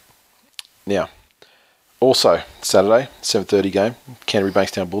 Now, also Saturday, 7:30 game, Canterbury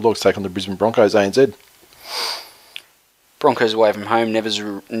Bankstown Bulldogs take on the Brisbane Broncos, ANZ. Broncos away from home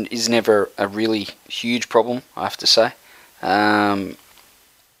is never a really huge problem, I have to say.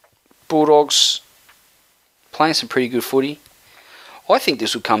 Bulldogs playing some pretty good footy. I think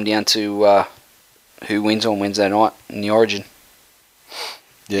this will come down to who wins on Wednesday night in the Origin.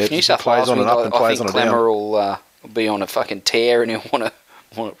 Yeah, if New South Wales wins, I think Clemmer will be on a fucking tear, and he'll want to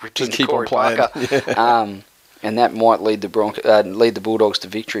just keep on playing. Yeah. And that might lead the Bulldogs to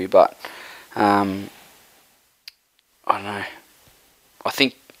victory, but I don't know. I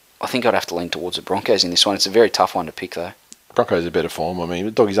think I'd have to lean towards the Broncos in this one. It's a very tough one to pick, though. Broncos are better form.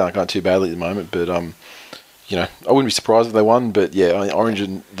 The doggies aren't going too badly at the moment, but I wouldn't be surprised if they won. But yeah,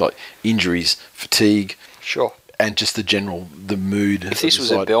 Origin, like injuries, fatigue, sure, and just the mood. If this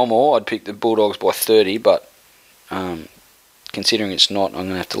was at Belmore, I'd pick the Bulldogs by 30, but considering it's not, I'm going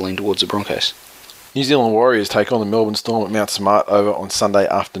to have to lean towards the Broncos. New Zealand Warriors take on the Melbourne Storm at Mount Smart over on Sunday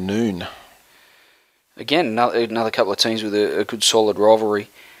afternoon. Again, another couple of teams with a good solid rivalry.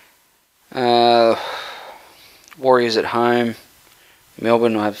 Warriors at home.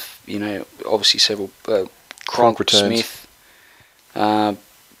 Melbourne, I have obviously several Cronk returns. Smith.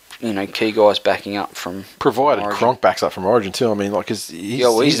 Key guys backing up from. Provided Origin. Cronk backs up from Origin too. Because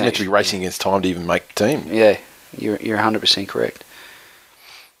he's meant to be racing against time to even make the team. Yeah, you're 100% correct.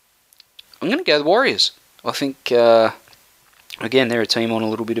 I'm going to go the Warriors. I think again they're a team on a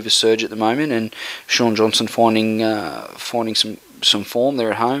little bit of a surge at the moment, and Sean Johnson finding some form.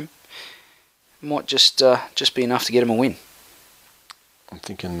 They're at home. Might just be enough to get them a win. I'm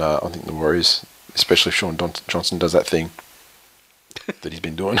thinking. I think the Warriors, especially if Sean Johnson does that thing that he's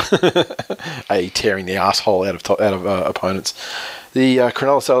been doing, tearing the asshole out of opponents. The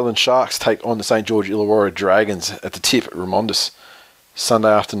Cronulla Sutherland Sharks take on the St George Illawarra Dragons at the Tip at Ramondis, Sunday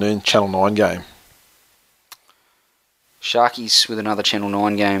afternoon, Channel 9 game. Sharkies with another Channel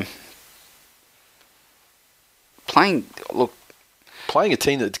 9 game. playing a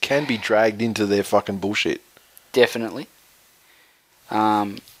team that can be dragged into their fucking bullshit. definitely.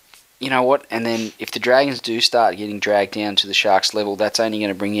 You know what? And then if the Dragons do start getting dragged down to the Sharks level, that's only going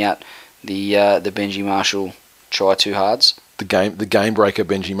to bring out the Benji Marshall try too hards. The game breaker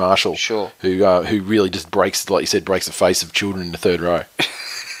Benji Marshall, Sure. who really just breaks, like you said, breaks the face of children in the third row,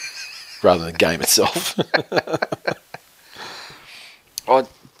 rather than the game itself. I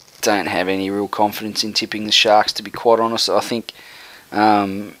don't have any real confidence in tipping the Sharks, to be quite honest. I think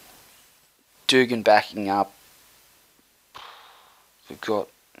Dugan backing up. We've got,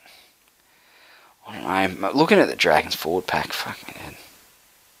 I don't know, looking at the Dragons forward pack, fuck man.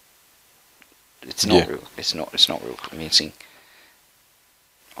 It's not real. It's not real convincing.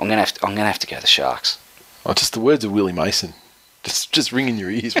 I'm gonna have to go the Sharks. Oh, just the words of Willie Mason, just ring in your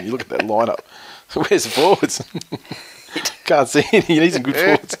ears when you look at that lineup. Where's the forwards? Can't see any. You need some good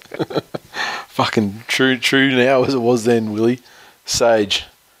forwards. Fucking true now as it was then, Willie. Sage.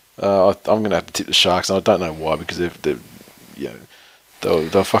 I'm gonna have to tip the Sharks, and I don't know why, because they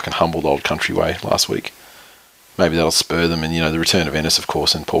were fucking humbled Old Country way last week. Maybe that'll spur them, and the return of Ennis, of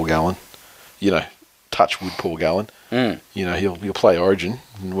course, and Paul Gallen. Touch wood, Paul Gallen. He'll play Origin,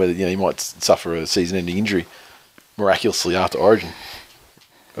 and whether he might suffer a season-ending injury miraculously after Origin.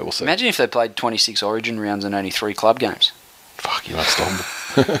 But we'll see. Imagine if they played 26 Origin rounds and only 3 club games. Fuck, you must stop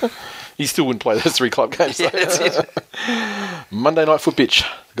him. He still wouldn't play those 3 club games. Yeah, that's it. Monday night foot pitch.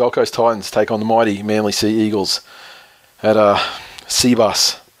 The Gold Coast Titans take on the mighty Manly Sea Eagles at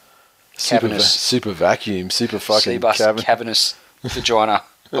Seabus. Super vacuum, super fucking Seabus cavernous vagina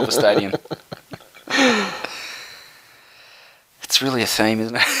of a stadium. It's really a theme,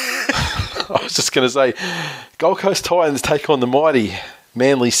 isn't it? I was just going to say, Gold Coast Titans take on the mighty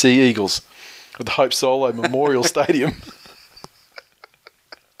Manly Sea Eagles at the Hope Solo Memorial Stadium.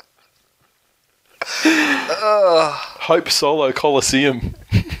 Hope Solo Coliseum.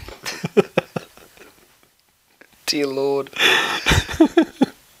 Dear Lord.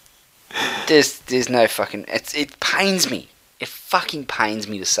 There's no fucking... It pains me. It fucking pains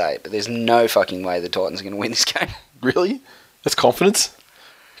me to say it, but there's no fucking way the Titans are going to win this game. Really? That's confidence?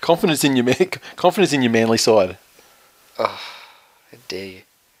 Confidence in your Manly side. Oh, how dare you.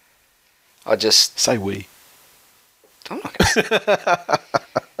 I just... Say we. I'm not going to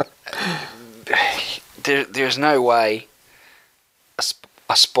say... There's no way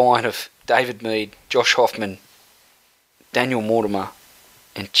a spine of David Mead, Josh Hoffman, Daniel Mortimer,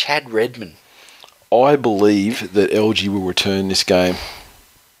 and Chad Redman. I believe that LG will return this game.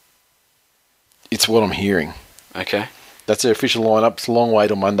 It's what I'm hearing. Okay. That's their official lineup. It's a long way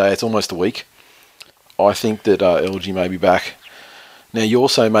till Monday. It's almost a week. I think that LG may be back. Now, you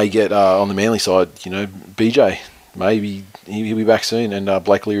also may get, on the Manly side, BJ. Maybe he'll be back soon. And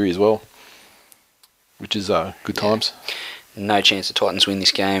Blake Leary as well. Which is good times. No chance the Titans win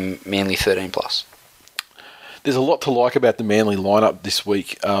this game. Manly 13+. There's a lot to like about the Manly lineup this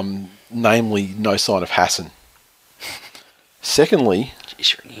week. Namely, no sign of Hassan. Secondly...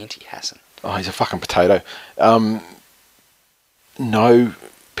 Jeez, you're an anti-Hassan. Oh, he's a fucking potato. No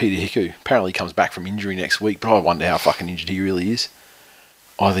Peter Hiku. Apparently he comes back from injury next week, but I wonder how fucking injured he really is.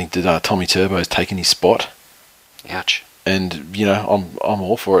 I think that Tommy Turbo's taken his spot. Ouch. And, I'm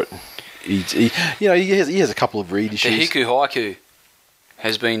all for it. He has a couple of read issues. The Hiku Haiku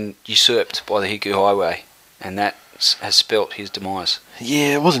has been usurped by the Hiku Highway, and that has spelt his demise.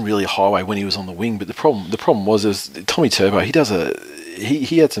 Yeah, it wasn't really a highway when he was on the wing, but the problem was Tommy Turbo.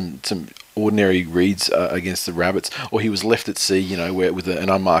 He had some ordinary reads against the Rabbits, or he was left at sea, where with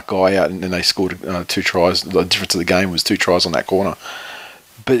an unmarked guy out, and they scored 2 tries. The difference of the game was 2 tries on that corner,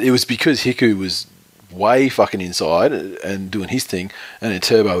 but it was because Hiku was way fucking inside and doing his thing, and then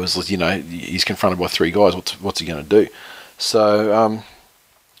Turbo was, he's confronted by 3 guys. What's he going to do? So.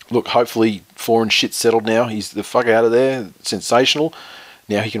 Look, hopefully Foran shit's settled now. He's the fuck out of there. Sensational.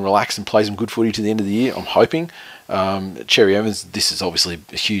 Now he can relax and play some good footy to the end of the year, I'm hoping. Cherry Evans, this is obviously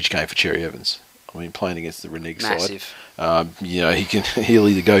a huge game for Cherry Evans. I mean, playing against the Reneg side. Massive. He'll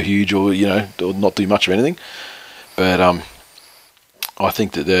either go huge or not do much of anything. But I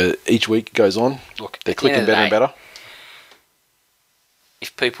think that each week goes on. Look, they're clicking better and better.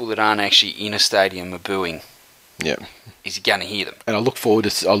 If people that aren't actually in a stadium are booing... Yeah, is he going to hear them? And I look forward to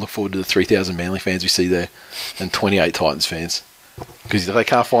the 3,000 Manly fans we see there, and 28 Titans fans, because if they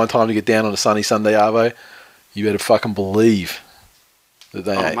can't find time to get down on a sunny Sunday arvo, you better fucking believe that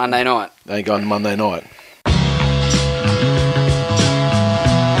they ain't Monday night. They ain't going Monday night.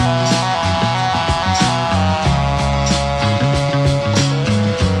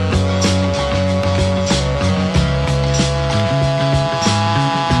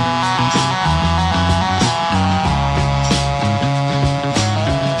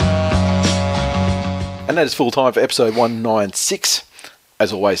 that is full time for episode 196.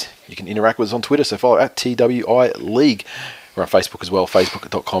 As always, you can interact with us on Twitter, so follow at TWI League. We're on Facebook as well,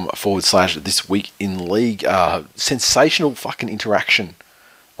 facebook.com/This Week in League. Sensational fucking interaction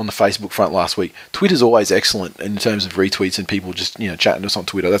on the Facebook front last week. Twitter's always excellent in terms of retweets and people just, chatting to us on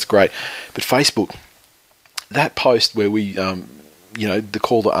Twitter. That's great. But Facebook, that post where we, the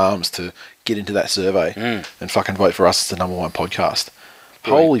call to arms to get into that survey and fucking vote for us as the #1 podcast.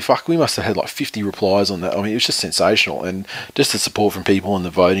 Brilliant. Holy fuck, we must have had like 50 replies on that. I mean, it was just sensational. And just the support from people and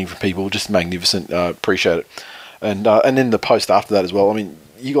the voting from people, just magnificent. Appreciate it. And then the post after that as well. I mean,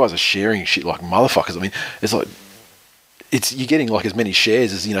 you guys are sharing shit like motherfuckers. I mean, it's like, you're getting like as many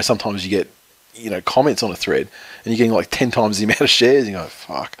shares as, sometimes you get, comments on a thread, and you're getting like 10 times the amount of shares. You go,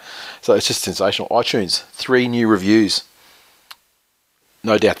 fuck. So it's just sensational. iTunes, 3 new reviews.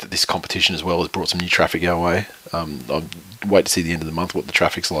 No doubt that this competition as well has brought some new traffic our way. I'll wait to see the end of the month what the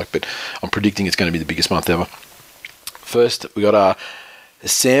traffic's like, but I'm predicting it's going to be the biggest month ever. First, we got our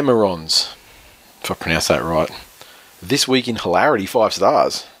Samarons, if I pronounce that right. This week in hilarity, 5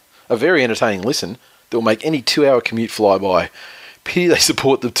 stars. A very entertaining listen that will make any 2-hour commute fly by. Pity they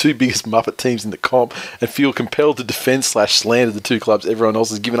support the 2 biggest Muppet teams in the comp and feel compelled to defend/slander the 2 clubs everyone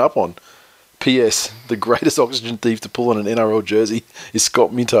else has given up on. P.S. The greatest oxygen thief to pull on an NRL jersey is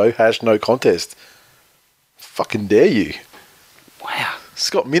Scott Minto, #no contest. Fucking dare you. Wow.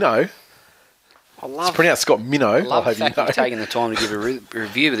 Scott Minto. It's pronounced Scott Minnow. I love the fact that you're taking the time to give a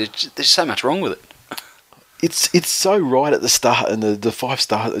review, but there's so much wrong with it. It's so right at the start, and the 5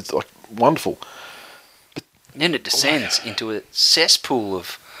 star, it's like wonderful. But then it descends into a cesspool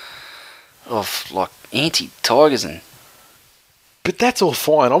of like anti-Tigers and... But that's all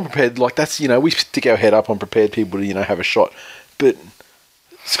fine. I'm prepared. Like, that's, we stick our head up on prepared people to, have a shot. But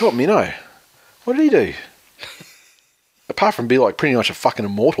Scott Minnow, what did he do? Apart from be like pretty much a fucking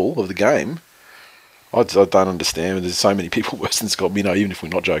immortal of the game, I don't understand. There's so many people worse than Scott Minnow, even if we're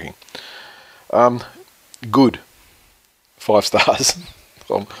not joking. Good. 5 stars.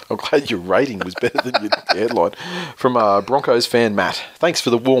 I'm glad your rating was better than your headline. From Broncos fan Matt. Thanks for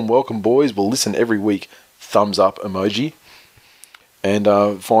the warm welcome, boys. We'll listen every week. Thumbs up emoji. And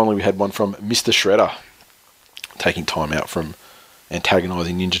finally, we had one from Mr. Shredder, taking time out from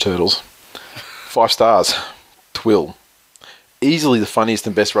antagonising Ninja Turtles. 5 stars. Twill. Easily the funniest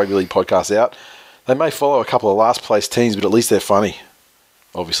and best rugby league podcast out. They may follow a couple of last place teams, but at least they're funny.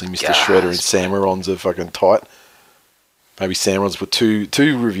 Obviously, Mr. Shredder and Samarons are fucking tight. Maybe Samarons put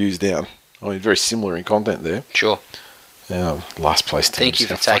two reviews down. I mean, very similar in content there. Sure. Last place teams. Thank you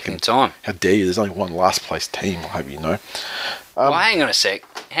for taking the time. How dare you? There's only one last place team, I hope you know. Well, hang on a sec.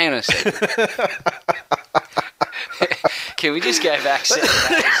 Can we just go back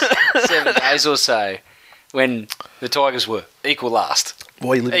 7 days or so when the Tigers were equal last?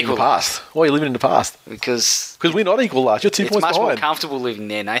 Why are you living in the past? Why are you living in the past? Because we're not equal last. You're 2 points behind. It's much more comfortable living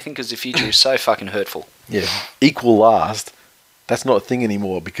there, Nathan, because the future is so fucking hurtful. Yeah. Equal last. That's not a thing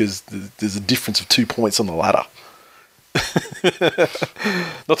anymore because there's a difference of 2 points on the ladder.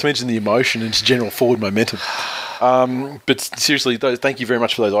 Not to mention the emotion and just general forward momentum. But seriously, thank you very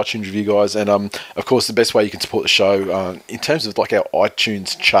much for those iTunes review, guys. And of course, the best way you can support the show in terms of like our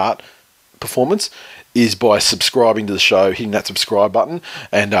iTunes chart performance is by subscribing to the show, hitting that subscribe button,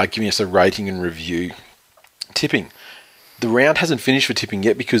 and giving us a rating and review. Tipping. The round hasn't finished for tipping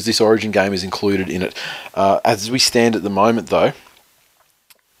yet because this Origin game is included in it. As we stand at the moment, though,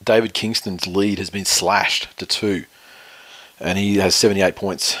 David Kingston's lead has been slashed to 2. And he has 78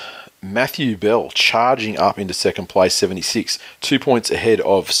 points. Matthew Bell charging up into second place, 76. 2 points ahead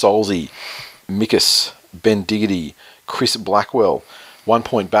of Solzy, Mikus, Ben Diggity, Chris Blackwell. 1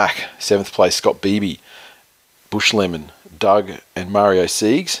 point back, 7th place, Scott Beebe, Bush Lemon, Doug, and Mario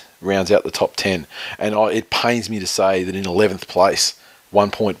Siegs rounds out the top 10. And it pains me to say that in 11th place,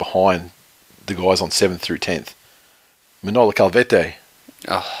 1 point behind the guys on 7th through 10th. Manola Calvete.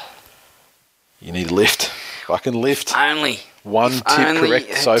 Oh. You need a lift. Fucking lift. Only. One tip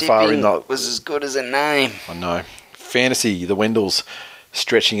correct so far in the... was as good as a name. I know. Fantasy, the Wendells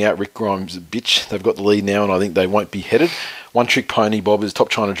stretching out Rick Grimes' bitch. They've got the lead now, and I think they won't be headed. One Trick Pony, Bobbers, Top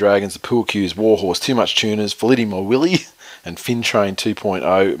China Dragons, the Pool Cues, Warhorse, Too Much Tuners, Felity My Willie, and Fin Train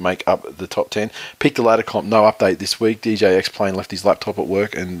 2.0 make up the top 10. Pick the ladder comp, no update this week. DJ X Plane left his laptop at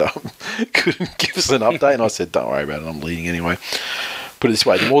work and couldn't give us an update, and I said, don't worry about it, I'm leading anyway. Put it this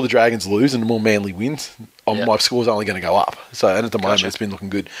way, the more the Dragons lose and the more Manly wins, my score's only going to go up. So, and at the moment, it's been looking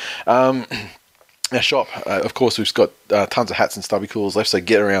good. Our shop, of course, we've got tons of hats and stubby coolers left, so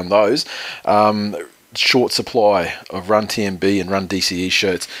get around those. Short supply of Run TMB and Run DCE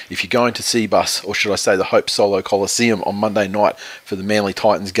shirts. If you're going to Cbus, or should I say the Hope Solo Coliseum on Monday night for the Manly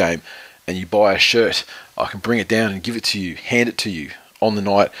Titans game, and you buy a shirt I can bring it down and give it to you, hand it to you on the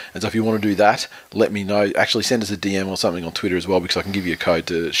night. And so if you want to do that, let me know. Actually, send us a DM or something on Twitter as well, because I can give you a code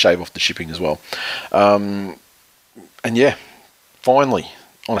to shave off the shipping as well. And yeah, finally,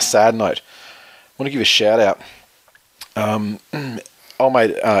 on a sad note, I want to give a shout out. Old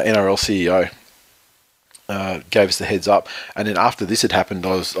mate NRL CEO gave us the heads up, and then after this had happened,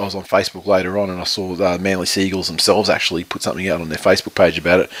 I was on Facebook later on, and I saw Manly Seagulls themselves actually put something out on their Facebook page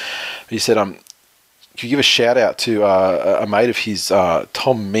about it. He said, "Could you give a shout out to a mate of his,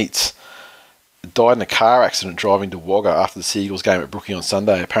 Tom Meets, died in a car accident driving to Wagga after the Seagulls game at Brookie on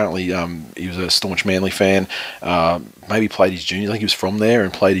Sunday. Apparently, he was a staunch Manly fan. Maybe played his juniors. I think he was from there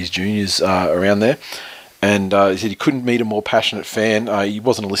and played his juniors around there. And he said he couldn't meet a more passionate fan. He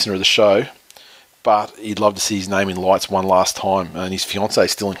wasn't a listener of the show, but he'd love to see his name in lights one last time. And his fiancée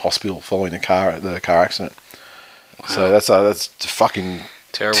is still in hospital following the car accident. Wow. So that's fucking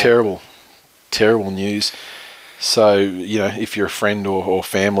terrible news. So, you know, if you're a friend or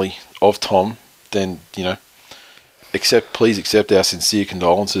family of Tom, then, you know, please accept our sincere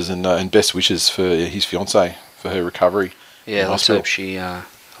condolences and best wishes for his fiancée, for her recovery. Yeah, let's hope she,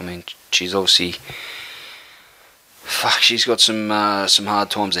 she's obviously, she's got some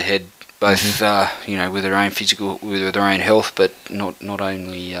hard times ahead, both, you know, with her own with her own health, but not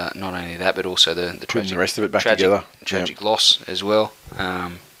only that, but also the putting the rest of it back together. Tragic loss as well.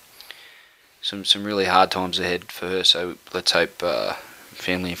 Some really hard times ahead for her, so let's hope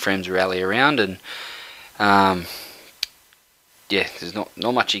family and friends rally around, and there's not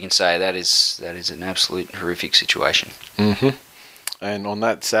much you can say. That is an absolute horrific situation. And on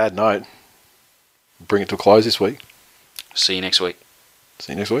that sad note, bring it to a close this week. See you next week.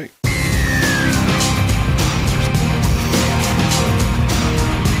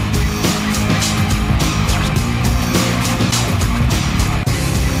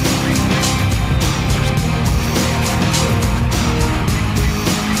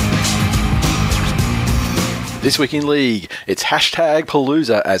 This week in league, it's hashtag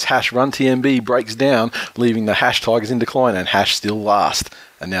Palooza as #RunTMB breaks down, leaving the Hash Tigers in decline and Hash still last.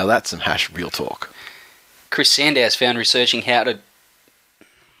 And now that's some Hash real talk. Chris Sandows found researching how to...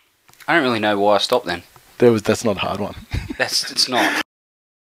 I don't really know why I stopped then. That's not a hard one. It's not.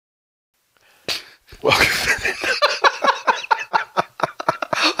 Welcome.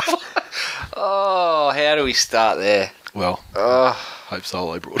 Oh, how do we start there? Well, Hope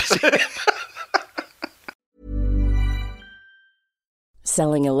Solo brought us in.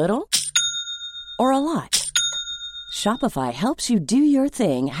 Selling a little or a lot? Shopify helps you do your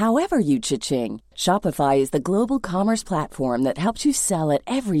thing however you cha-ching. Shopify is the global commerce platform that helps you sell at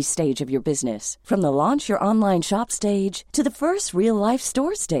every stage of your business. From the launch your online shop stage to the first real-life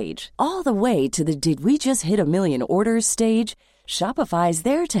store stage, all the way to the did we just hit a million orders stage. Shopify is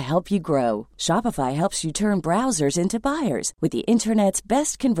there to help you grow. Shopify helps you turn browsers into buyers with the internet's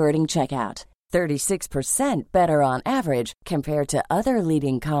best converting checkout. 36% better on average compared to other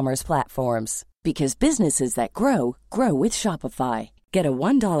leading commerce platforms. Because businesses that grow with Shopify. Get a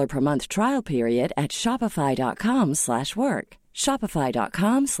 $1 per month trial period at shopify.com/work.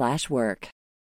 Shopify.com/work.